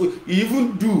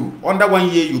even do under 1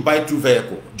 year you buy 2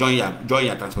 vehicles, join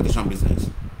your transportation business.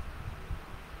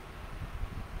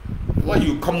 When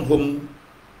you come home,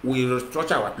 we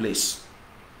restructure our place.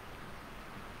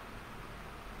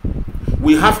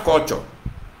 We have culture.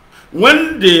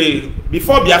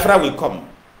 Before Biafra will come,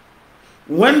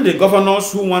 when the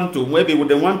governors who want to,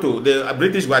 the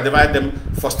British will divide them,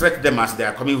 frustrate them as they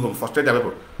are coming home, frustrate the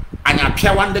people. And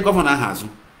appear one the governor has.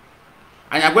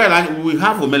 And we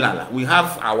have Omelala, we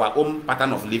have our own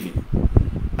pattern of living.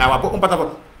 Our own pattern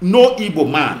of, no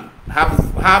Igbo man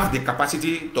have the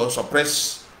capacity to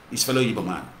suppress his fellow Igbo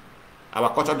man.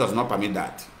 Our culture does not permit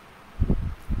that.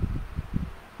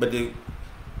 But the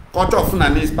culture of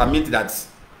Fulanese permit that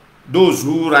those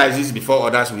who rises before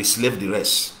others will slave the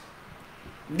rest.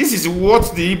 This is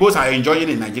what the Igbos are enjoying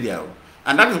in Nigeria.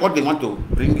 And that is what they want to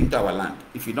bring into our land.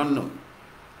 If you don't know.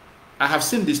 I have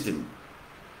seen this thing.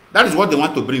 That is what they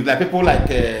want to bring. Like people like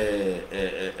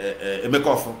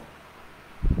MNK.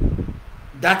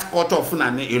 That culture of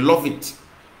Fulani, you love it.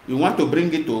 You want to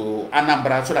bring it to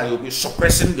Anambra so that you'll be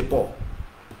suppressing the poor.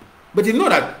 But you know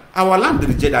that our land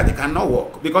reject that they cannot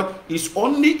work because it's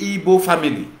only Igbo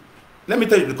family. Let me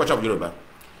tell you the culture of Yoruba.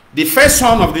 The first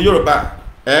son of the Yoruba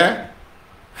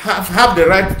have the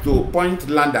right to point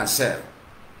land and sell.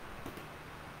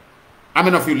 How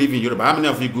many of you live in Yoruba? How many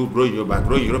of you grow in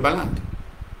Yoruba land?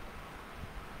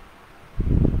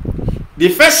 The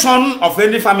first son of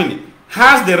any family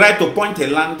has the right to point a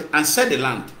land and sell the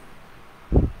land.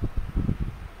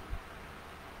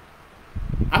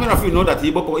 How many of you know that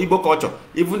Igbo culture,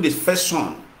 even the first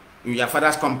son in your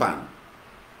father's compound,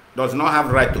 does not have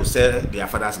right to sell their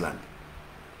father's land?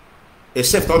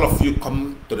 Except all of you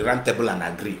come to the round table and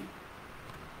agree.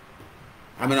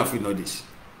 How many of you know this?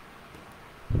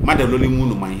 Madam Loli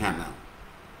Munu my hand now.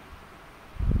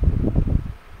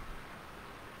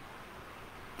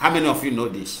 How many of you know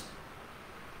this?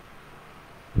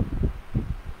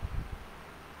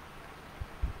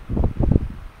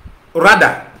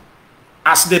 Rather,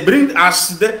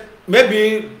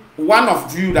 maybe one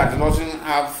of you that doesn't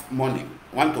have money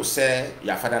want to sell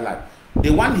your father's land. The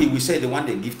one he will say, the one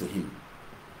they give to him.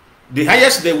 The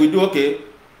highest they will do, okay,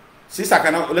 since I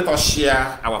cannot, let us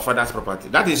share our father's property.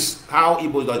 That is how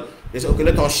Igbo does. They say, okay,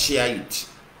 let us share it.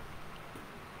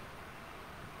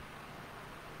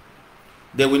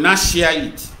 They will not share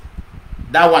it.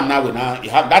 That one now will now, you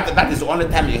have, that is the only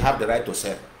time you have the right to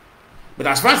sell. But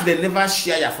as far as they never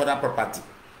share your father's property,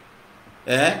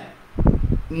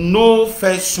 no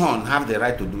first son have the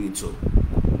right to do it so.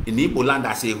 In Igbo land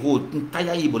as a whole,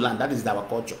 entire Igbo land, that is our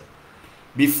culture.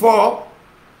 Before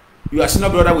your senior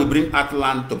brother will bring out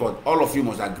land to board, all of you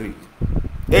must agree.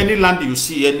 Any land you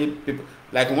see, any people,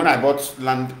 like when I bought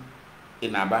land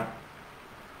in Aba,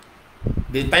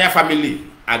 the entire family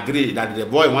agree that the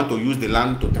boy want to use the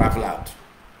land to travel out.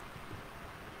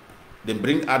 They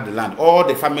bring out the land. All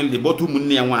the family, they both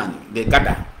one, they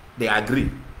gather, they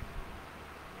agree.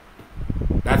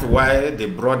 That's why the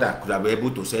brother could have been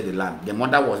able to sell the land. The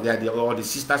mother was there, all the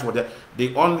sisters were there.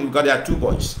 They only got their 2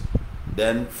 boys,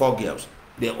 then 4 girls.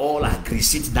 They all agree,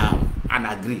 sit down and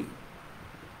agree.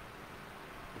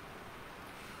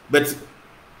 But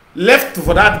left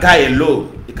for that guy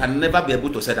alone, he can never be able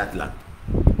to sell that land.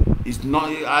 It's not,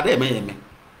 are they men?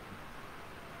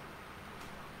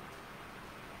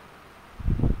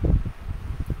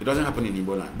 It doesn't happen in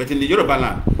Igbo land. But in the Yoruba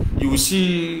land, you will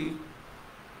see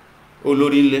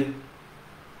Olorinle.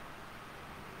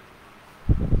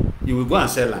 You will go and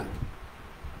sell land.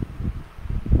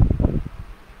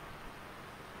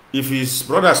 If his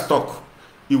brothers talk,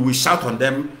 he will shout on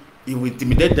them, he will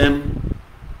intimidate them.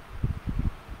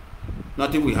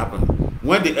 Nothing will happen.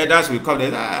 When the elders will come, they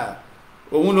say,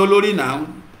 Olori now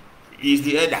is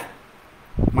the elder.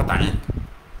 Matter end.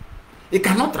 He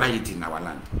cannot try it in our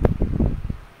land.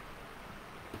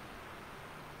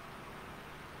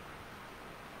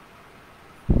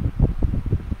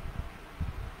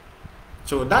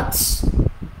 So that's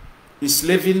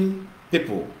enslaving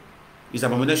people is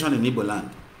abomination in Igbo land.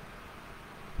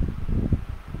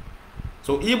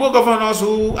 So Igbo governors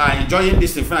who are enjoying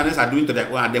this thing are doing to their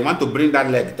own, and they want to bring that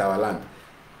leg to our land.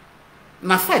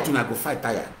 Now fight, you go fight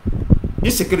tire.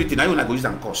 Insecurity, now you go use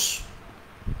and cause.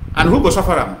 And who go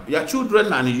suffer them? Your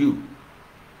children and you.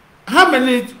 How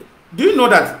many, do you know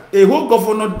that a whole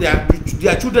governor,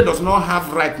 their children does not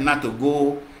have right now to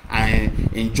go and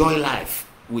enjoy life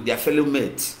with their fellow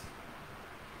mates?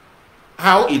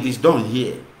 How it is done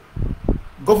here.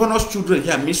 Governors' children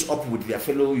here mix up with their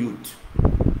fellow youth.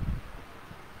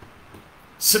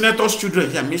 Senators' children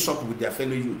here mix up with their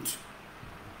fellow youth.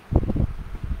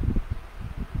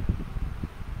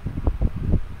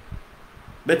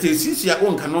 But since your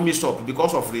own cannot mix up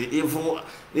because of the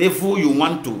evil you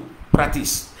want to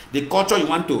practice, the culture you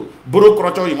want to, borrow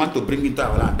culture you want to bring into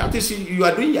our land, that is, you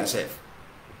are doing yourself.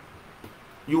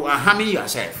 You are harming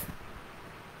yourself.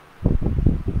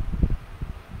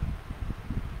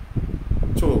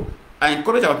 So I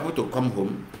encourage our people to come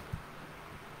home.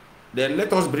 Then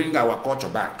let us bring our culture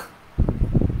back.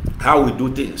 How we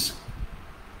do things.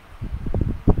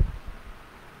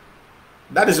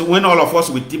 That is when all of us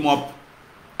will team up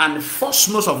and force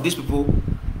most of these people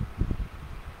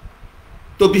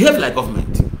to behave like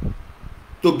government.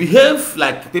 To behave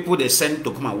like people they send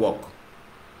to come and work.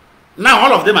 Now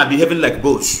all of them are behaving like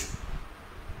boss.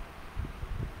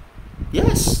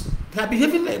 Yes, they are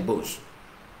behaving like boss.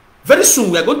 Very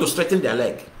soon we are going to straighten their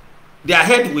leg. Their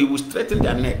head, we will straighten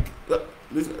their neck.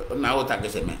 Now what I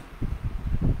guess, man.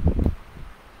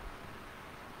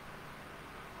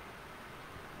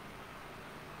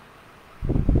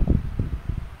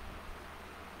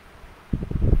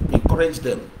 Encourage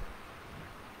them.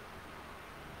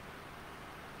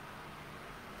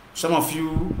 Some of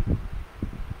you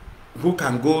who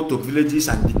can go to villages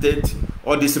and detect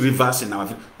all these rivers in our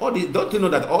village. Don't you know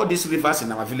that all these rivers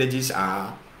in our villages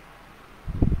are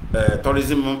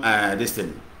tourism this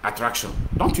thing, attraction?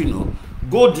 Don't you know?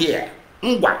 Go there.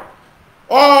 Ngwa.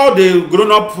 All the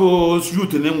grown-up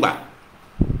youth in Ngwa.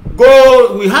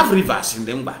 Go, we have rivers in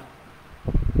the Ngwa.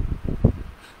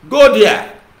 Go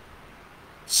there.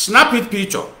 Snap it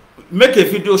picture. Make a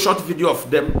video, short video of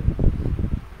them.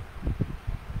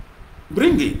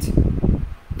 Bring it.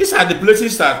 These are the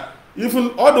places that even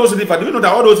all those rivers, do you know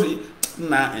that all those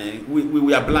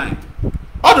we are blind.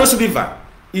 All those rivers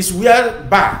is where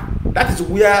bar. That is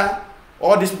where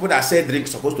all these people that sell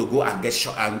drinks supposed to go and get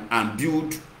shot and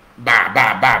build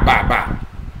bar.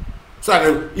 So that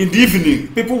in the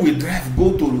evening, people will drive,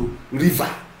 go to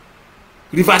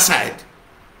riverside,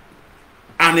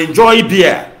 and enjoy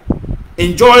beer,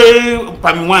 enjoy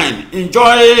palm wine,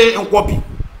 enjoy nkwobi.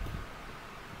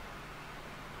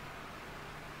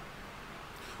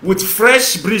 With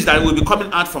fresh breeze that will be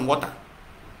coming out from water.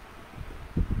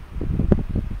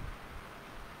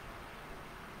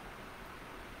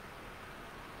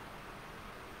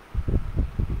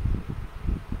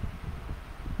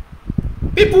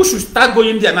 People should start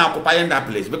going there now, occupying that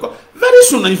place, because very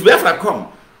soon, if Biafra come,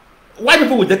 white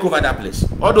people will take over that place,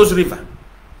 all those rivers.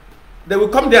 They will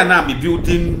come there now and be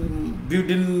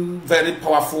building very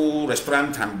powerful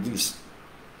restaurants and this.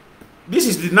 This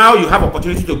is the now you have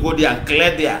opportunity to go there and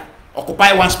clear there,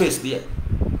 occupy one space there.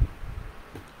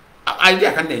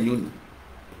 Idea can then you.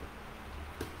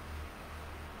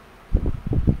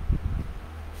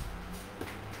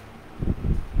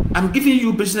 I'm giving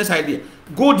you business idea.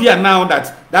 Go there now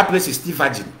that place is still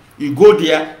virgin. You go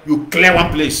there, you clear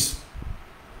one place.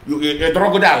 You a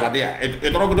drogo there,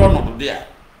 a drogo not there.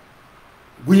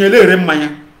 Gunyele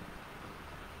remanya.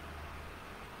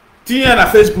 Tiens la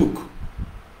Facebook.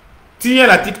 Tiens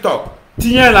la TikTok.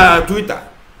 Tiens la Twitter.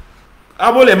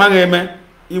 Abo le mangeme.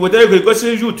 You would go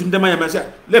see you to the man.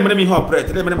 Let me operate.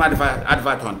 Let me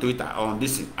advert on Twitter on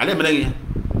this. Let me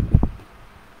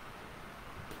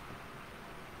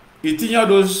Eating all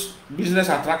those business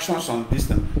attractions on this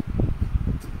thing.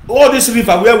 All this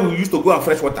river where we used to go and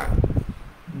fresh water.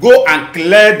 Go and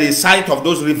clear the site of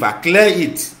those rivers. Clear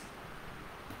it.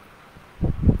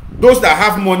 Those that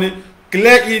have money,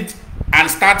 clear it and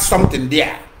start something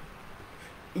there.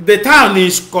 The town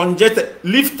is congested.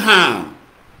 Leave town.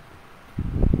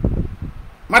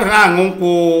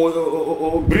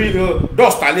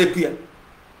 Dust alekuya.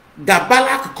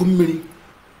 Gabalak kumiri.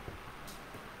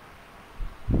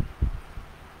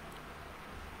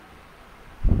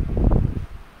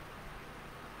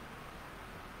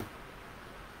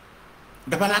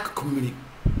 Gabalak kumiri.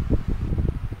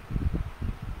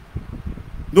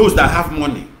 Those that have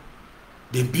money,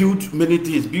 they build many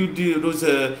things, build those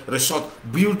resorts,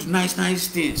 build nice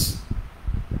things.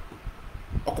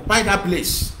 Occupy that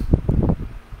place.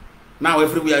 Now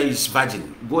everywhere is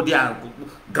virgin. Go there,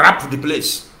 grab the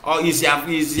place. Or is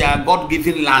your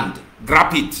God-given land.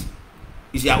 Grab it.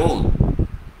 It's your own.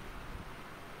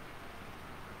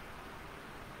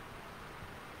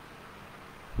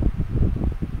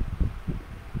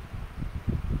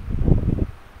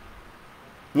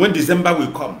 When December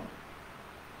will come,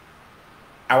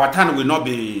 our town will not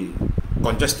be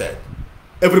congested.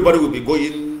 Everybody will be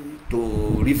going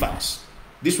to rivers.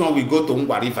 This one will go to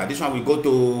Ngwa River. This one will go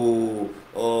to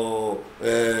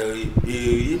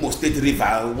Imo State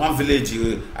River. One village.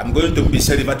 I'm going to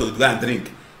Mbise River to go and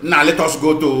drink. Now let us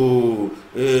go to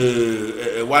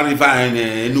one river in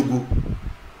Enugu.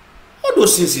 All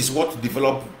those things is what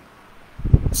develop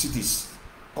cities,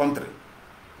 country.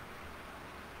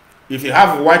 If you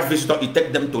have a white visitor, you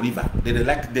take them to river. They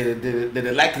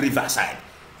like riverside.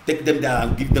 Take them there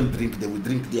and give them drink. They will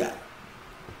drink there.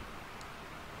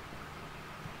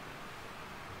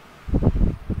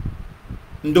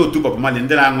 Ndo tu Bob Marley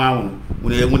ndela anwa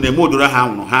une modura ha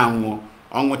anwo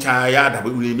onwucha ya da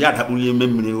uri ya da uri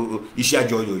memre isi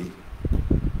ajoyo yi.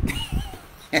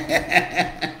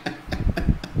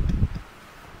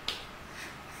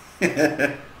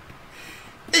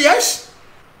 Yes.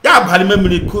 Ya bali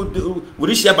memri ko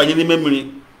uri isi abanye ni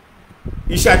memri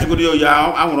isi ajugoro yo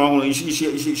ya anwuru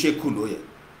isi kulo ya.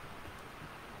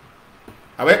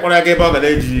 Awe kora ge ba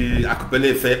gale ji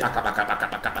akupele fe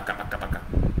paka.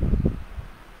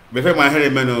 Before my hair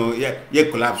meno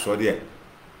ye collapse or there.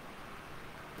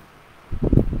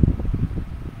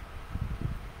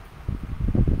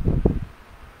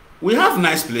 We have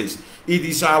nice place. It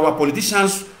is our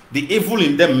politicians, the evil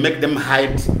in them make them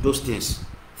hide those things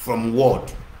from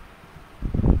world.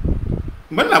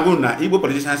 But Igbo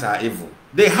politicians are evil.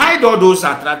 They hide all those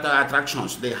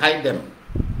attractions. They hide them.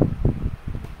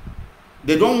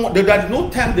 They don't. There's no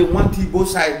time they want Igbo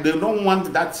side. They don't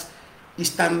want that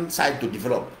eastern side to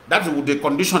develop. That's the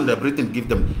condition that Britain give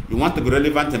them. You want to be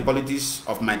relevant in politics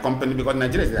of my company because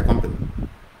Nigeria is their company.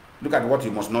 Look at what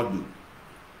you must not do.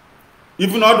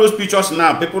 Even all those pictures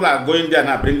now, people are going there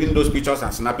now, bringing those pictures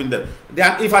and snapping them.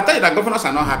 If I tell you that governors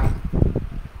are not happy,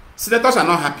 senators are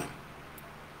not happy,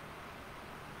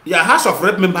 your House of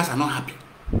Rep members are not happy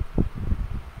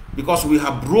because we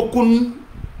have broken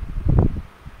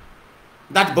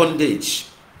that bondage.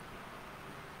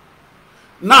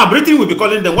 Now Britain will be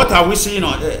calling them, what are we seeing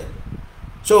on air?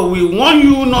 So we want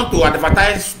you not to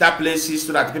advertise that places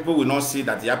so that people will not see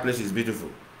that your place is beautiful.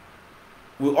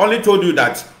 We only told you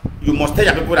that you must tell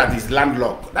your people that it's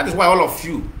landlocked. That is why all of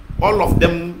you, all of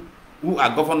them who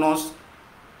are governors,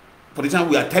 for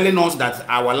example, we are telling us that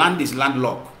our land is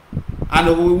landlocked.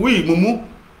 And we, Mumu,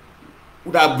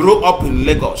 who have grown up in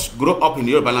Lagos, grow up in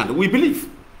Yoruba land, we believe.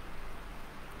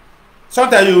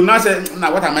 Sometimes you now say,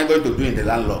 now what am I going to do in the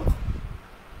landlocked?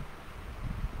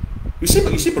 You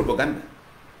see propaganda.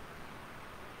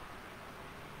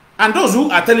 And those who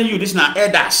are telling you this now,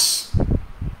 elders.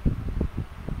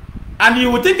 And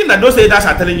you were thinking that those elders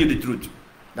are telling you the truth.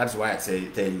 That's why I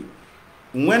tell you.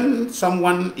 When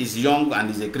someone is young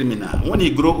and is a criminal, when he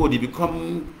grows old, he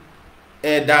becomes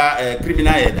a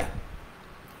criminal elder.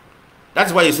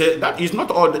 That's why you say that it's not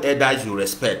all the elders you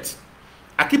respect.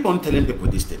 I keep on telling people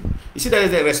this thing. You see, there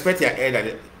is a respect your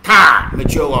elder.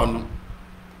 Mature one.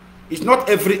 It's not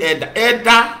every elder.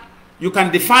 Elder, you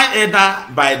can define elder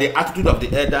by the attitude of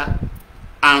the elder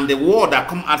and the word that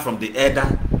come out from the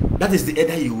elder. That is the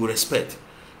elder you will respect.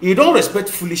 You don't respect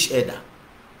foolish elder.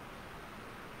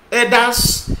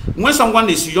 Elders, when someone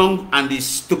is young and is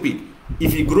stupid,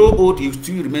 if he grow old, he will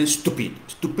still remain stupid.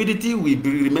 Stupidity will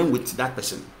remain with that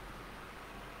person.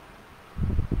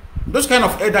 Those kind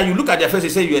of elder, you look at their face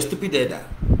and say, you're a stupid elder.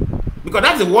 Because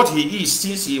that's what he is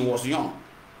since he was young.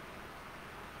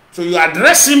 So you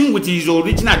address him with his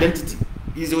original identity.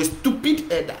 He's a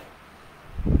stupid elder.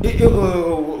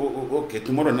 okay,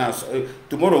 tomorrow now,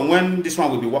 tomorrow when this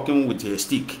one will be working with a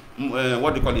stick,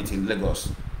 what do you call it in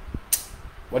Lagos?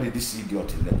 What is this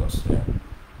idiot in Lagos? Yeah.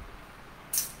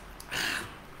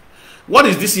 What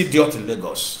is this idiot in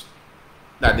Lagos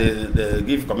that they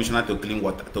give commissioner to clean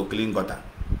water, to clean gutter?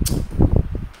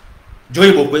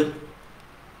 Joy Bokwe.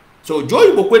 So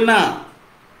Joy Bokwe now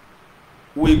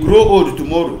will grow old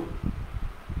tomorrow.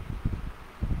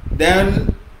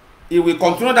 Then he will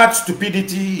continue that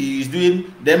stupidity he is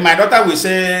doing. Then my daughter will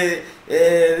say,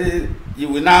 you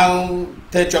will now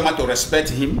tell Choma to respect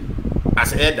him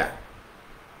as elder.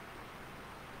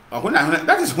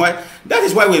 That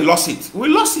is why we lost it. We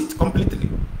lost it completely.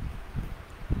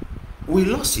 We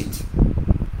lost it.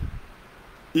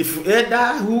 If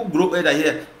elder who grow elder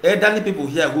here, elderly people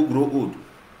here who grow old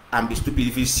and be stupid,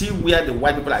 if you see where the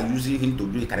white people are using him to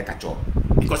do a caricature,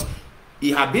 because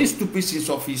he has been stupid since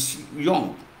of his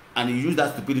young, and he used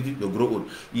that stupidity to grow old.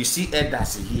 You see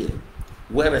elders here,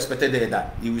 well respected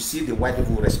elder, you will see the white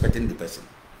people respecting the person.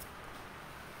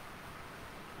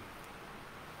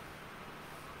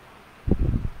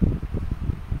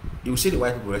 You will see the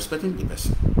white people respecting the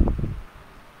person.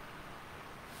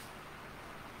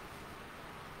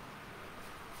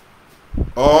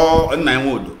 Or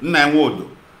Nnamdi,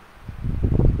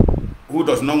 who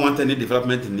does not want any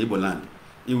development in Igbo land.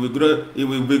 He will grow. He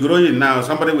will be growing now.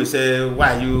 Somebody will say,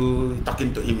 "Why are you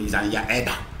talking to him? He's an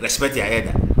elder. Respect your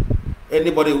elder."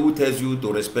 Anybody who tells you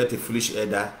to respect a foolish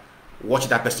elder, watch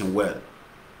that person well.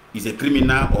 He's a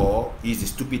criminal or he's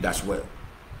stupid as well.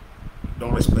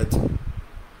 Don't respect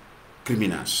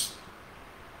criminals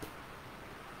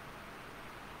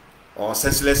or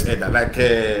senseless elder like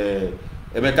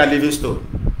MNK Livingstone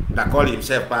that called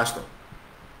himself pastor.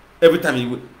 Every time he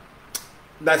would.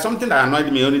 That's something that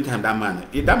annoyed me only time that man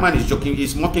is joking,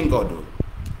 he's mocking God though.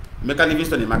 MNK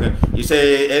Livingstone, he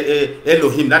say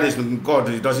Elohim, that is God,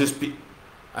 he doesn't speak.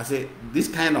 I say, this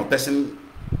kind of person,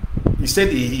 he said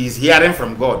he is hearing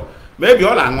from God. Maybe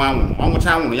all I want,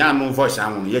 no voice,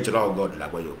 I want, yet all God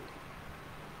like you.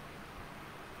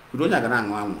 You don't have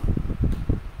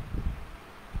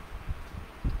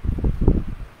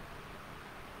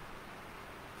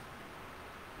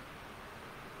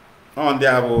on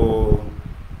there,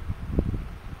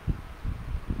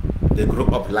 they grew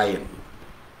up lying,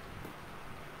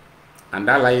 and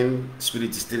that lying spirit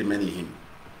is still remaining in him.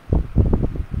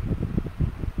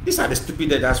 These are the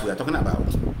stupid elders we are talking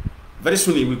about. Very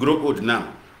soon he will grow old now.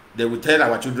 They will tell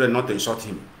our children not to insult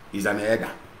him. He's an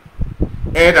elder.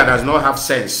 Elder does not have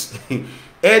sense.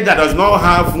 Elder does not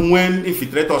have when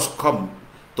infiltrators come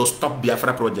to stop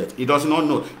Biafra project. He does not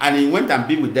know. And he went and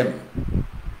be with them.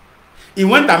 He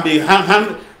went and be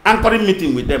anchoring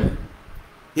meeting with them.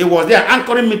 He was there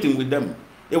anchoring meeting with them.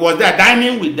 He was there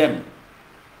dining with them.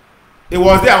 He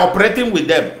was there operating with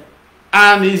them.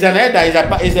 And he's an elder,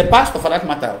 he's a pastor for that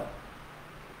matter.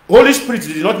 Holy Spirit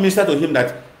did not minister to him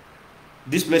that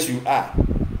this place you are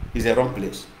is a wrong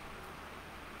place.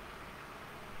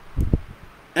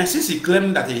 And since he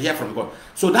claimed that he hear from God,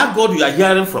 so that God you are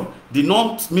hearing from did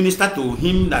not minister to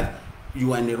him that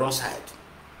you are in the wrong side.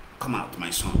 Come out, my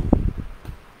son.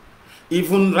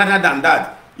 Even rather than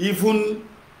that, even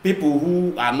people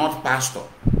who are not pastor,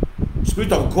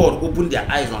 Spirit of God open their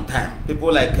eyes on time.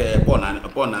 People like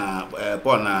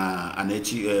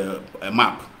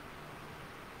Map,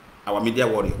 our media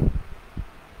warrior.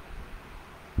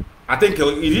 I think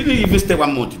he didn't even stay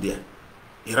 1 month there.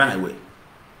 He ran away.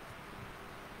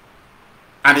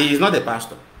 And he is not a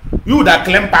pastor. You that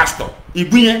claim pastor,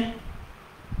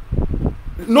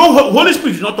 no, Holy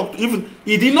Spirit did not talk to you. Even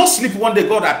he did not sleep one day.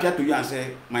 God appeared to you and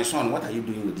said, "My son, what are you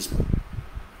doing with this man?"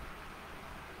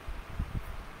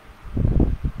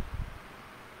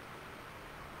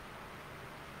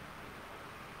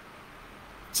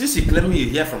 Since he claimed you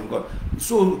hear from God,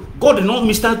 so God did not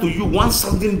minister to you one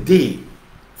certain day,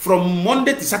 from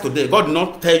Monday to Saturday. God did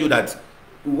not tell you that,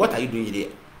 "What are you doing here?"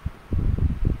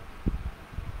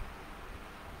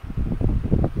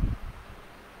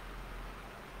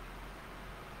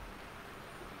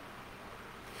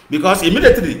 Because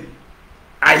immediately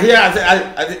I hear,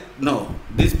 I no,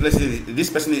 this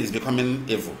person is becoming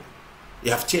evil.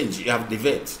 You have changed, you have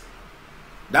deviated.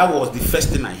 That was the first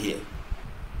thing I hear.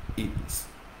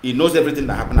 He knows everything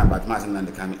that happened about Mazi Lionman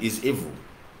Lioni is evil.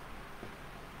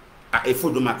 If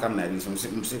you do my camera,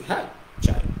 say, "Hi,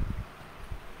 child."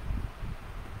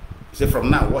 He said, "From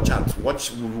now, watch out. We'll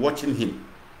be watching him."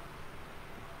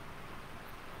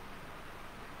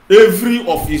 Every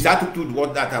of his attitude,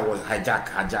 what that was hijack.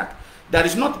 That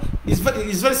is not. It's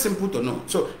very simple to know.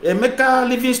 So MNK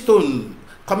Livingstone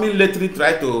coming later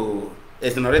try to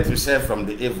exonerate himself from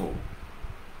the evil.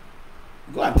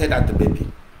 Go and tell that to baby.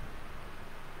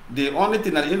 the only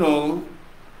thing that, you know,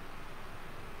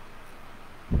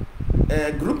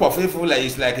 a group of people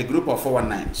is like a group of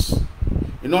 419s.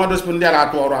 You know, all those people there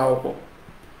are to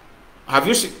have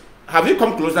you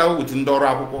come closer with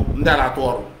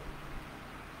Ndora?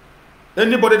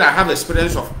 Anybody that have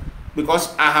experience of,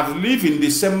 because I have lived in the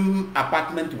same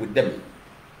apartment with them.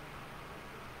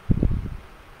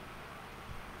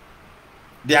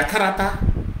 Their character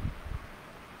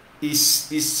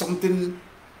is something,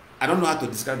 I don't know how to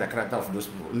describe the character of those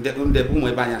people.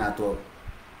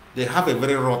 They have a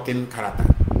very rotten character,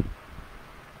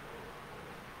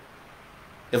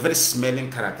 a very smelling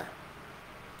character.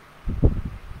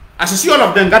 As you see all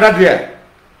of them gathered there,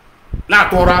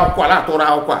 let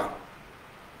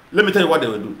me tell you what they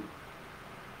will do.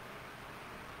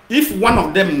 If one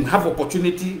of them have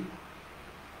opportunity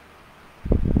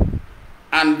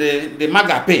and the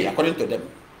maga pay according to them,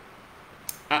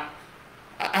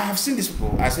 I have seen these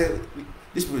people. I say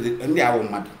these people, they are all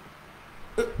mad.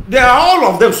 They are all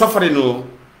of them suffering. No,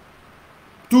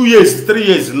 2 years, 3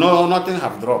 years, no, nothing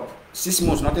have dropped. 6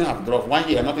 months, nothing have dropped. 1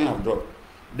 year, nothing have dropped.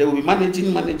 They will be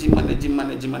managing.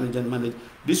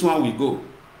 This one will go.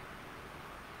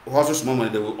 Also small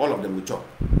money, all of them will chop.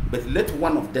 But let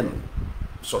one of them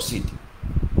succeed.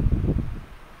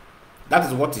 That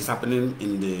is what is happening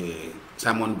in the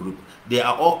Simon group. They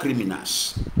are all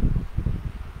criminals.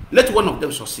 Let one of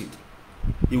them succeed.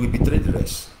 He will betray the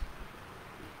rest.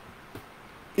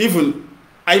 Even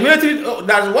immediately,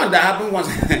 that's one that happened once.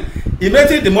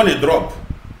 Immediately the money drop,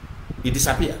 he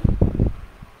disappear.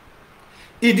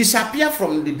 He disappear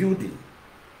from the building.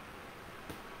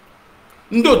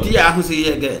 Ndoti ahụ si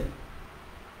here again.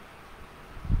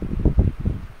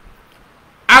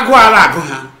 Agwa ala agụ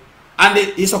ha, and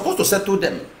he's supposed to settle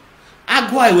them.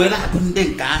 Agwa iwere agụ ndị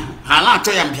nke ahụ, ha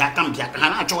na-achọ ya mbiaka, ha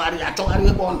na-achọgharị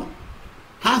ebe ọ nọ.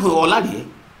 Ha hụ ọlarie.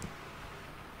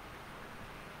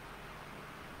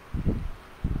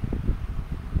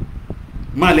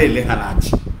 Malele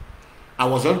halachi. I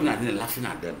was already laughing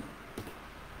at them.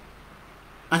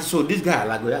 And so this guy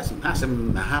like asked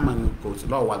him na Haman coach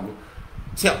law wago.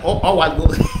 Say oh wago.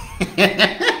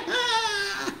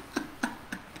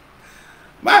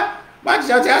 But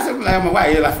she asked him like, why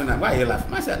are you laughing at? Why are you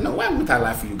laughing? I said, no, why would I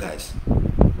laugh at you guys?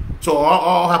 So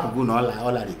all happen good,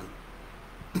 all that go.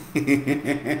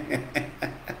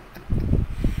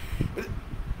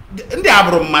 Ndị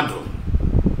abụrụ mmadụ.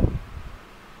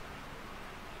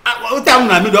 Ụta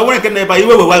na mi do were kene ba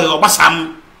iwe wewe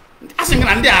ogbasam. Asị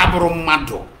na ndị abụrụ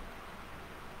mmadụ.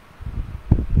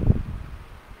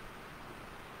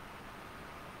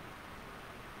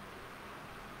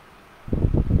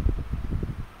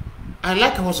 I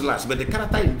like hustlers, but the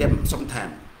character in them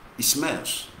sometimes it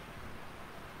smells.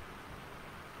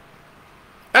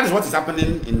 That is what is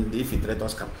happening in the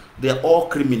infiltrators camp. They are all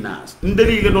criminals.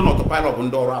 Nderi ile no not pile up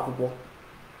ndoro akwụkwọ.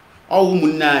 All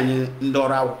ụmụnne anyị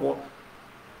ndoro akwụkwọ.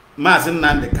 Mazi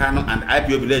Nnamdi Kanu and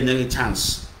Ipob le nye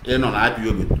chance. E no na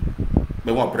Ipob.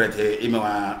 Be won operate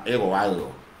imewa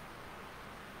ego.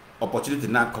 Opportunity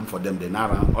not come for them. They now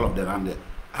run all of them around there.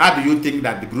 How do you think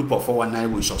that the group of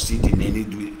 419 will succeed in any?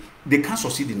 They can't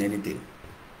succeed in anything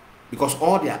because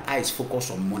all their eyes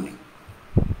focus on money.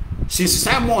 Since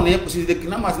Simon, since the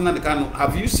Kanu,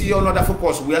 have you seen another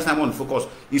focus where Simon focus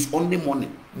is only money.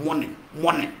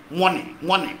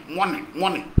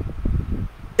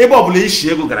 Ipob le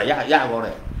shego gara ya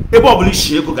gore. Ipob le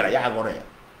shego gara ya gore.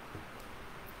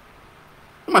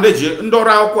 Madeje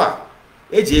ndora akwa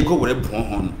eji ego were bu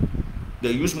hon.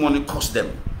 They use money cost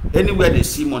them. Anywhere they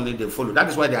see money, they follow. That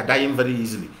is why they are dying very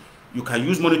easily. You can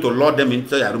use money to lure them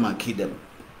into your room and kill them.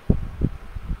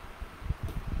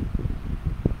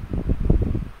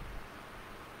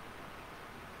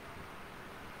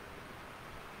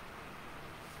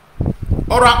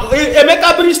 Or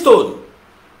Emeka Bristol.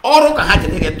 Or can have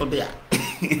to get to there.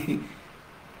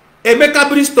 Emeka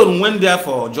Bristol went there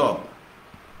for a job.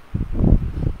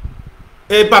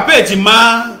 A Papa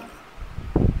Jima.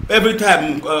 Every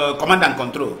time, command and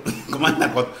control. Command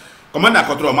and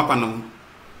control, Makano.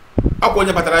 Up on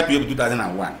your battery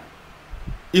 2001.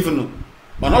 Even,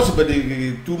 but also for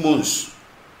the 2 months.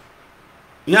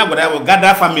 Yeah, but I will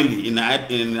gather family in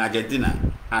Argentina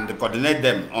and coordinate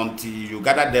them until you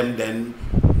gather them. Then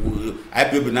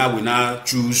IPOB now will now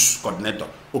choose coordinator.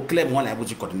 Or claim one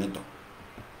IPOB coordinator.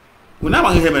 We now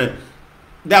want to hear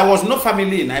there was no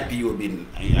family in IPOB in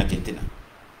Argentina.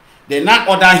 They now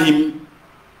order him.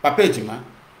 Papa Jima,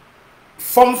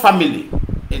 form family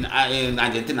in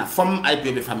Argentina, form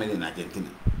IPOB family in Argentina.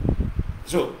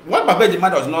 So what Papa Jima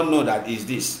does not know that is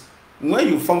this: when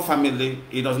you form family,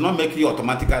 it does not make you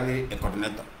automatically a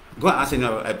coordinator. Go and ask any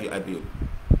IPOB.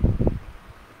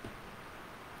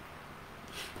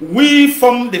 We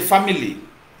formed the family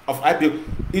of IPOB.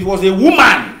 It was a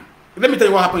woman. Let me tell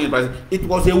you what happened in Brazil. It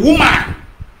was a woman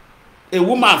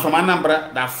from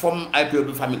Anambra that formed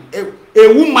IPOB family.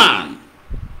 A woman.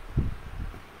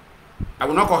 I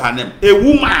will not call her name. A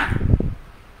woman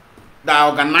that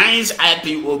organized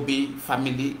IPOB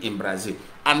family in Brazil.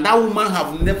 And that woman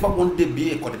have never wanted to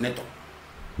be a coordinator.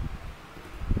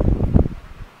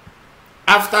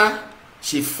 After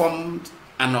she formed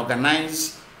and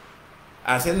organized,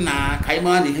 I said, nah,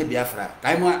 Kaima ni Biafra.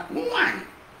 Kaima, one.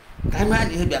 Kaima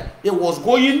ni Biafra. It was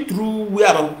going through where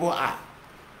our people are,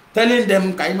 telling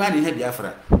them Kaima ni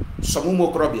Biafra. Some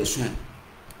more crop is soon.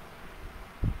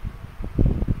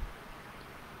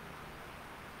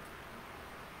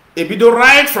 A video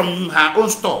right from her own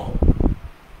store,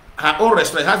 her own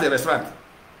restaurant, has a restaurant.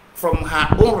 From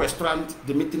her own restaurant,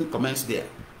 the meeting commenced there.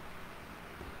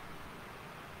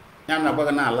 I'm not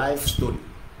going to a life story.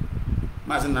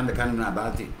 Mazi Lionman Lioni know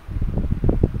about it.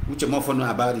 Which more know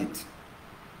about it.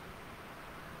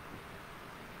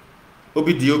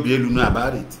 Obi know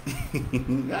about it.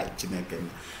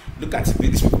 Look at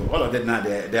these people. All of them now,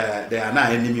 they are now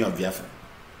enemy of Biafra.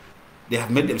 They have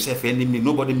made themselves enemy.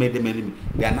 Nobody made them enemy.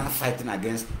 They are now fighting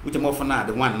against. Which more now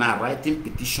the one now writing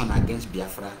petition against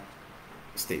Biafra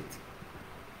state.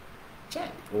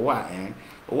 Check. Why?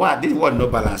 Why this one no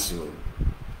balance you?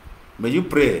 May you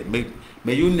pray.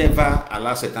 May you never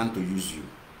allow Satan to use you.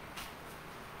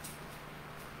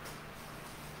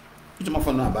 You must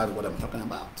know about what I'm talking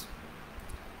about.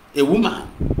 A woman,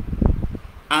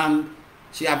 and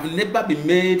she have never been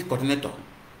made coordinator.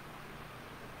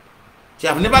 She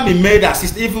have never been made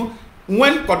assistant. Even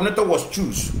when coordinator was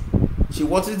chosen, she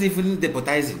wasn't even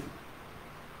deputizing.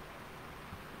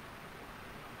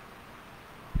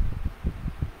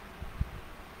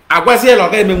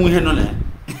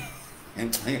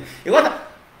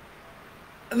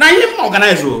 Now you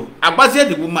organize you. Abazie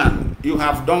the woman, you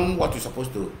have done what you're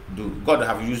supposed to do. God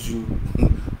have used you,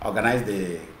 organize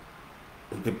the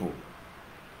people.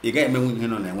 You get me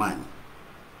on one.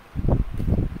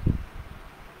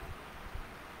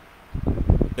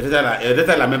 It is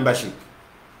a membership.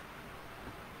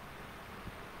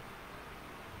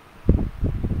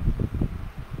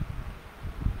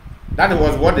 That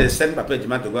was what they sent Papa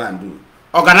Ejima to go and do.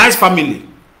 Organize family.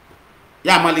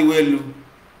 Yamali Welu.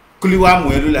 Kuliwa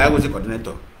Mwelu, I was a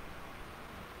coordinator.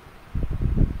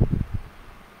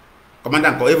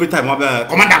 Commandant, every time,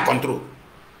 commandant control.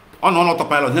 On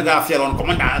autopilot, you got fear on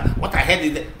commandant. What I heard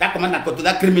is that commandant control,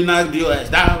 that criminal DOS,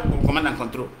 that commandant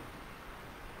control.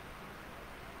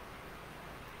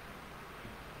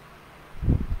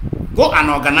 Go and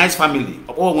organize family.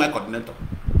 Oh, my coordinator.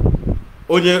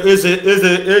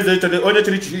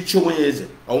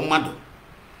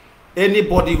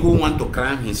 Anybody who wants to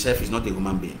crime himself is not a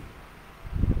human being.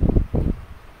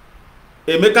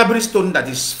 A Meka stone that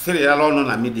is very well known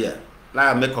on media, like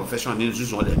I make confession in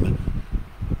Zuzon,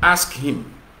 ask him,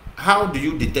 how do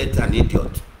you detect an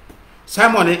idiot?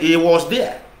 Simon, he was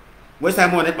there when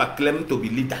Simon Ekpa claimed to be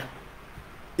leader.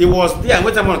 He was there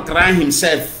when Simon crying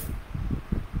himself,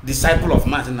 disciple of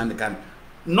Mazi Lionman Lioni.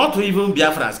 Not even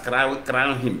Biafrans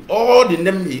crying him. All the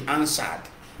name he answered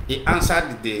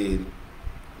the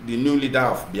new leader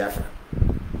of Biafra.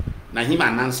 Now him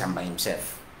announced him by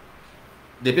himself.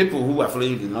 The people who were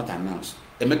following did not announce.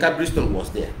 Emeka Bristol was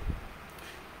there.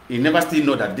 He never still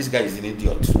know that this guy is an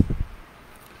idiot.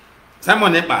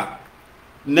 Simon Ekpa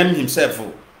named himself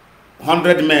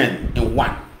 100 men in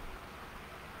one.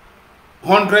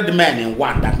 100 men in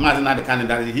one. That Mazi Lionman Lioni,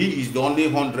 that he is the only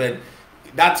 100.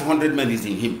 That 100 men is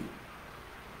in him.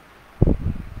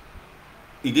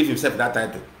 He gave himself that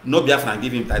title. No Biafran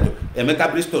gave him title. Emeka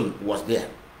Bristol was there.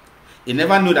 He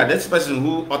never knew that this person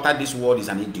who uttered this word is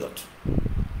an idiot.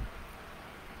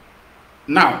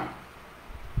 Now,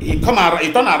 he turn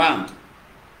around.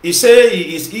 He say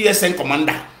he is ESN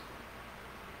commander.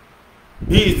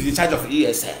 He is in charge of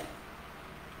ESN.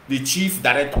 The chief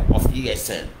director of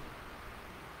ESN.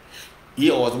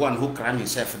 He was one who crowned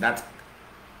himself that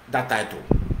title.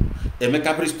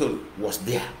 Emeka Bristol was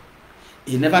there.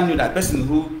 He never knew that person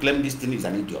who claimed this thing is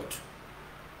an idiot.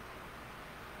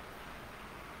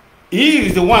 He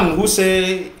is the one who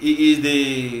say he is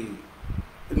the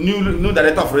new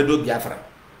director of Radio Biafra.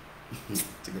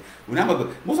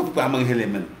 Most of people are among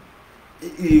him.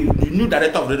 The new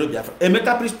director of Radio Biafra.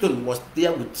 Emeka Bristol was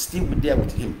there still there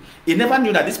with him. He never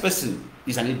knew that this person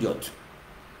is an idiot.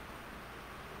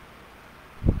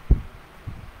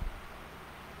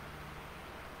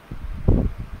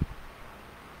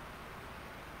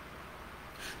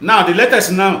 Now the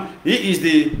latest now, he is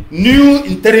the new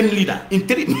interim leader.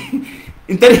 Interim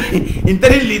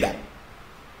leader.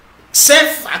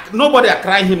 Self, nobody are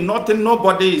crying him, nothing,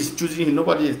 nobody is choosing him,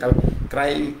 nobody is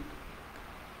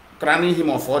crowning him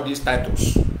of all these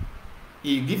titles.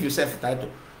 He give himself a title.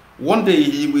 One day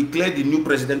he will declare the new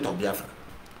president of Biafra.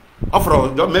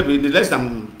 After maybe in less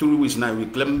than 2 weeks now, we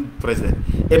claim president.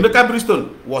 Emeka Bristol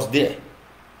was there.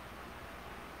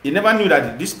 He never knew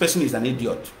that this person is an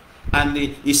idiot. And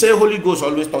he said Holy Ghost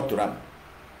always talk to Ram.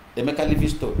 Emeka leave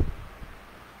his stone.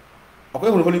 Okay,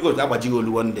 Holy Ghost, that was only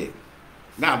one day.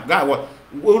 Now, God,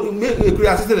 what make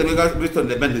a assistant Emeka Bristol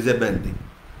the bend is a bend.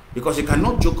 Because he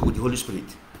cannot joke with the Holy Spirit.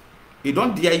 He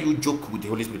don't dare you joke with the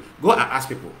Holy Spirit. Go and ask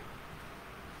people.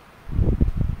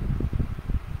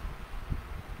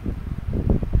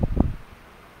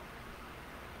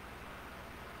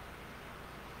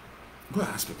 Go and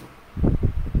ask people.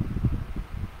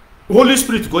 Holy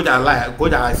Spirit, go there lie, go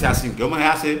there assassin. You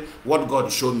might say what God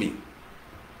showed me.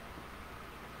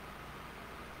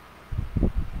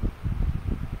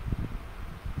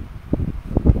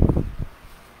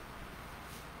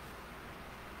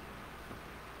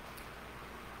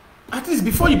 At least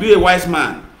before you be a wise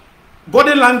man,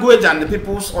 body language and the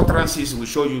people's utterances will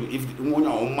show you if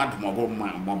mad.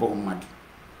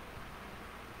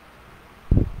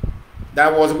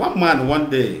 There was one man one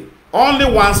day. Only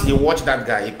once he watched that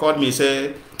guy, he called me, he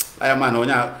said, "I man, you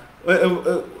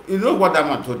know what that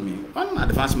man told me? One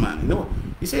advanced man, you know,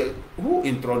 he said, who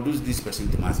introduced this person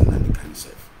to Mazi Lionman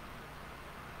himself?"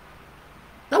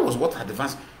 That was what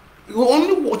advanced. You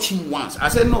only watch him once. I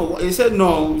said no. He said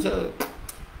no.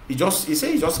 He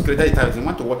said he just created it. He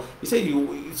want to watch. He said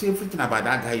you say everything about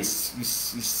that guy is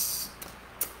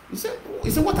he said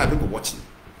what are people watching?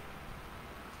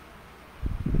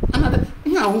 Another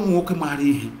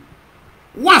marry him.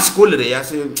 Once go there, I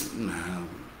say, nah.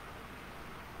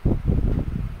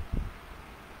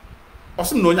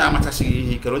 Also, no, I'm not saying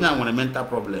he can only have a mental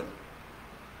problem.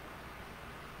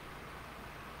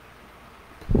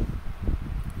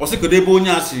 Also, could they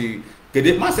bonya see? Could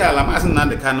they master Alamazan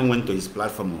and the Kanu went to his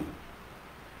platform?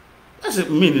 That's a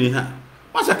meaning.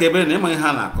 Once I came in, name my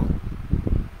Hanako.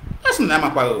 That's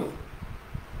Namapao.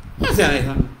 That's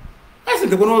anything. That's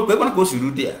the one we're going to go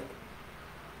through there.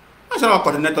 I saw a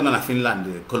coordinator in Finland,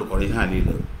 the Kolokori.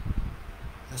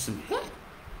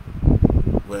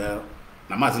 Well,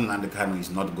 Nnamdi and the Kanu is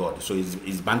not God, so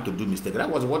he's bound to do mistake. That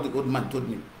was what the old man told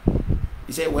me.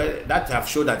 He said, well, that have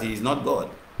showed that he is not God.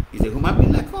 He's a human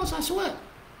being like us as well.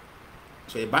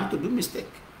 So he's bound to do mistake.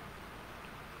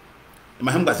 In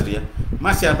my home,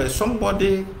 Masia,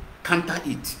 somebody counter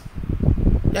it.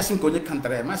 Yes, I'm going to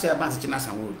counter it. Masia,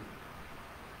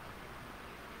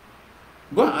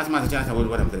 go and ask Mazi Lionman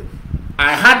what I'm saying.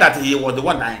 I heard that he was the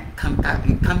one that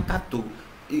encountered to.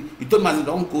 He told Mazi,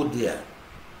 don't go there.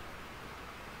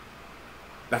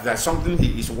 That there's something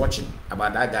he is watching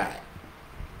about that guy.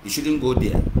 He shouldn't go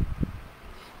there.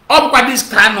 Oh, but this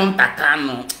Kanu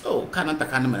Takano. Oh, Kanu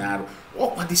Takano Manaro.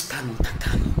 Oh, but this Kanu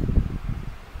Takano.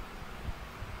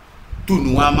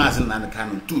 Tunu Mazi Lionman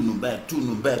Kanu. Tunu bad.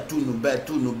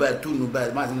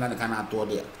 Mazi Lionman Kanu told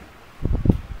there.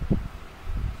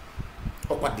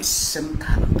 What the same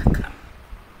kind of Takano.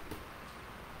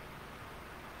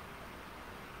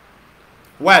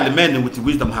 While the men with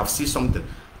wisdom have seen something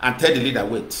and tell the leader,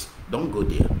 wait, don't go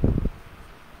there.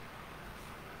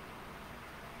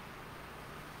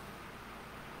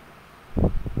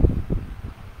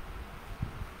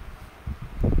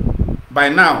 By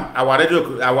now, our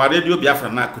radio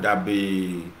Biafra now could have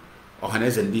been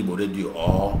Ohanes and Dibo radio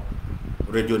or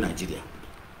Radio Nigeria.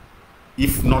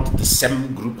 If not the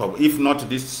same group of, if not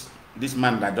this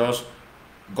man that just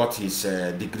got his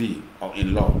degree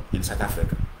in law in South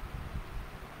Africa.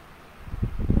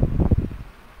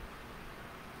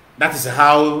 That is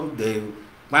how the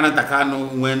man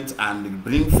Takano went and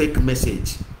bring fake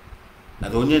message.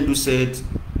 That Onyendu said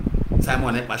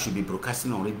Simon Ekpa should be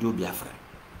broadcasting on Radio Biafra.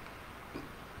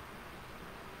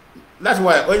 That's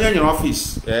why when you're in your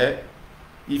office,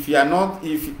 if you are not,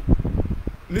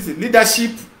 listen,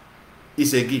 leadership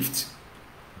is a gift.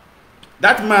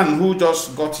 That man who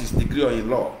just got his degree in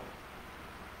law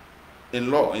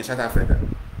in South Africa,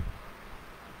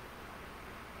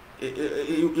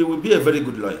 he will be a very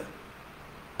good lawyer.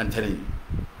 I'm telling you,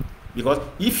 because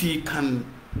if he can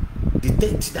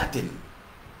detect that thing,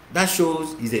 that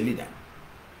shows he's a leader.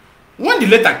 When the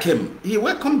letter came, he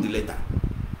welcomed the letter.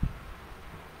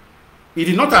 He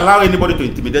did not allow anybody to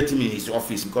intimidate him in his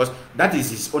office because that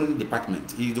is his own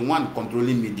department. He is the one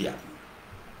controlling media.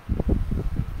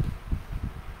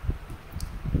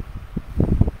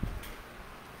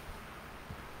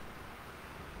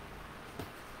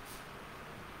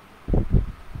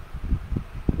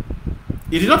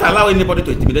 He did not allow anybody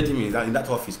to intimidate him in that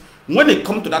office. When they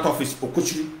come to that office,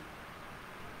 Okuchi,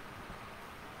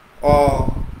 or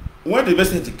when the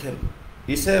message came,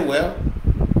 he said, well,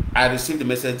 I received the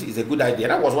message, it's a good idea.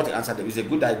 That was what he answered them, it's a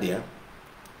good idea,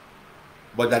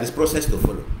 but there is process to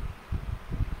follow.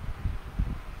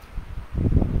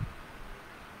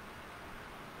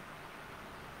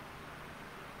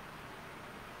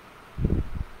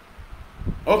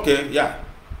 Okay, yeah,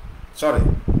 sorry.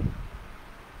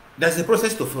 There's a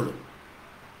process to follow.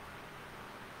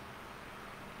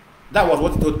 That was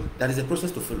what he told. There is a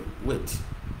process to follow. Wait.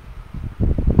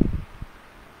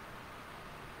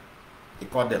 He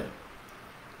called them.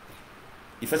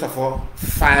 He first of all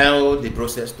filed the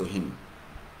process to him.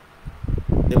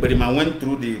 The man went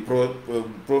through the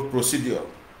procedure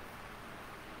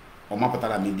on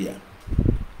Mapatala Media.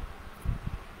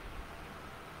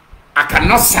 I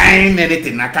cannot sign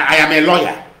anything. I am a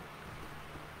lawyer.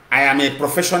 I am a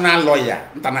professional lawyer,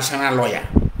 international lawyer,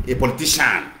 a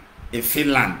politician in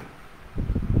Finland.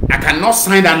 I cannot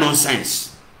sign that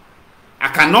nonsense. I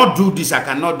cannot do this, I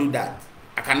cannot do that.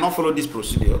 I cannot follow this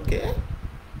procedure, okay?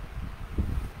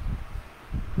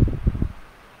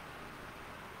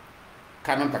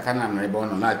 Kanu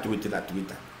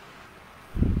Twitter.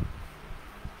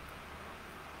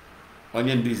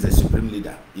 Onion is the supreme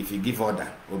leader. If you give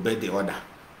order, obey the order.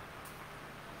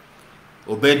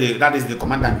 Obey the, that is the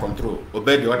command and control.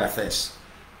 Obey the order first.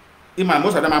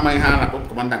 Most of them are my hand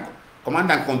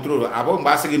command and control. I won't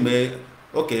basically me.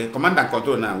 Okay, command and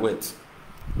control now. Wait.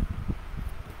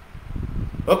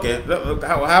 Okay,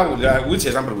 how would I, which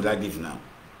example would I give now?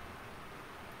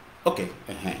 Okay,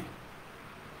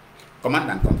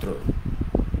 command and control.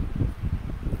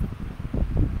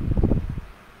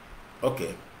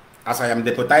 Okay, as I am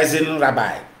deputizing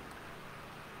Rabbi,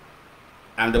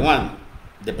 I'm the one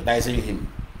deputizing him.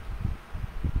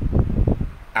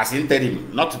 As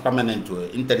interim, not permanent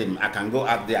interim, I can go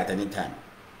out there at any time.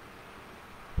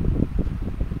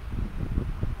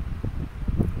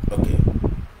 Okay.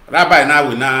 Rabbi now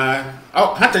will now,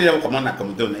 oh, how tell you command and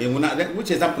control.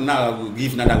 Which example now I will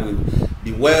give now that will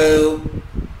be well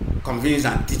convinced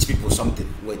and teach people something.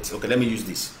 Wait, okay, let me use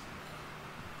this.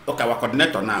 Okay, our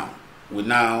coordinator now will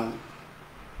now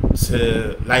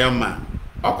say Lionman,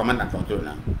 or command and control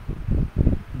now.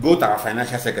 Go to our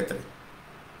financial secretary.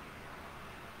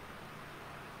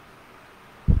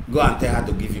 Go and tell her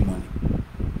to give you money.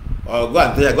 Or go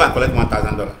and tell her, go and collect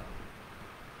 $1,000.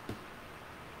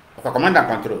 For command and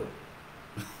control.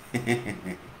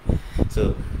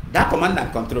 So that command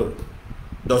and control,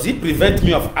 does it prevent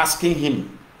me of asking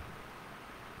him,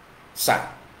 sir,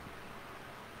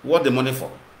 what the money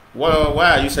for?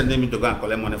 Why are you sending me to go and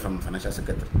collect money from the financial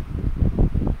secretary?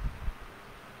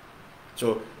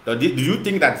 So do you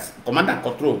think that command and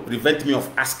control prevent me of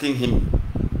asking him,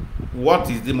 what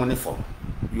is the money for?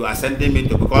 You are sending me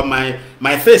to, because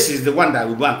my face is the one that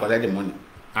will go and collect the money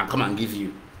and come and give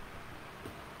you.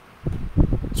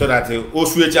 So that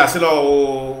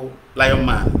Lion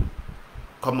Man,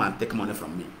 come and take money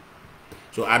from me.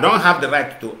 So I don't have the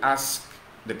right to ask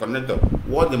the coordinator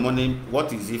what the money,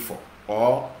 what is it for,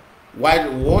 or why,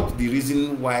 what the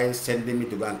reason why sending me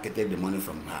to go and take the money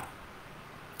from her.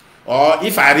 Or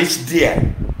if I reach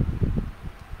there,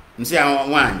 you say I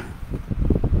want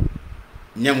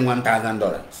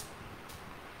 $1,000.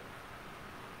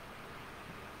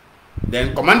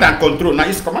 Then command and control. Now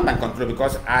it's command and control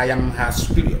because I am her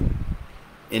superior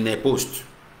in a post.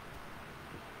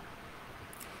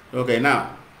 Okay,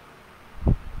 now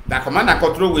the command and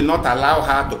control will not allow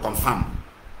her to confirm.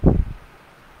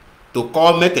 To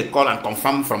call, make a call and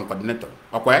confirm from coordinator.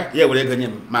 Okay? Yeah, we're going to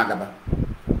Magaba.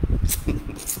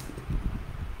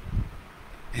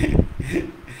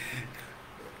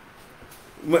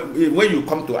 When you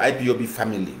come to IPOB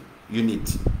family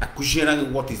unit,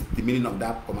 acquisition, what is the meaning of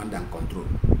that command and control?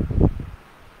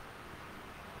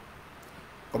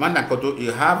 Command and control,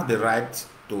 you have the right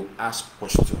to ask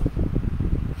questions.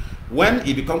 When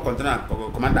it becomes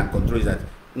command and control is that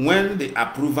when the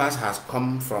approvals has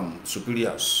come from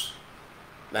superiors,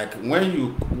 like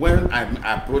when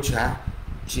I approach her,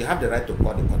 she have the right to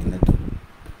call the coordinator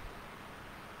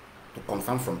to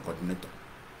confirm from coordinator.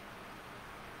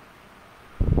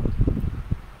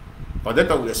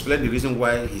 Coordinator will explain the reason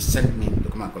why he sent me to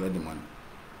come and collect the money.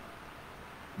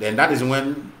 Then that is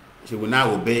when he will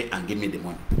now obey and give me the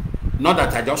money. Not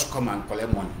that I just come and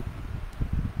collect money.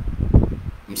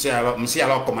 I'm saying a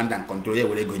lot of command and control here.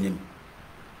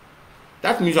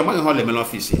 That means I'm going to hold the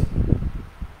office here.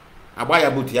 I buy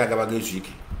a boot here.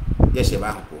 Yes,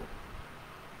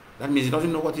 that means he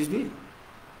doesn't know what he's doing.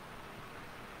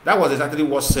 That was exactly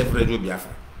what saved Radio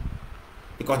Biafra.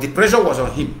 Because the pressure was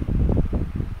on him.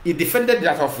 he defended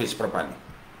that office properly.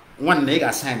 One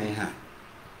nigga signing her.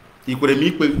 He could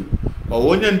meet with or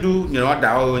when you do you know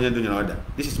that or when you do you know that.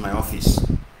 This is my office.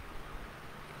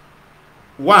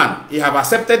 One, he have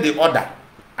accepted the order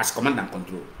as command and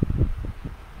control.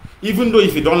 Even though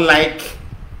if you don't like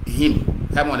him,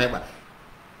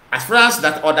 as far as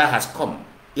that order has come,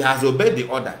 he has obeyed the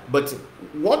order. But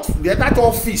what that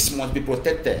office must be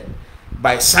protected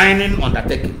by signing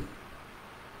undertaking.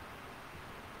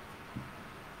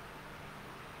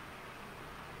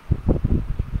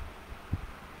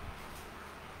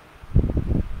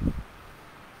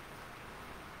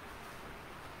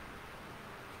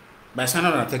 By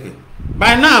signing undertaking.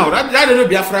 By now, that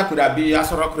Biafra could have been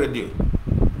Asorok Radio.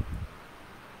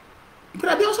 It could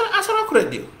have been also Asorok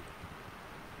Radio.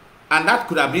 And that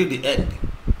could have been the end.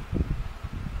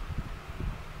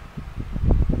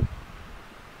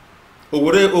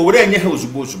 Over any house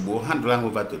handle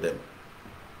over to them.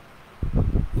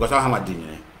 Because I have a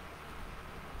dinner.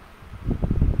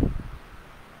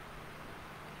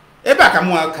 Eba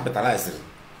Kamu capitalized.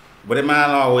 But the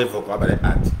man always for corporate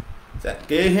art.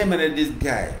 Okay, him and this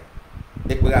guy,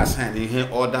 they could assign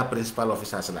him other principal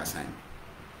officers assigned.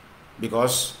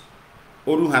 Because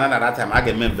Oru Hana at that time, I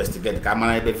can investigate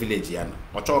Kamana village,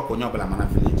 or Chok Konyobalamana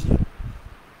village,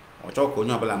 or Chok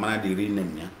Konyobalamana the real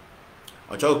name.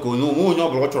 Ochoko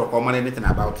no common anything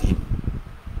about him.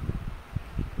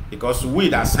 Because we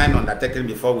that sign undertaking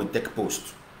before we take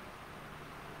post.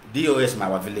 DOS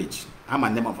my village. I'm a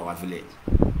name of our village.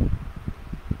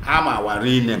 I'm our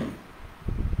real name.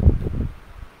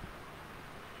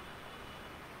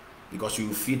 Because you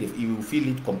will feel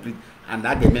it complete and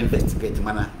that game investigate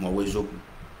manner more ways open.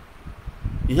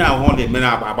 You have only men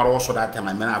about also that time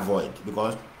I may avoid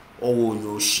because oh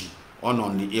no she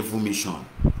on the evil mission.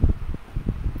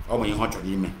 Or when you hot your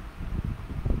email.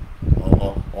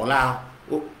 Or I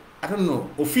don't know.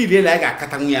 Or feel like a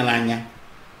Catania Lanya.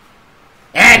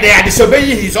 And they are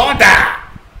disobeying his order.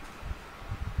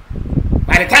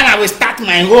 By the time I will start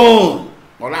my own,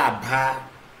 Ola Ba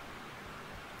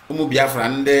Biafra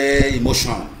and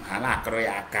emotion. Ala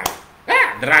Kroyaka.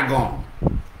 Dragon.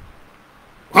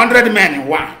 100 men in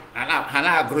one.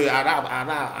 Ala Groy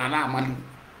Ala Mali.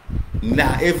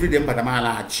 Now every day,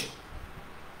 Patamala.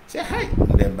 Say hi,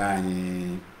 the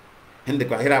bany. And the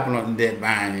Quahirapon on the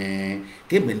bany.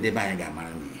 Came in the bany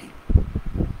gamani.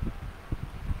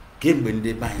 Came in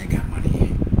the bany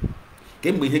gamani.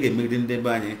 Came with him in the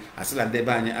bany. I still at the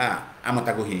bany. I'm a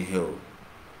taco hill.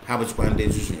 How much one day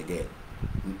again?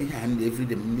 And every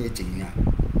day meeting.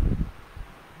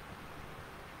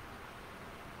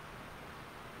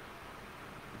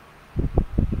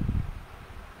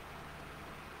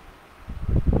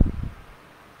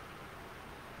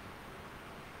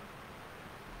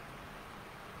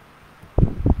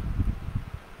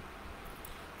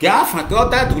 Biafra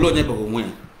got that glow never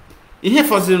win. He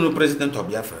was the president of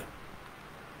Biafra.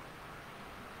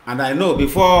 And I know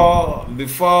before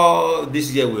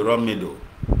this year we run middle.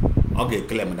 Okay,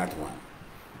 claim that one.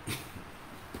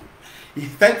 He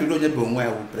tried to know the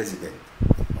president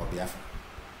of Biafra.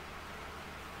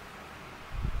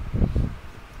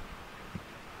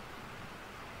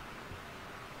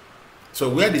 So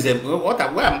where is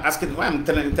why I'm asking, why I'm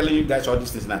telling you guys all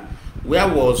these things now? Where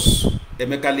was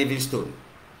Emeka Livingstone?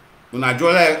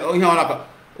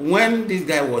 When this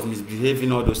guy was misbehaving,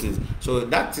 all those things, so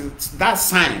that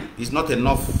sign is not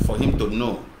enough for him to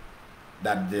know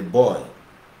that the boy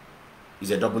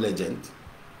is a double agent.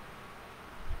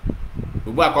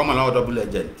 We are common law double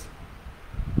agent.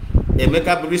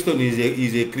 Emeka Livingstone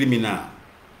is a criminal,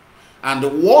 and the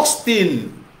worst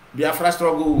thing Biafra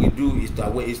struggle we do is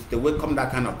to welcome that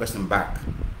kind of person back.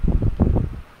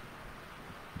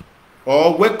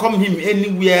 Or welcome him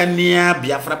anywhere near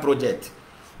Biafra project.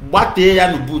 What they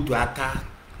are no boot to aka.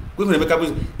 We will make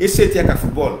a set here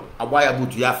football. A wire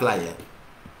boot to flyer.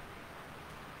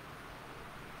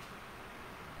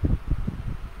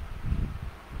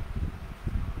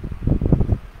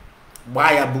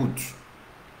 Wire boot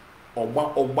or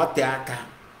what they aka.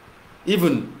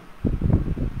 Even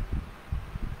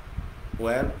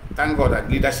well, thank God that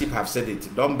leadership have said it.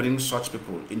 Don't bring such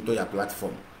people into your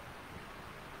platform.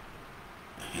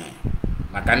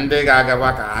 Makande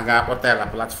gaga hotel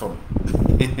platform.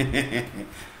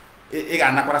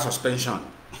 It suspension.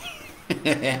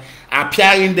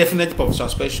 Appear indefinite of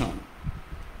suspension.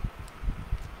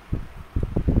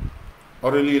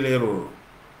 Orally lero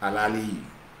alali.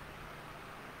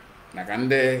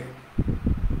 Makande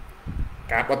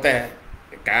kapote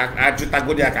ajuta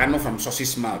godia kanu from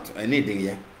sources mouth. Anything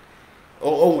yeah.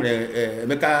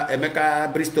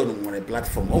 Emeka Bristol on a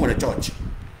platform, on a church.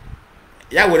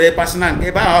 ya were personal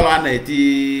ebe ahụ a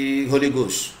na-eti Holy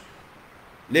Ghost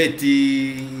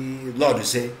na-eti Lord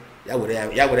say ya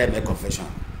were make confession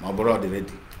ma ọ bụrụ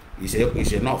already is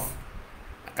enough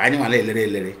ka anyị nwale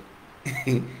elere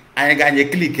anyị ga-anye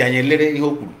click anyị elere ihe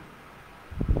o kwuru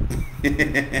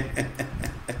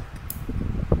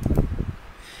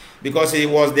because he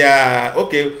was there.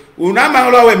 Okay,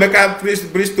 Unama we make a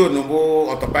Bristol no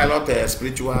autopilot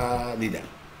spiritual leader.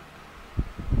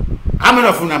 How many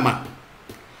of Unama?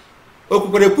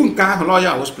 Okukore kunka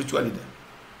lawyer was spiritual leader.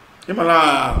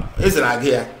 Imala Ezra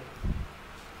here.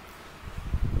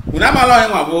 Unama lawyer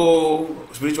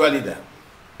was spiritual leader.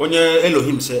 Onye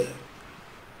Elohim say.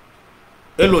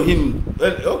 Elohim,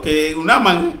 okay,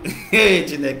 Unama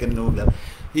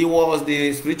he was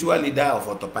the spiritual leader of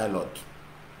autopilot.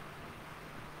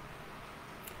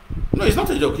 No, it's not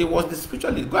a joke. He was the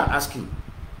spiritual leader. Go and ask him.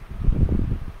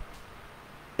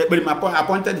 But I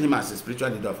appointed him as the spiritual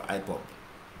leader of Ipob,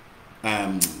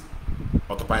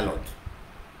 autopilot.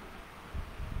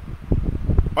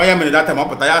 Oh yeah, that time,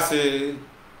 but I say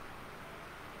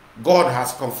God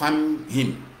has confirmed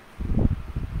him.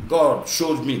 God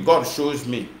shows me. God shows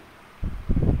me.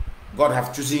 God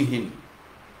have chosen him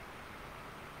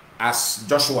as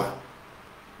Joshua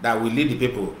that will lead the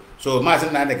people. So Mazi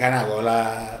Lionman the kind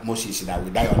of Moses that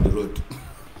will die on the road.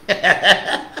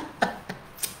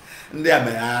 Ndị a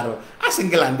mere arụ. A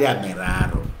single and ndị a mere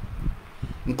arụ.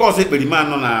 Nke ọzọ ekperima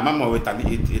nọ na mama we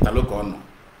Italo ka ọ nọ.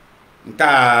 Nke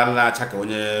a na-acha ka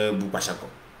onye bụ kwashakọ.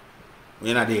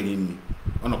 Onye na-adị eri nri.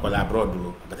 Ọ nọkwala abroad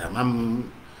but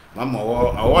mama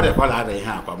ọwọrịa kwa la ihe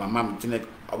akwa mama Chineke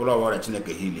ọ bụla ọwọrịa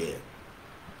Chineke hilie.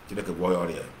 Chineke gwọọ ya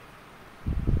ọrịa.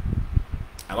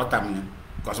 Agọta m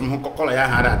because I'm calling ya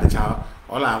had the child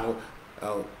all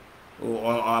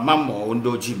or mamma or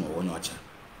window Jim or Nocha.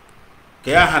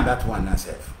 Can I hand that one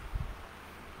myself?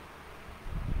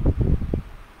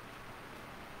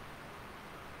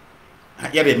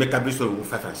 Yeah, they make a Bristol with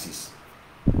 5 and 6.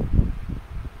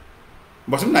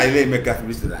 But sometimes they make a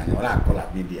Bristol and all I call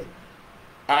up media.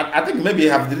 I think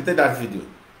maybe I have deleted that video.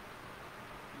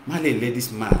 Malay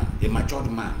ladies man, a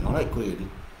matured man, all I call it.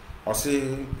 Or say,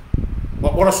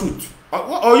 what a suit.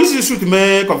 Or easy suit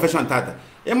me confession tata.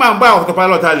 A man buy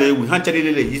autopilot we handle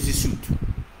easy suit.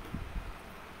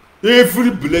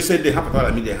 Every blessed they have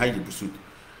to mean they hide the suit.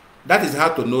 That is how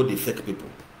to know the fake people.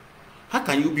 How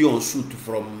can you be on suit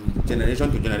from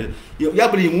generation to generation? You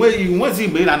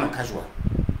wasn't casual.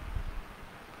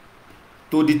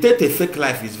 To detect a fake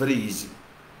life is very easy.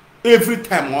 Every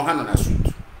time one hand on a suit.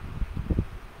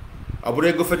 I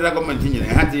would go federal government in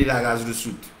hand as the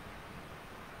suit.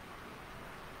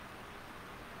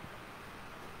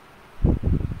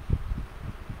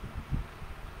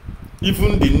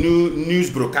 Even the news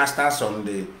broadcasters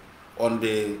on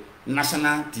the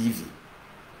national TV,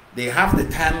 they have the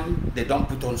time they don't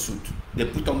put on suit. They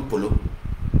put on polo.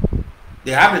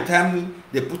 They have the time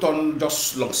they put on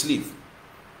just long sleeve.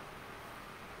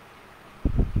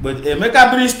 But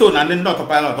Emeka Bristol and then not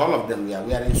pilot, all of them we are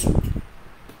wearing suit.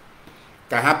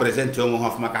 Kaha present your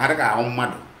of Makaraka on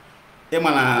mad.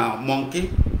 Emana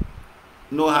monkey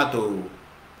know how to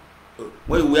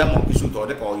when you wear monkey suit or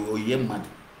they call you mad.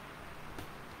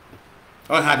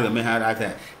 All had me had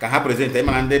that. Kaha present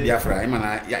Emana Biafra,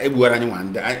 Emana ya ebuara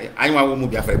anyone. I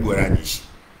want Biafra ebuaranish.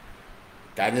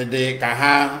 Kanye de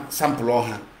Kaha sample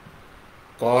her.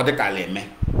 Call the Kaleme.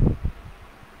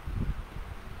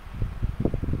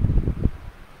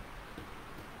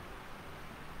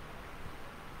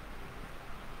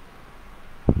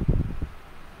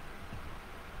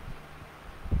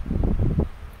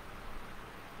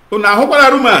 Una hopala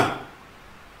ruma.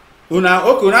 Una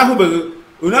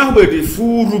hube the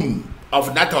full room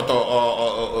of that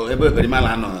or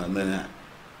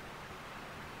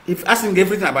if asking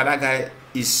everything about that guy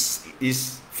is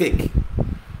fake.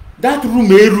 That room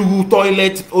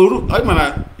toilet or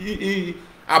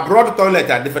a broad toilet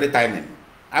at different timing.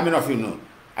 How many of you know?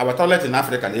 Our toilet in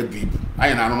Africa they big.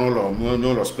 I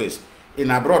no space.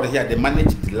 In abroad here they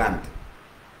manage the land.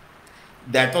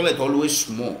 Their toilet always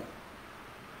small.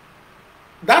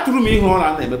 That room in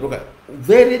Holland,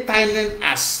 very tiny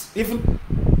as even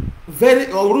very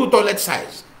toilet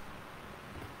size.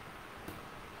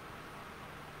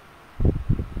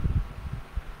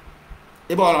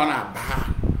 Able on a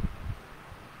bar.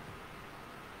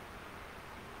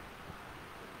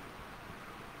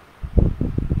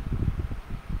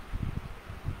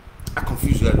 I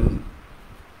confuse you.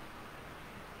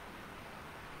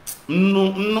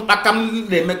 No, I come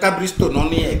they make a Bristol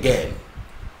only again.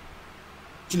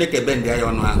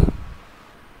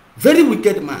 Very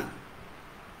wicked man.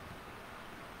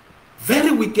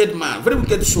 Very wicked man. Very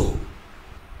wicked soul.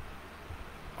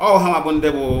 Oh, how about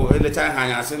the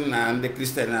China and the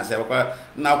Christian as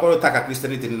now go attack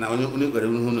Christianity now.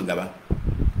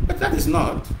 But that is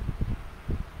not.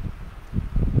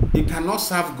 You cannot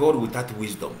serve God without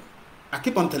wisdom. I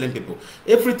keep on telling people,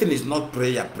 everything is not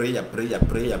prayer. Ile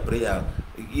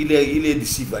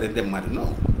deceive and them mad.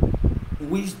 No.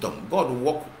 Wisdom. God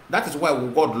walk. That is why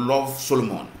God loved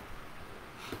Solomon.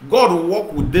 God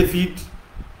walked with David,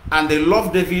 and they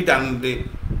love David, and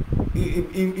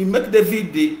he make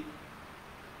David the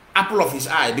apple of his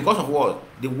eye because of what?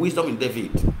 The wisdom in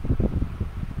David.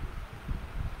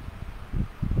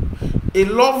 He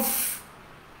loved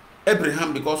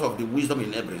Abraham because of the wisdom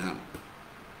in Abraham.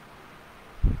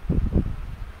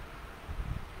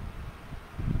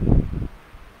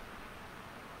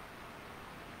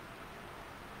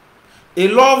 He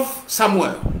loved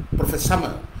Samuel, Prophet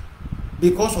Samuel,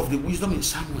 because of the wisdom in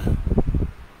Samuel.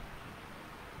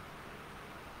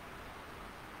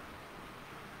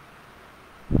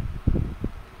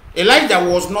 Elijah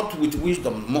was not with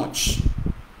wisdom much,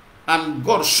 and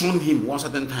God shone him one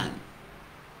certain time.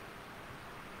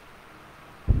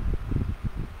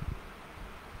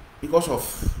 Because of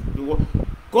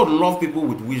God loved people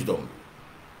with wisdom.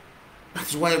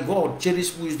 That's why God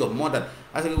cherished wisdom more than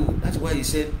that's why he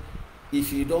said,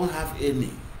 if you don't have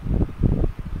any,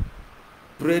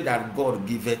 pray that God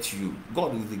give it to you.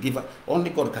 God is the giver.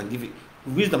 Only God can give it.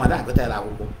 Wisdom.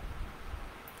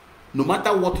 No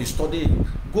matter what you study,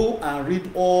 go and read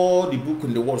all the book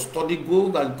in the world. Study,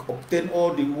 go and obtain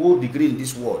all the whole degree in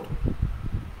this world.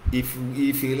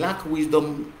 If you lack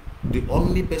wisdom, the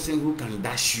only person who can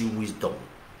dash you wisdom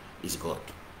is God.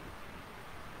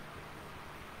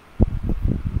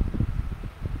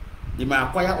 You may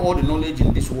acquire all the knowledge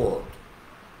in this world.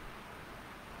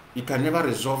 You can never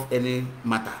resolve any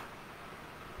matter.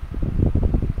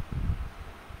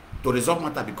 To resolve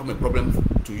matter become a problem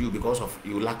to you because of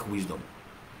you lack wisdom.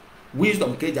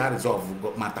 Wisdom can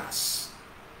resolve matters.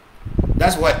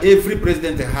 That's why every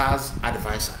president has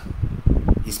advisor,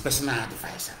 his personal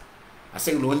advisor. I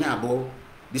say about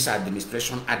this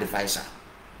administration advisor.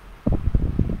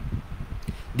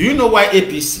 Do you know why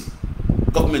APC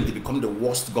government become the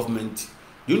worst government?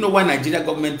 Do you know why Nigeria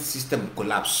government system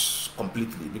collapsed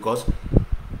completely? Because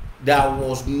there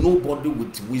was nobody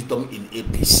with wisdom in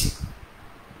APC.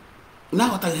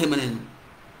 Now what I hear,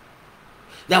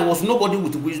 there was nobody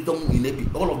with wisdom in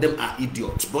APC. All of them are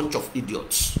idiots, bunch of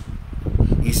idiots.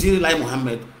 Is he like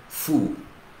Muhammad? Fool.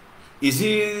 Is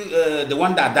he the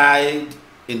one that died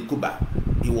in Cuba?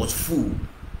 He was fool.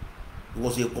 He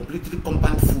was a completely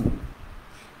compound fool.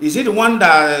 Is he the one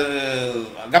that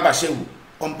Gabashewu?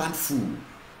 Compound fool.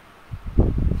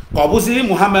 Kobuzi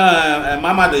Muhammad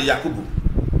Mama de Yakubu,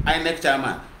 INEC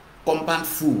chairman, compound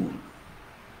fool.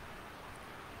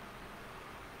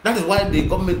 That is why the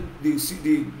government, the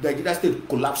Nigeria state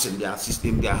collapsed in their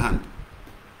system, in their hand.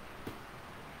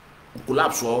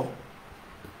 Collapse all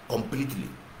completely.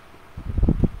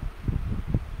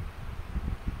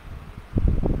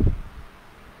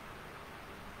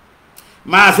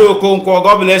 Mazo Konko,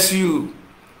 God bless you.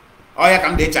 Oh, you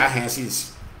can date your hands.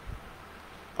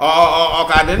 Or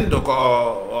garden dog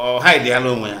or hide the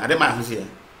alone. I don't mind here.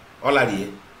 All I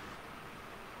did.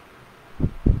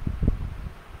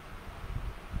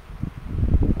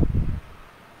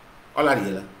 All I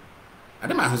did. I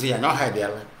don't mind here. Not hide the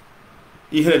alone.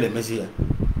 You hear the messiah.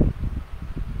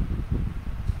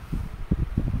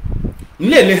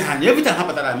 Lelehan, every time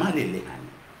happen that I'm Lelehan.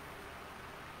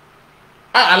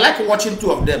 I like watching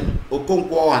two of them,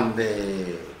 Okonkwo and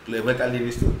the Cleveca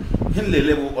Livingston. Hin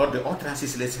level or the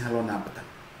utterances let's hello now.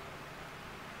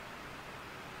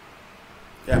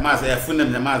 Yeah, Mazi, I found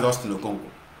them the Mazi Austin Okonkwo.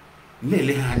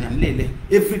 Lelehan, Lele.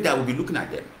 Every day I will be looking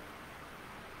at them.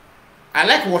 I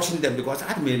like watching them because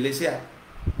I may say, hey,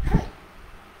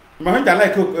 I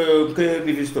like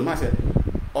Livingston. I said,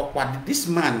 oh, what this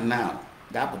man now?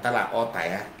 That putala all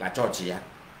tire, la church here.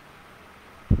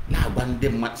 Do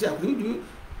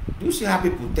you see how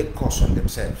people take course on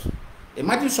themselves?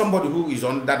 Imagine somebody who is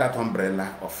under that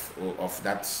umbrella of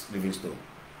that Livingstone.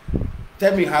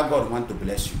 Tell me how God wants to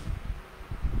bless you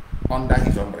under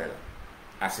his umbrella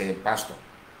as a pastor.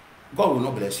 God will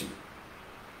not bless you.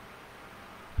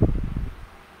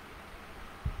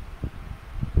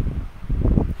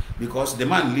 Because the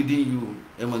man leading you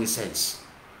in any sense.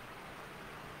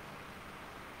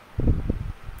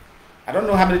 I don't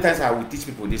know how many times I will teach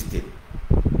people this thing.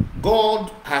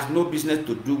 God has no business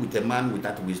to do with a man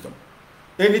without wisdom.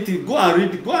 Anything, go and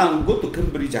read, go to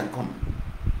Cambridge and come.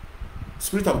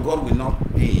 Spirit of God will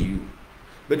not be in you.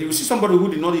 But you see somebody who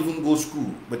did not even go to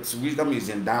school, but wisdom is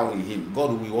endowed in him.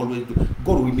 God will always do.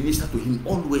 God will minister to him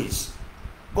always.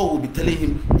 God will be telling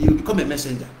him, he will become a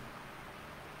messenger.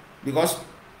 Because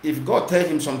if God tells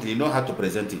him something, he knows how to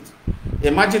present it.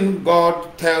 Imagine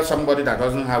God tells somebody that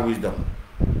doesn't have wisdom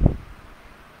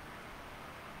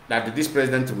that this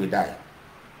president will die.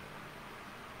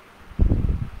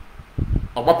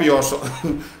 Obapi also,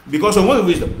 because of one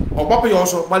wisdom, Obapi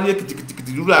also,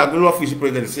 office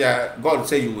president say, God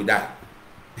say you will die.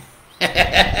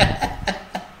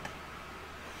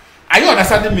 Are you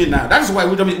understanding me now? That is why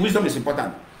wisdom is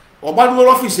important. Obapi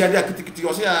office here,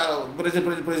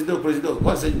 president,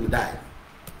 God say you will die.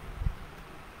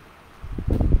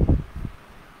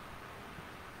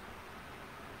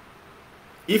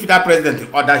 If that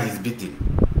president order his beating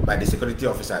by the security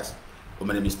officers, we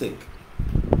made a mistake.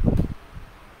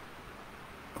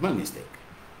 We made a mistake.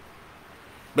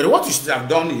 But what you should have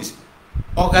done is,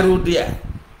 Ogaro there.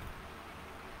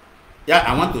 Yeah,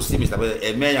 I want to see Mr. President.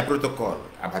 A mayor protocol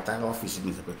about our office,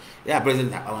 Mr. President. Yeah,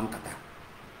 President, I want Kata.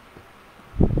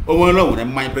 Oh no,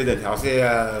 when my president, I'll say,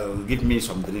 give me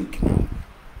some drink.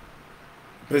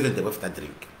 President, they have to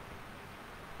drink.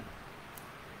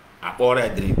 I pour a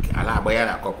drink. I buy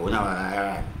a cup.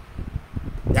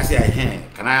 Just say, hey,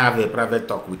 can I have a private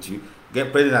talk with you?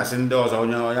 Get president indoors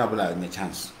on your a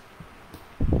chance.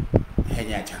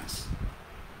 Any chance.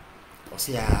 Or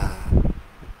say,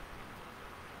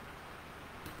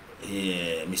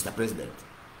 Mr. President,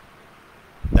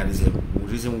 that is a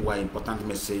reason why important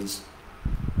message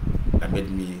that made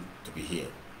me to be here.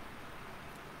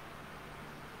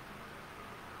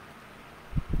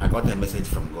 I got a message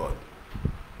from God.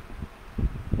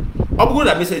 I'm good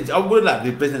at message. I'm good at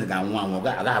the president can one.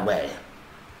 I got away.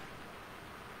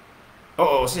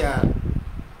 Oh, see,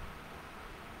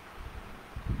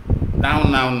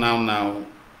 now.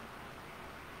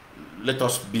 Let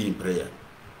us be in prayer.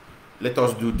 Let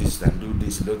us do this and do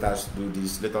this. Let us do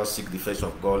this. Let us seek the face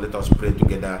of God. Let us pray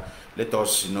together. Let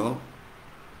us,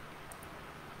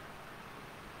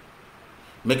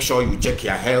 make sure you check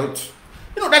your health.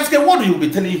 That's the word you'll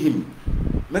be telling him.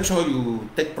 Make sure you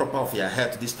take proper of your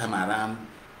health this time around.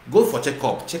 Go for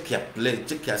checkup. Check your plate.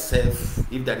 Check yourself.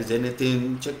 If there is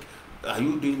anything, check. Are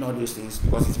you doing all those things?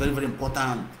 Because it's very, very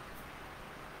important.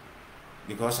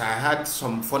 Because I had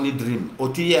some funny dream.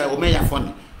 Omeya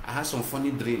funny. I had some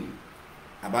funny dream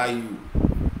about you.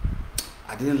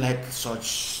 I didn't like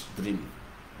such dream.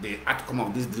 The outcome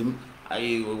of this dream,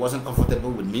 I wasn't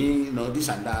comfortable with me. This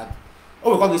and that.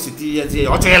 Oh, because this city,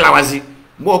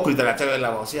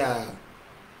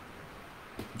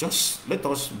 just let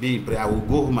us be in prayer. I will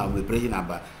go home and will pray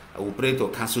about. I will pray to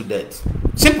cancel death.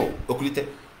 Simple.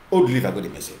 Oh, deliver God the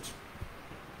message.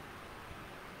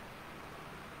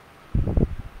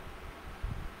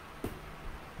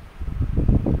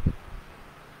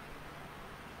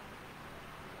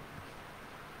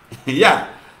 Yeah.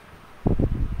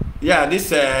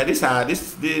 This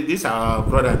our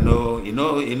brother know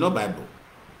Bible.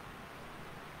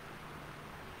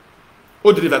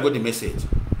 Oh, deliver God the message.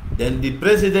 Then the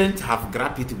president have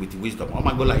grabbed it with wisdom. Oh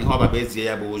my God, like how about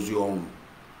your own.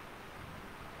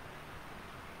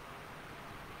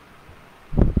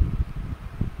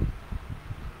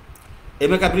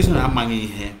 Emeka prison among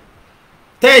here.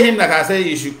 Tell him that I say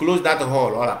you should close that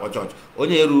hall or at church.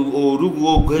 Only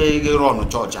run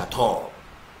church at all.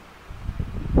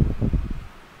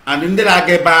 And in the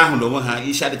lage bar,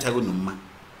 he shot the chagunuma.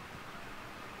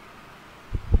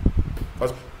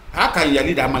 How can you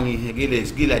lead among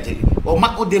Gilles, or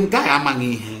Mako them guy among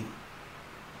him?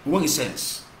 One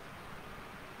sense.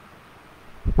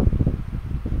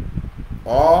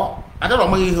 Or I don't know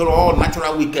whether all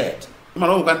natural wicked. You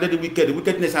know, can the wicked, the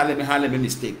wickedness has a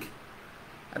mistake.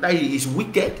 And that he is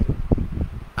wicked,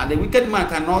 and the wicked man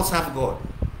cannot serve God.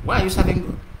 Why are you serving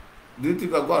God? Do you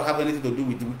think God have anything to do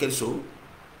with the wicked soul?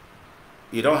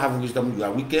 You don't have wisdom, you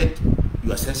are wicked,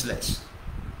 you are senseless.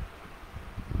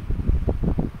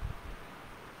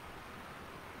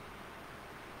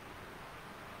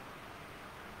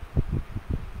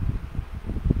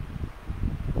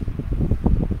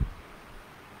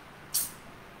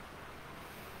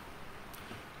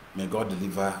 May God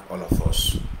deliver all of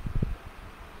us.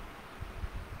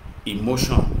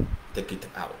 Emotion, take it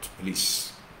out,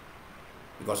 please.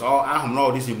 Because I have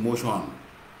all this emotion,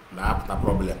 that's the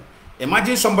problem.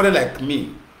 Imagine somebody like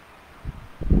me,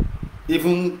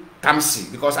 even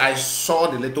Kamsi, because I saw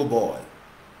the little boy.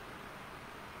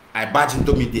 I barged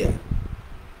into media,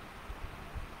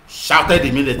 shouted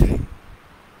immediately.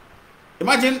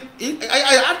 Imagine,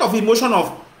 out of emotion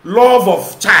of love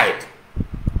of child.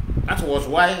 That was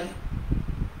why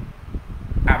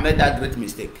I made that great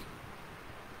mistake.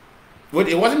 But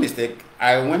it wasn't a mistake.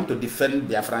 I went to defend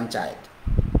Biafran child.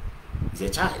 He's a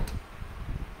child.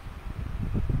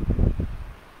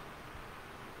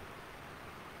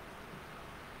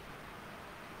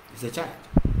 He's a child.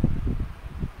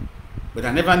 But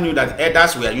I never knew that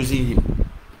elders were using him.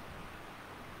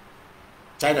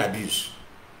 Child abuse.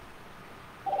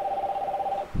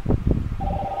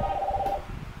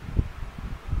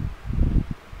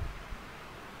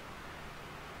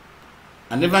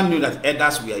 I never knew that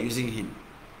elders were using him.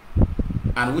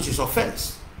 And which is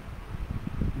offense.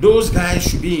 Those guys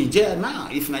should be in jail now.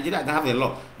 If Nigeria don't have a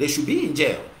law, they should be in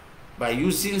jail by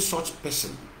using such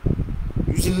person,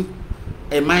 using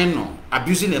a minor,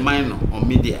 abusing a minor on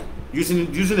media, using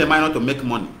a minor to make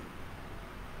money,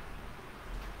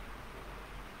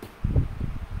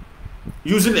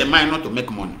 using a minor to make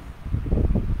money.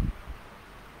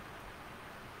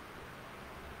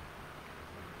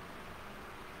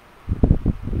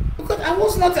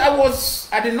 Because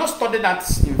I did not study that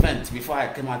event before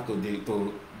I came out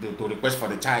to request for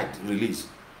the child release.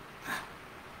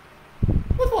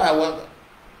 What I was,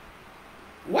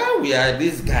 why we are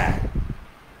this guy?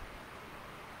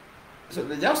 So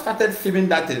they just started filming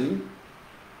that thing,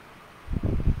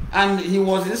 and he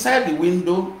was inside the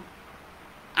window,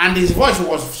 and his voice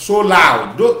was so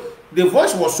loud. The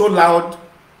voice was so loud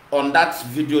on that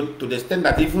video to the extent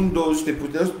that even those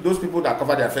people that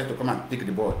cover their face to come and pick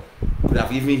the boy could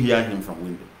have even heard him from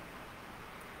window.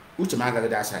 Which man got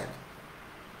that side?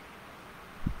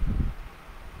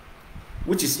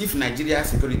 Which is, if Nigeria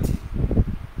security,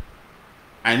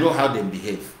 I know how they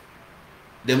behave.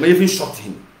 They may even shot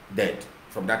him dead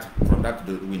from that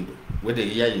window where they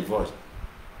hear his voice.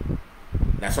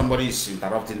 That somebody is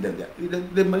interrupting them.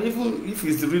 They may even, if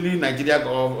it's really Nigeria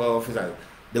officer,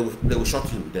 they will shot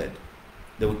him dead.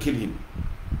 They will kill him.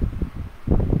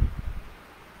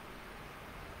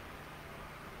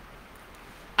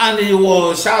 And he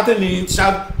was shouting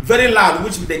very loud,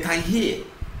 which they can hear.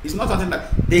 It's not something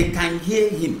that they can hear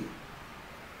him.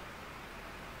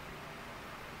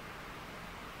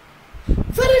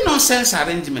 Very nonsense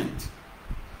arrangement.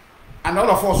 And all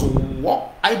of us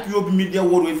walk, Ipob media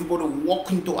world, everybody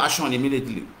walk into action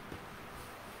immediately.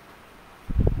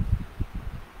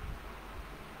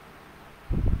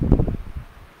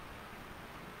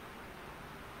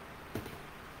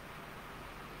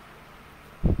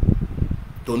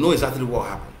 To know exactly what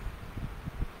happened.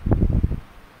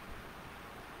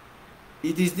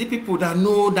 It is the people that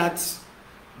know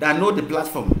the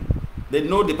platform. They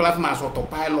know the platform as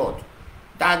autopilot.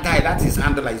 That guy, that is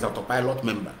handler, is autopilot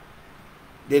member.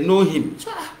 They know him.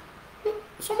 So,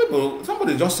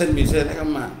 somebody just sent me and said, hey,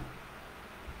 man,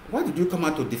 why did you come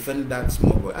out to defend that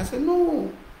small boy? I said,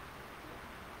 no.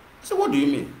 I said, what do you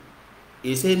mean?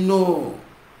 He said, no.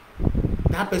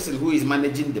 That person who is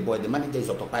managing the boy, the manager is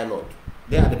autopilot.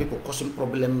 They are the people causing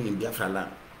problem in Biafra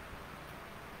land.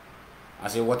 I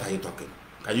said, what are you talking?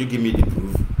 Can you give me the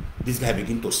proof? This guy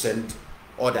began to send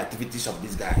all the activities of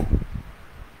this guy.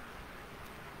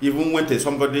 Even when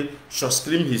somebody should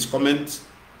scream his comment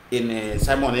in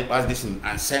Simon Ekpa's this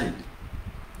and send.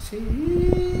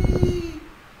 See,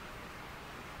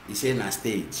 he said on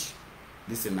stage,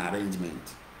 this is an arrangement.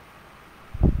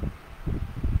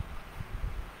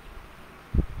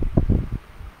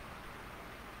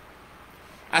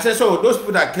 I said, so those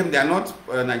people that came, they are not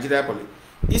Nigeria police.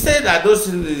 He said that those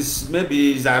things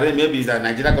maybe is a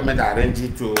Nigeria government arranged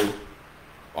it to,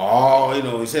 or you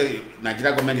know, he said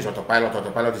Nigeria government is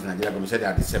autopilot is Nigeria government. He said they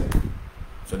are the same,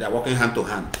 so they are working hand to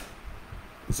hand.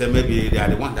 He said maybe they are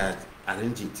the one that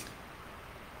arranged it.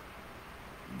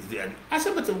 I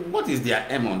said, but what is their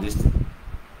aim on this thing?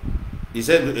 He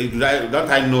said, don't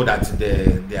I know that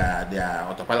their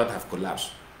autopilot have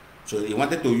collapsed? So he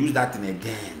wanted to use that thing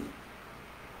again.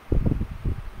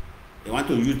 He wanted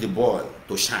to use the ball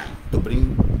to shine, to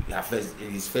bring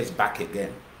his face back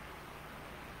again.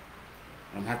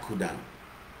 And I couldn't.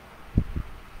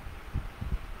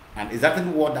 And exactly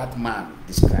what that man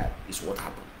described is what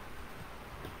happened.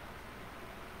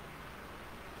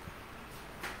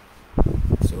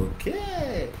 It's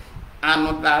okay.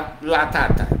 And that,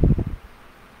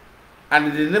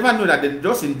 and they never knew that they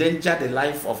just endangered the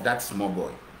life of that small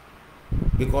boy.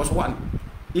 Because one,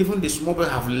 even the small boy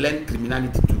have learned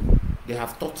criminality too. They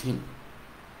have taught him.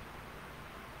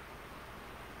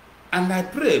 And I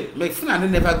pray, may Fulani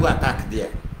never go attack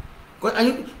there.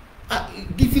 Because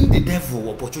giving the devil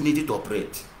opportunity to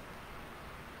operate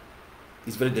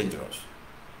is very dangerous.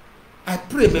 I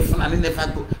pray may Fulani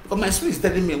never go. Because my spirit is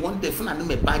telling me one day Fulani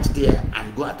may badge there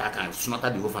and go attack and slaughter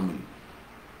the whole family.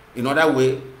 In other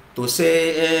way, to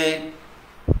say,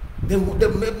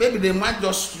 maybe they might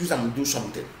just use them and do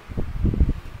something.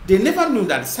 They never knew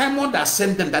that Simon that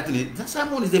sent them that thing.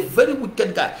 Simon is a very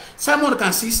wicked guy. Simon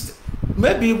can see,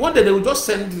 maybe one day they will just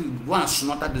send one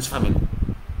slaughter this family.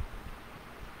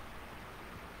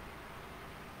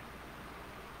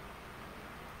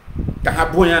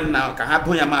 Kahaboya now,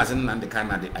 Kahaboya Mazi and the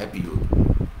Kanu the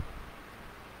IPO.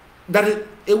 That is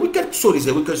a wicked soul is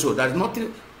a wicked soul. That is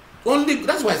nothing. Only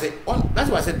that's why I say. That's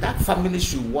why I said that family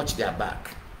should watch their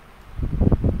back.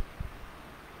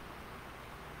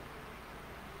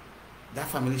 That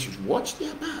family should watch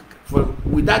their back. For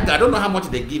with that, I don't know how much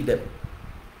they give them.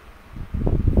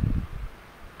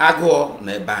 I go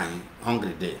buying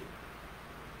hungry day.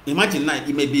 Imagine now,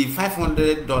 it may be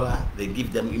 $500 they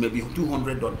give them, it may be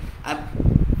 $200. I'm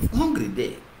hungry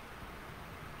day.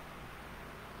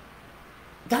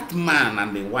 That man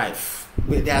and the wife,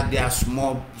 they are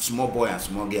small boy and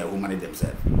small girl who manage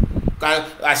themselves.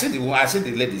 I see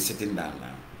the lady sitting down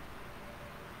now.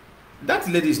 That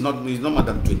lady is not more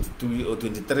than 22 or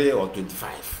 23 or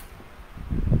 25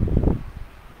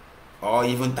 or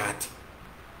even 30.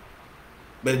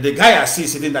 But the guy I see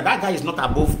sitting there, that guy is not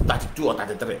above 32 or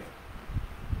 33.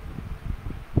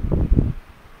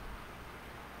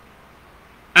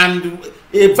 And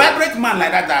a vibrant man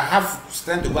like that have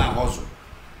strength to go and hustle,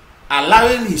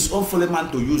 allowing his own fellow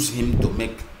man to use him to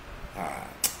make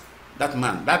that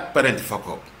man, that parent fuck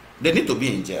up. They need to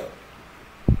be in jail.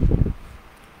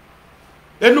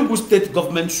 Enugu state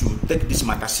government should take this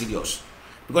matter serious,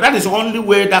 because that is the only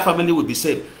way that family will be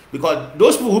safe. Because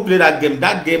those people who play that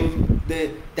game,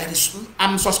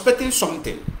 I'm suspecting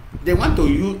something. They want to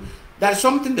use, there's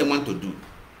something they want to do.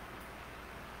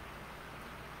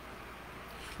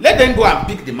 Let them go and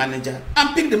pick the manager,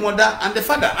 and pick the mother and the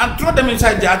father, and throw them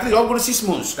inside there at least over 6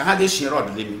 months. Can have this share of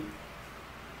the living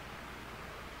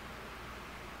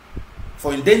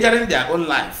for endangering their own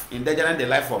life, endangering the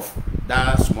life of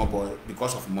that small boy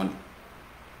because of money.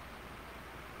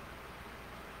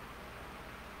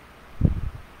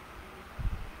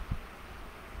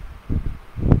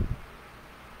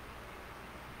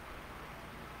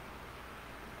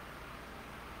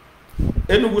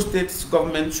 Enugu State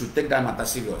government should take that matter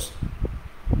serious.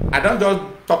 I don't just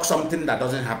talk something that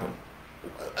doesn't happen.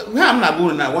 We have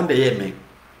now one day me.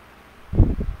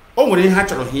 Oh, we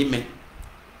didn't him.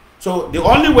 So the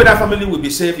only way that family will be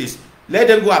safe is let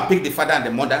them go and pick the father and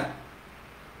the mother,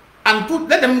 and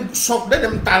let them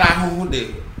tell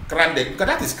the crime because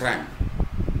that is crime.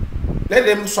 Let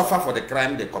them suffer for the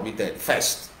crime they committed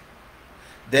first.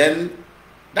 Then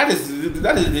that is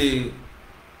the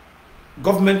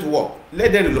government work.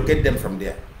 Let them relocate them from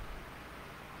there.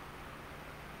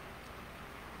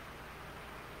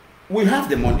 We have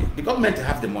the money. The government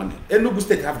have the money. Enugu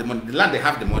State have the money. The land they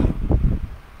have the money.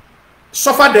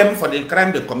 Suffer them for the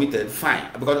crime they committed, fine.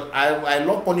 Because I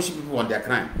love punishing people on their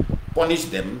crime. Punish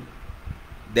them,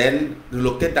 then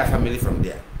relocate that family from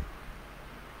there.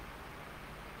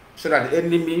 So that the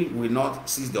enemy will not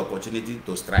seize the opportunity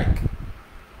to strike.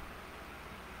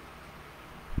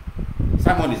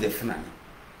 Someone is a Fulani.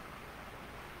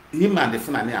 Him and the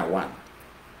Fulani are one.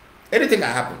 Anything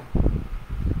can happen.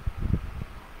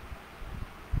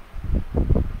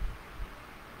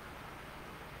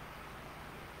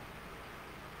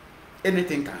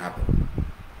 Anything can happen.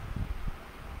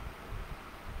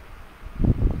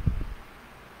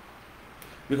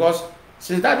 Because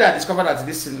since that day I discovered that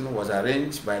this thing was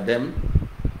arranged by them,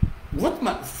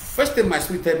 first thing my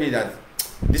spirit tell me that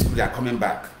these people are coming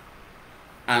back.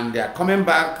 And they are coming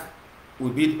back will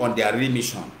be on their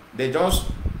remission. They just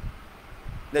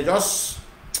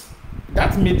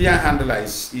that media handler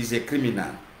is a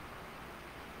criminal.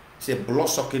 It's a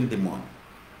blood-sucking demon.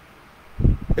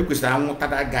 Because I want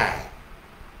that guy.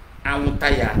 I want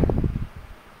tire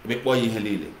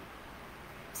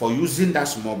for using that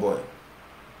small boy,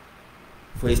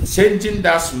 for exchanging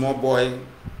that small boy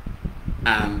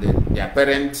and their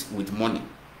parents with money,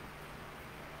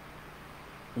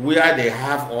 where they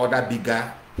have other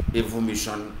bigger evil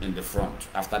mission in the front.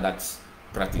 After that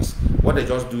practice, what they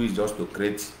just do is just to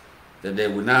create that they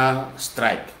will now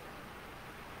strike.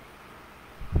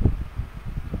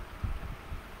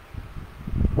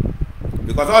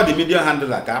 Because all the media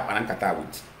handler cap and kata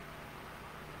with.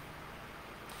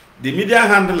 The media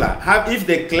handler if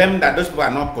they claim that those people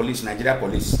are not police, Nigeria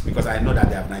police, because I know that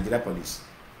they have Nigeria police.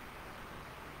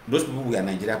 Those people were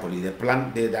Nigeria police.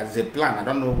 There's a plan. I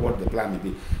don't know what the plan may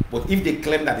be. But if they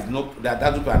claim that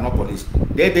those people are not police,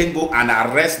 they then go and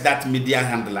arrest that media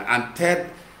handler and tell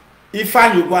if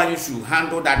you go and you should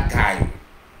handle that guy,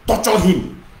 torture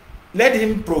him, let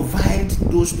him provide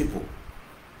those people.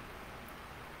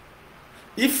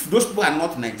 If those people are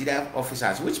not Nigerian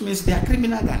officers, which means they are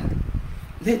criminal gang,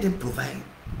 let them provide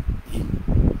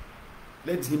him.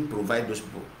 Let him provide those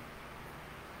people.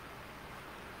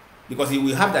 Because he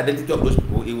will have the identity of those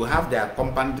people, he will have their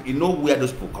compound, he know where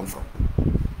those people come from.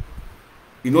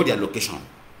 You know their location.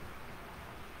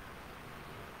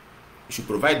 You should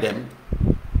provide them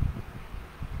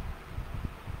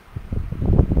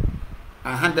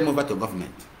and hand them over to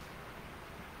government.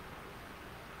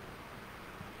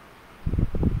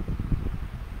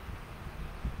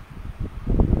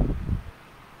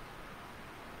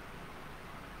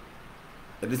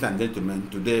 Ladies and gentlemen,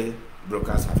 today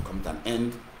brokers have come to an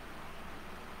end.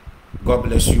 God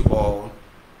bless you all.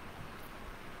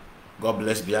 God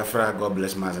bless Biafra. God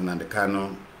bless Mazi Lionman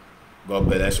Kanu. God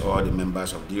bless all the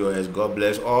members of DOS. God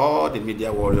bless all the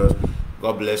media warriors.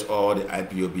 God bless all the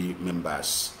IPOB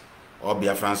members. All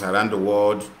Biafrans around the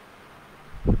world.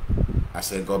 I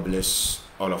say God bless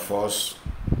all of us.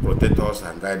 Protect us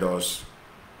and guide us.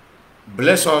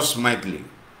 Bless us mightily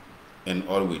in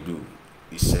all we do.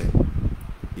 He said.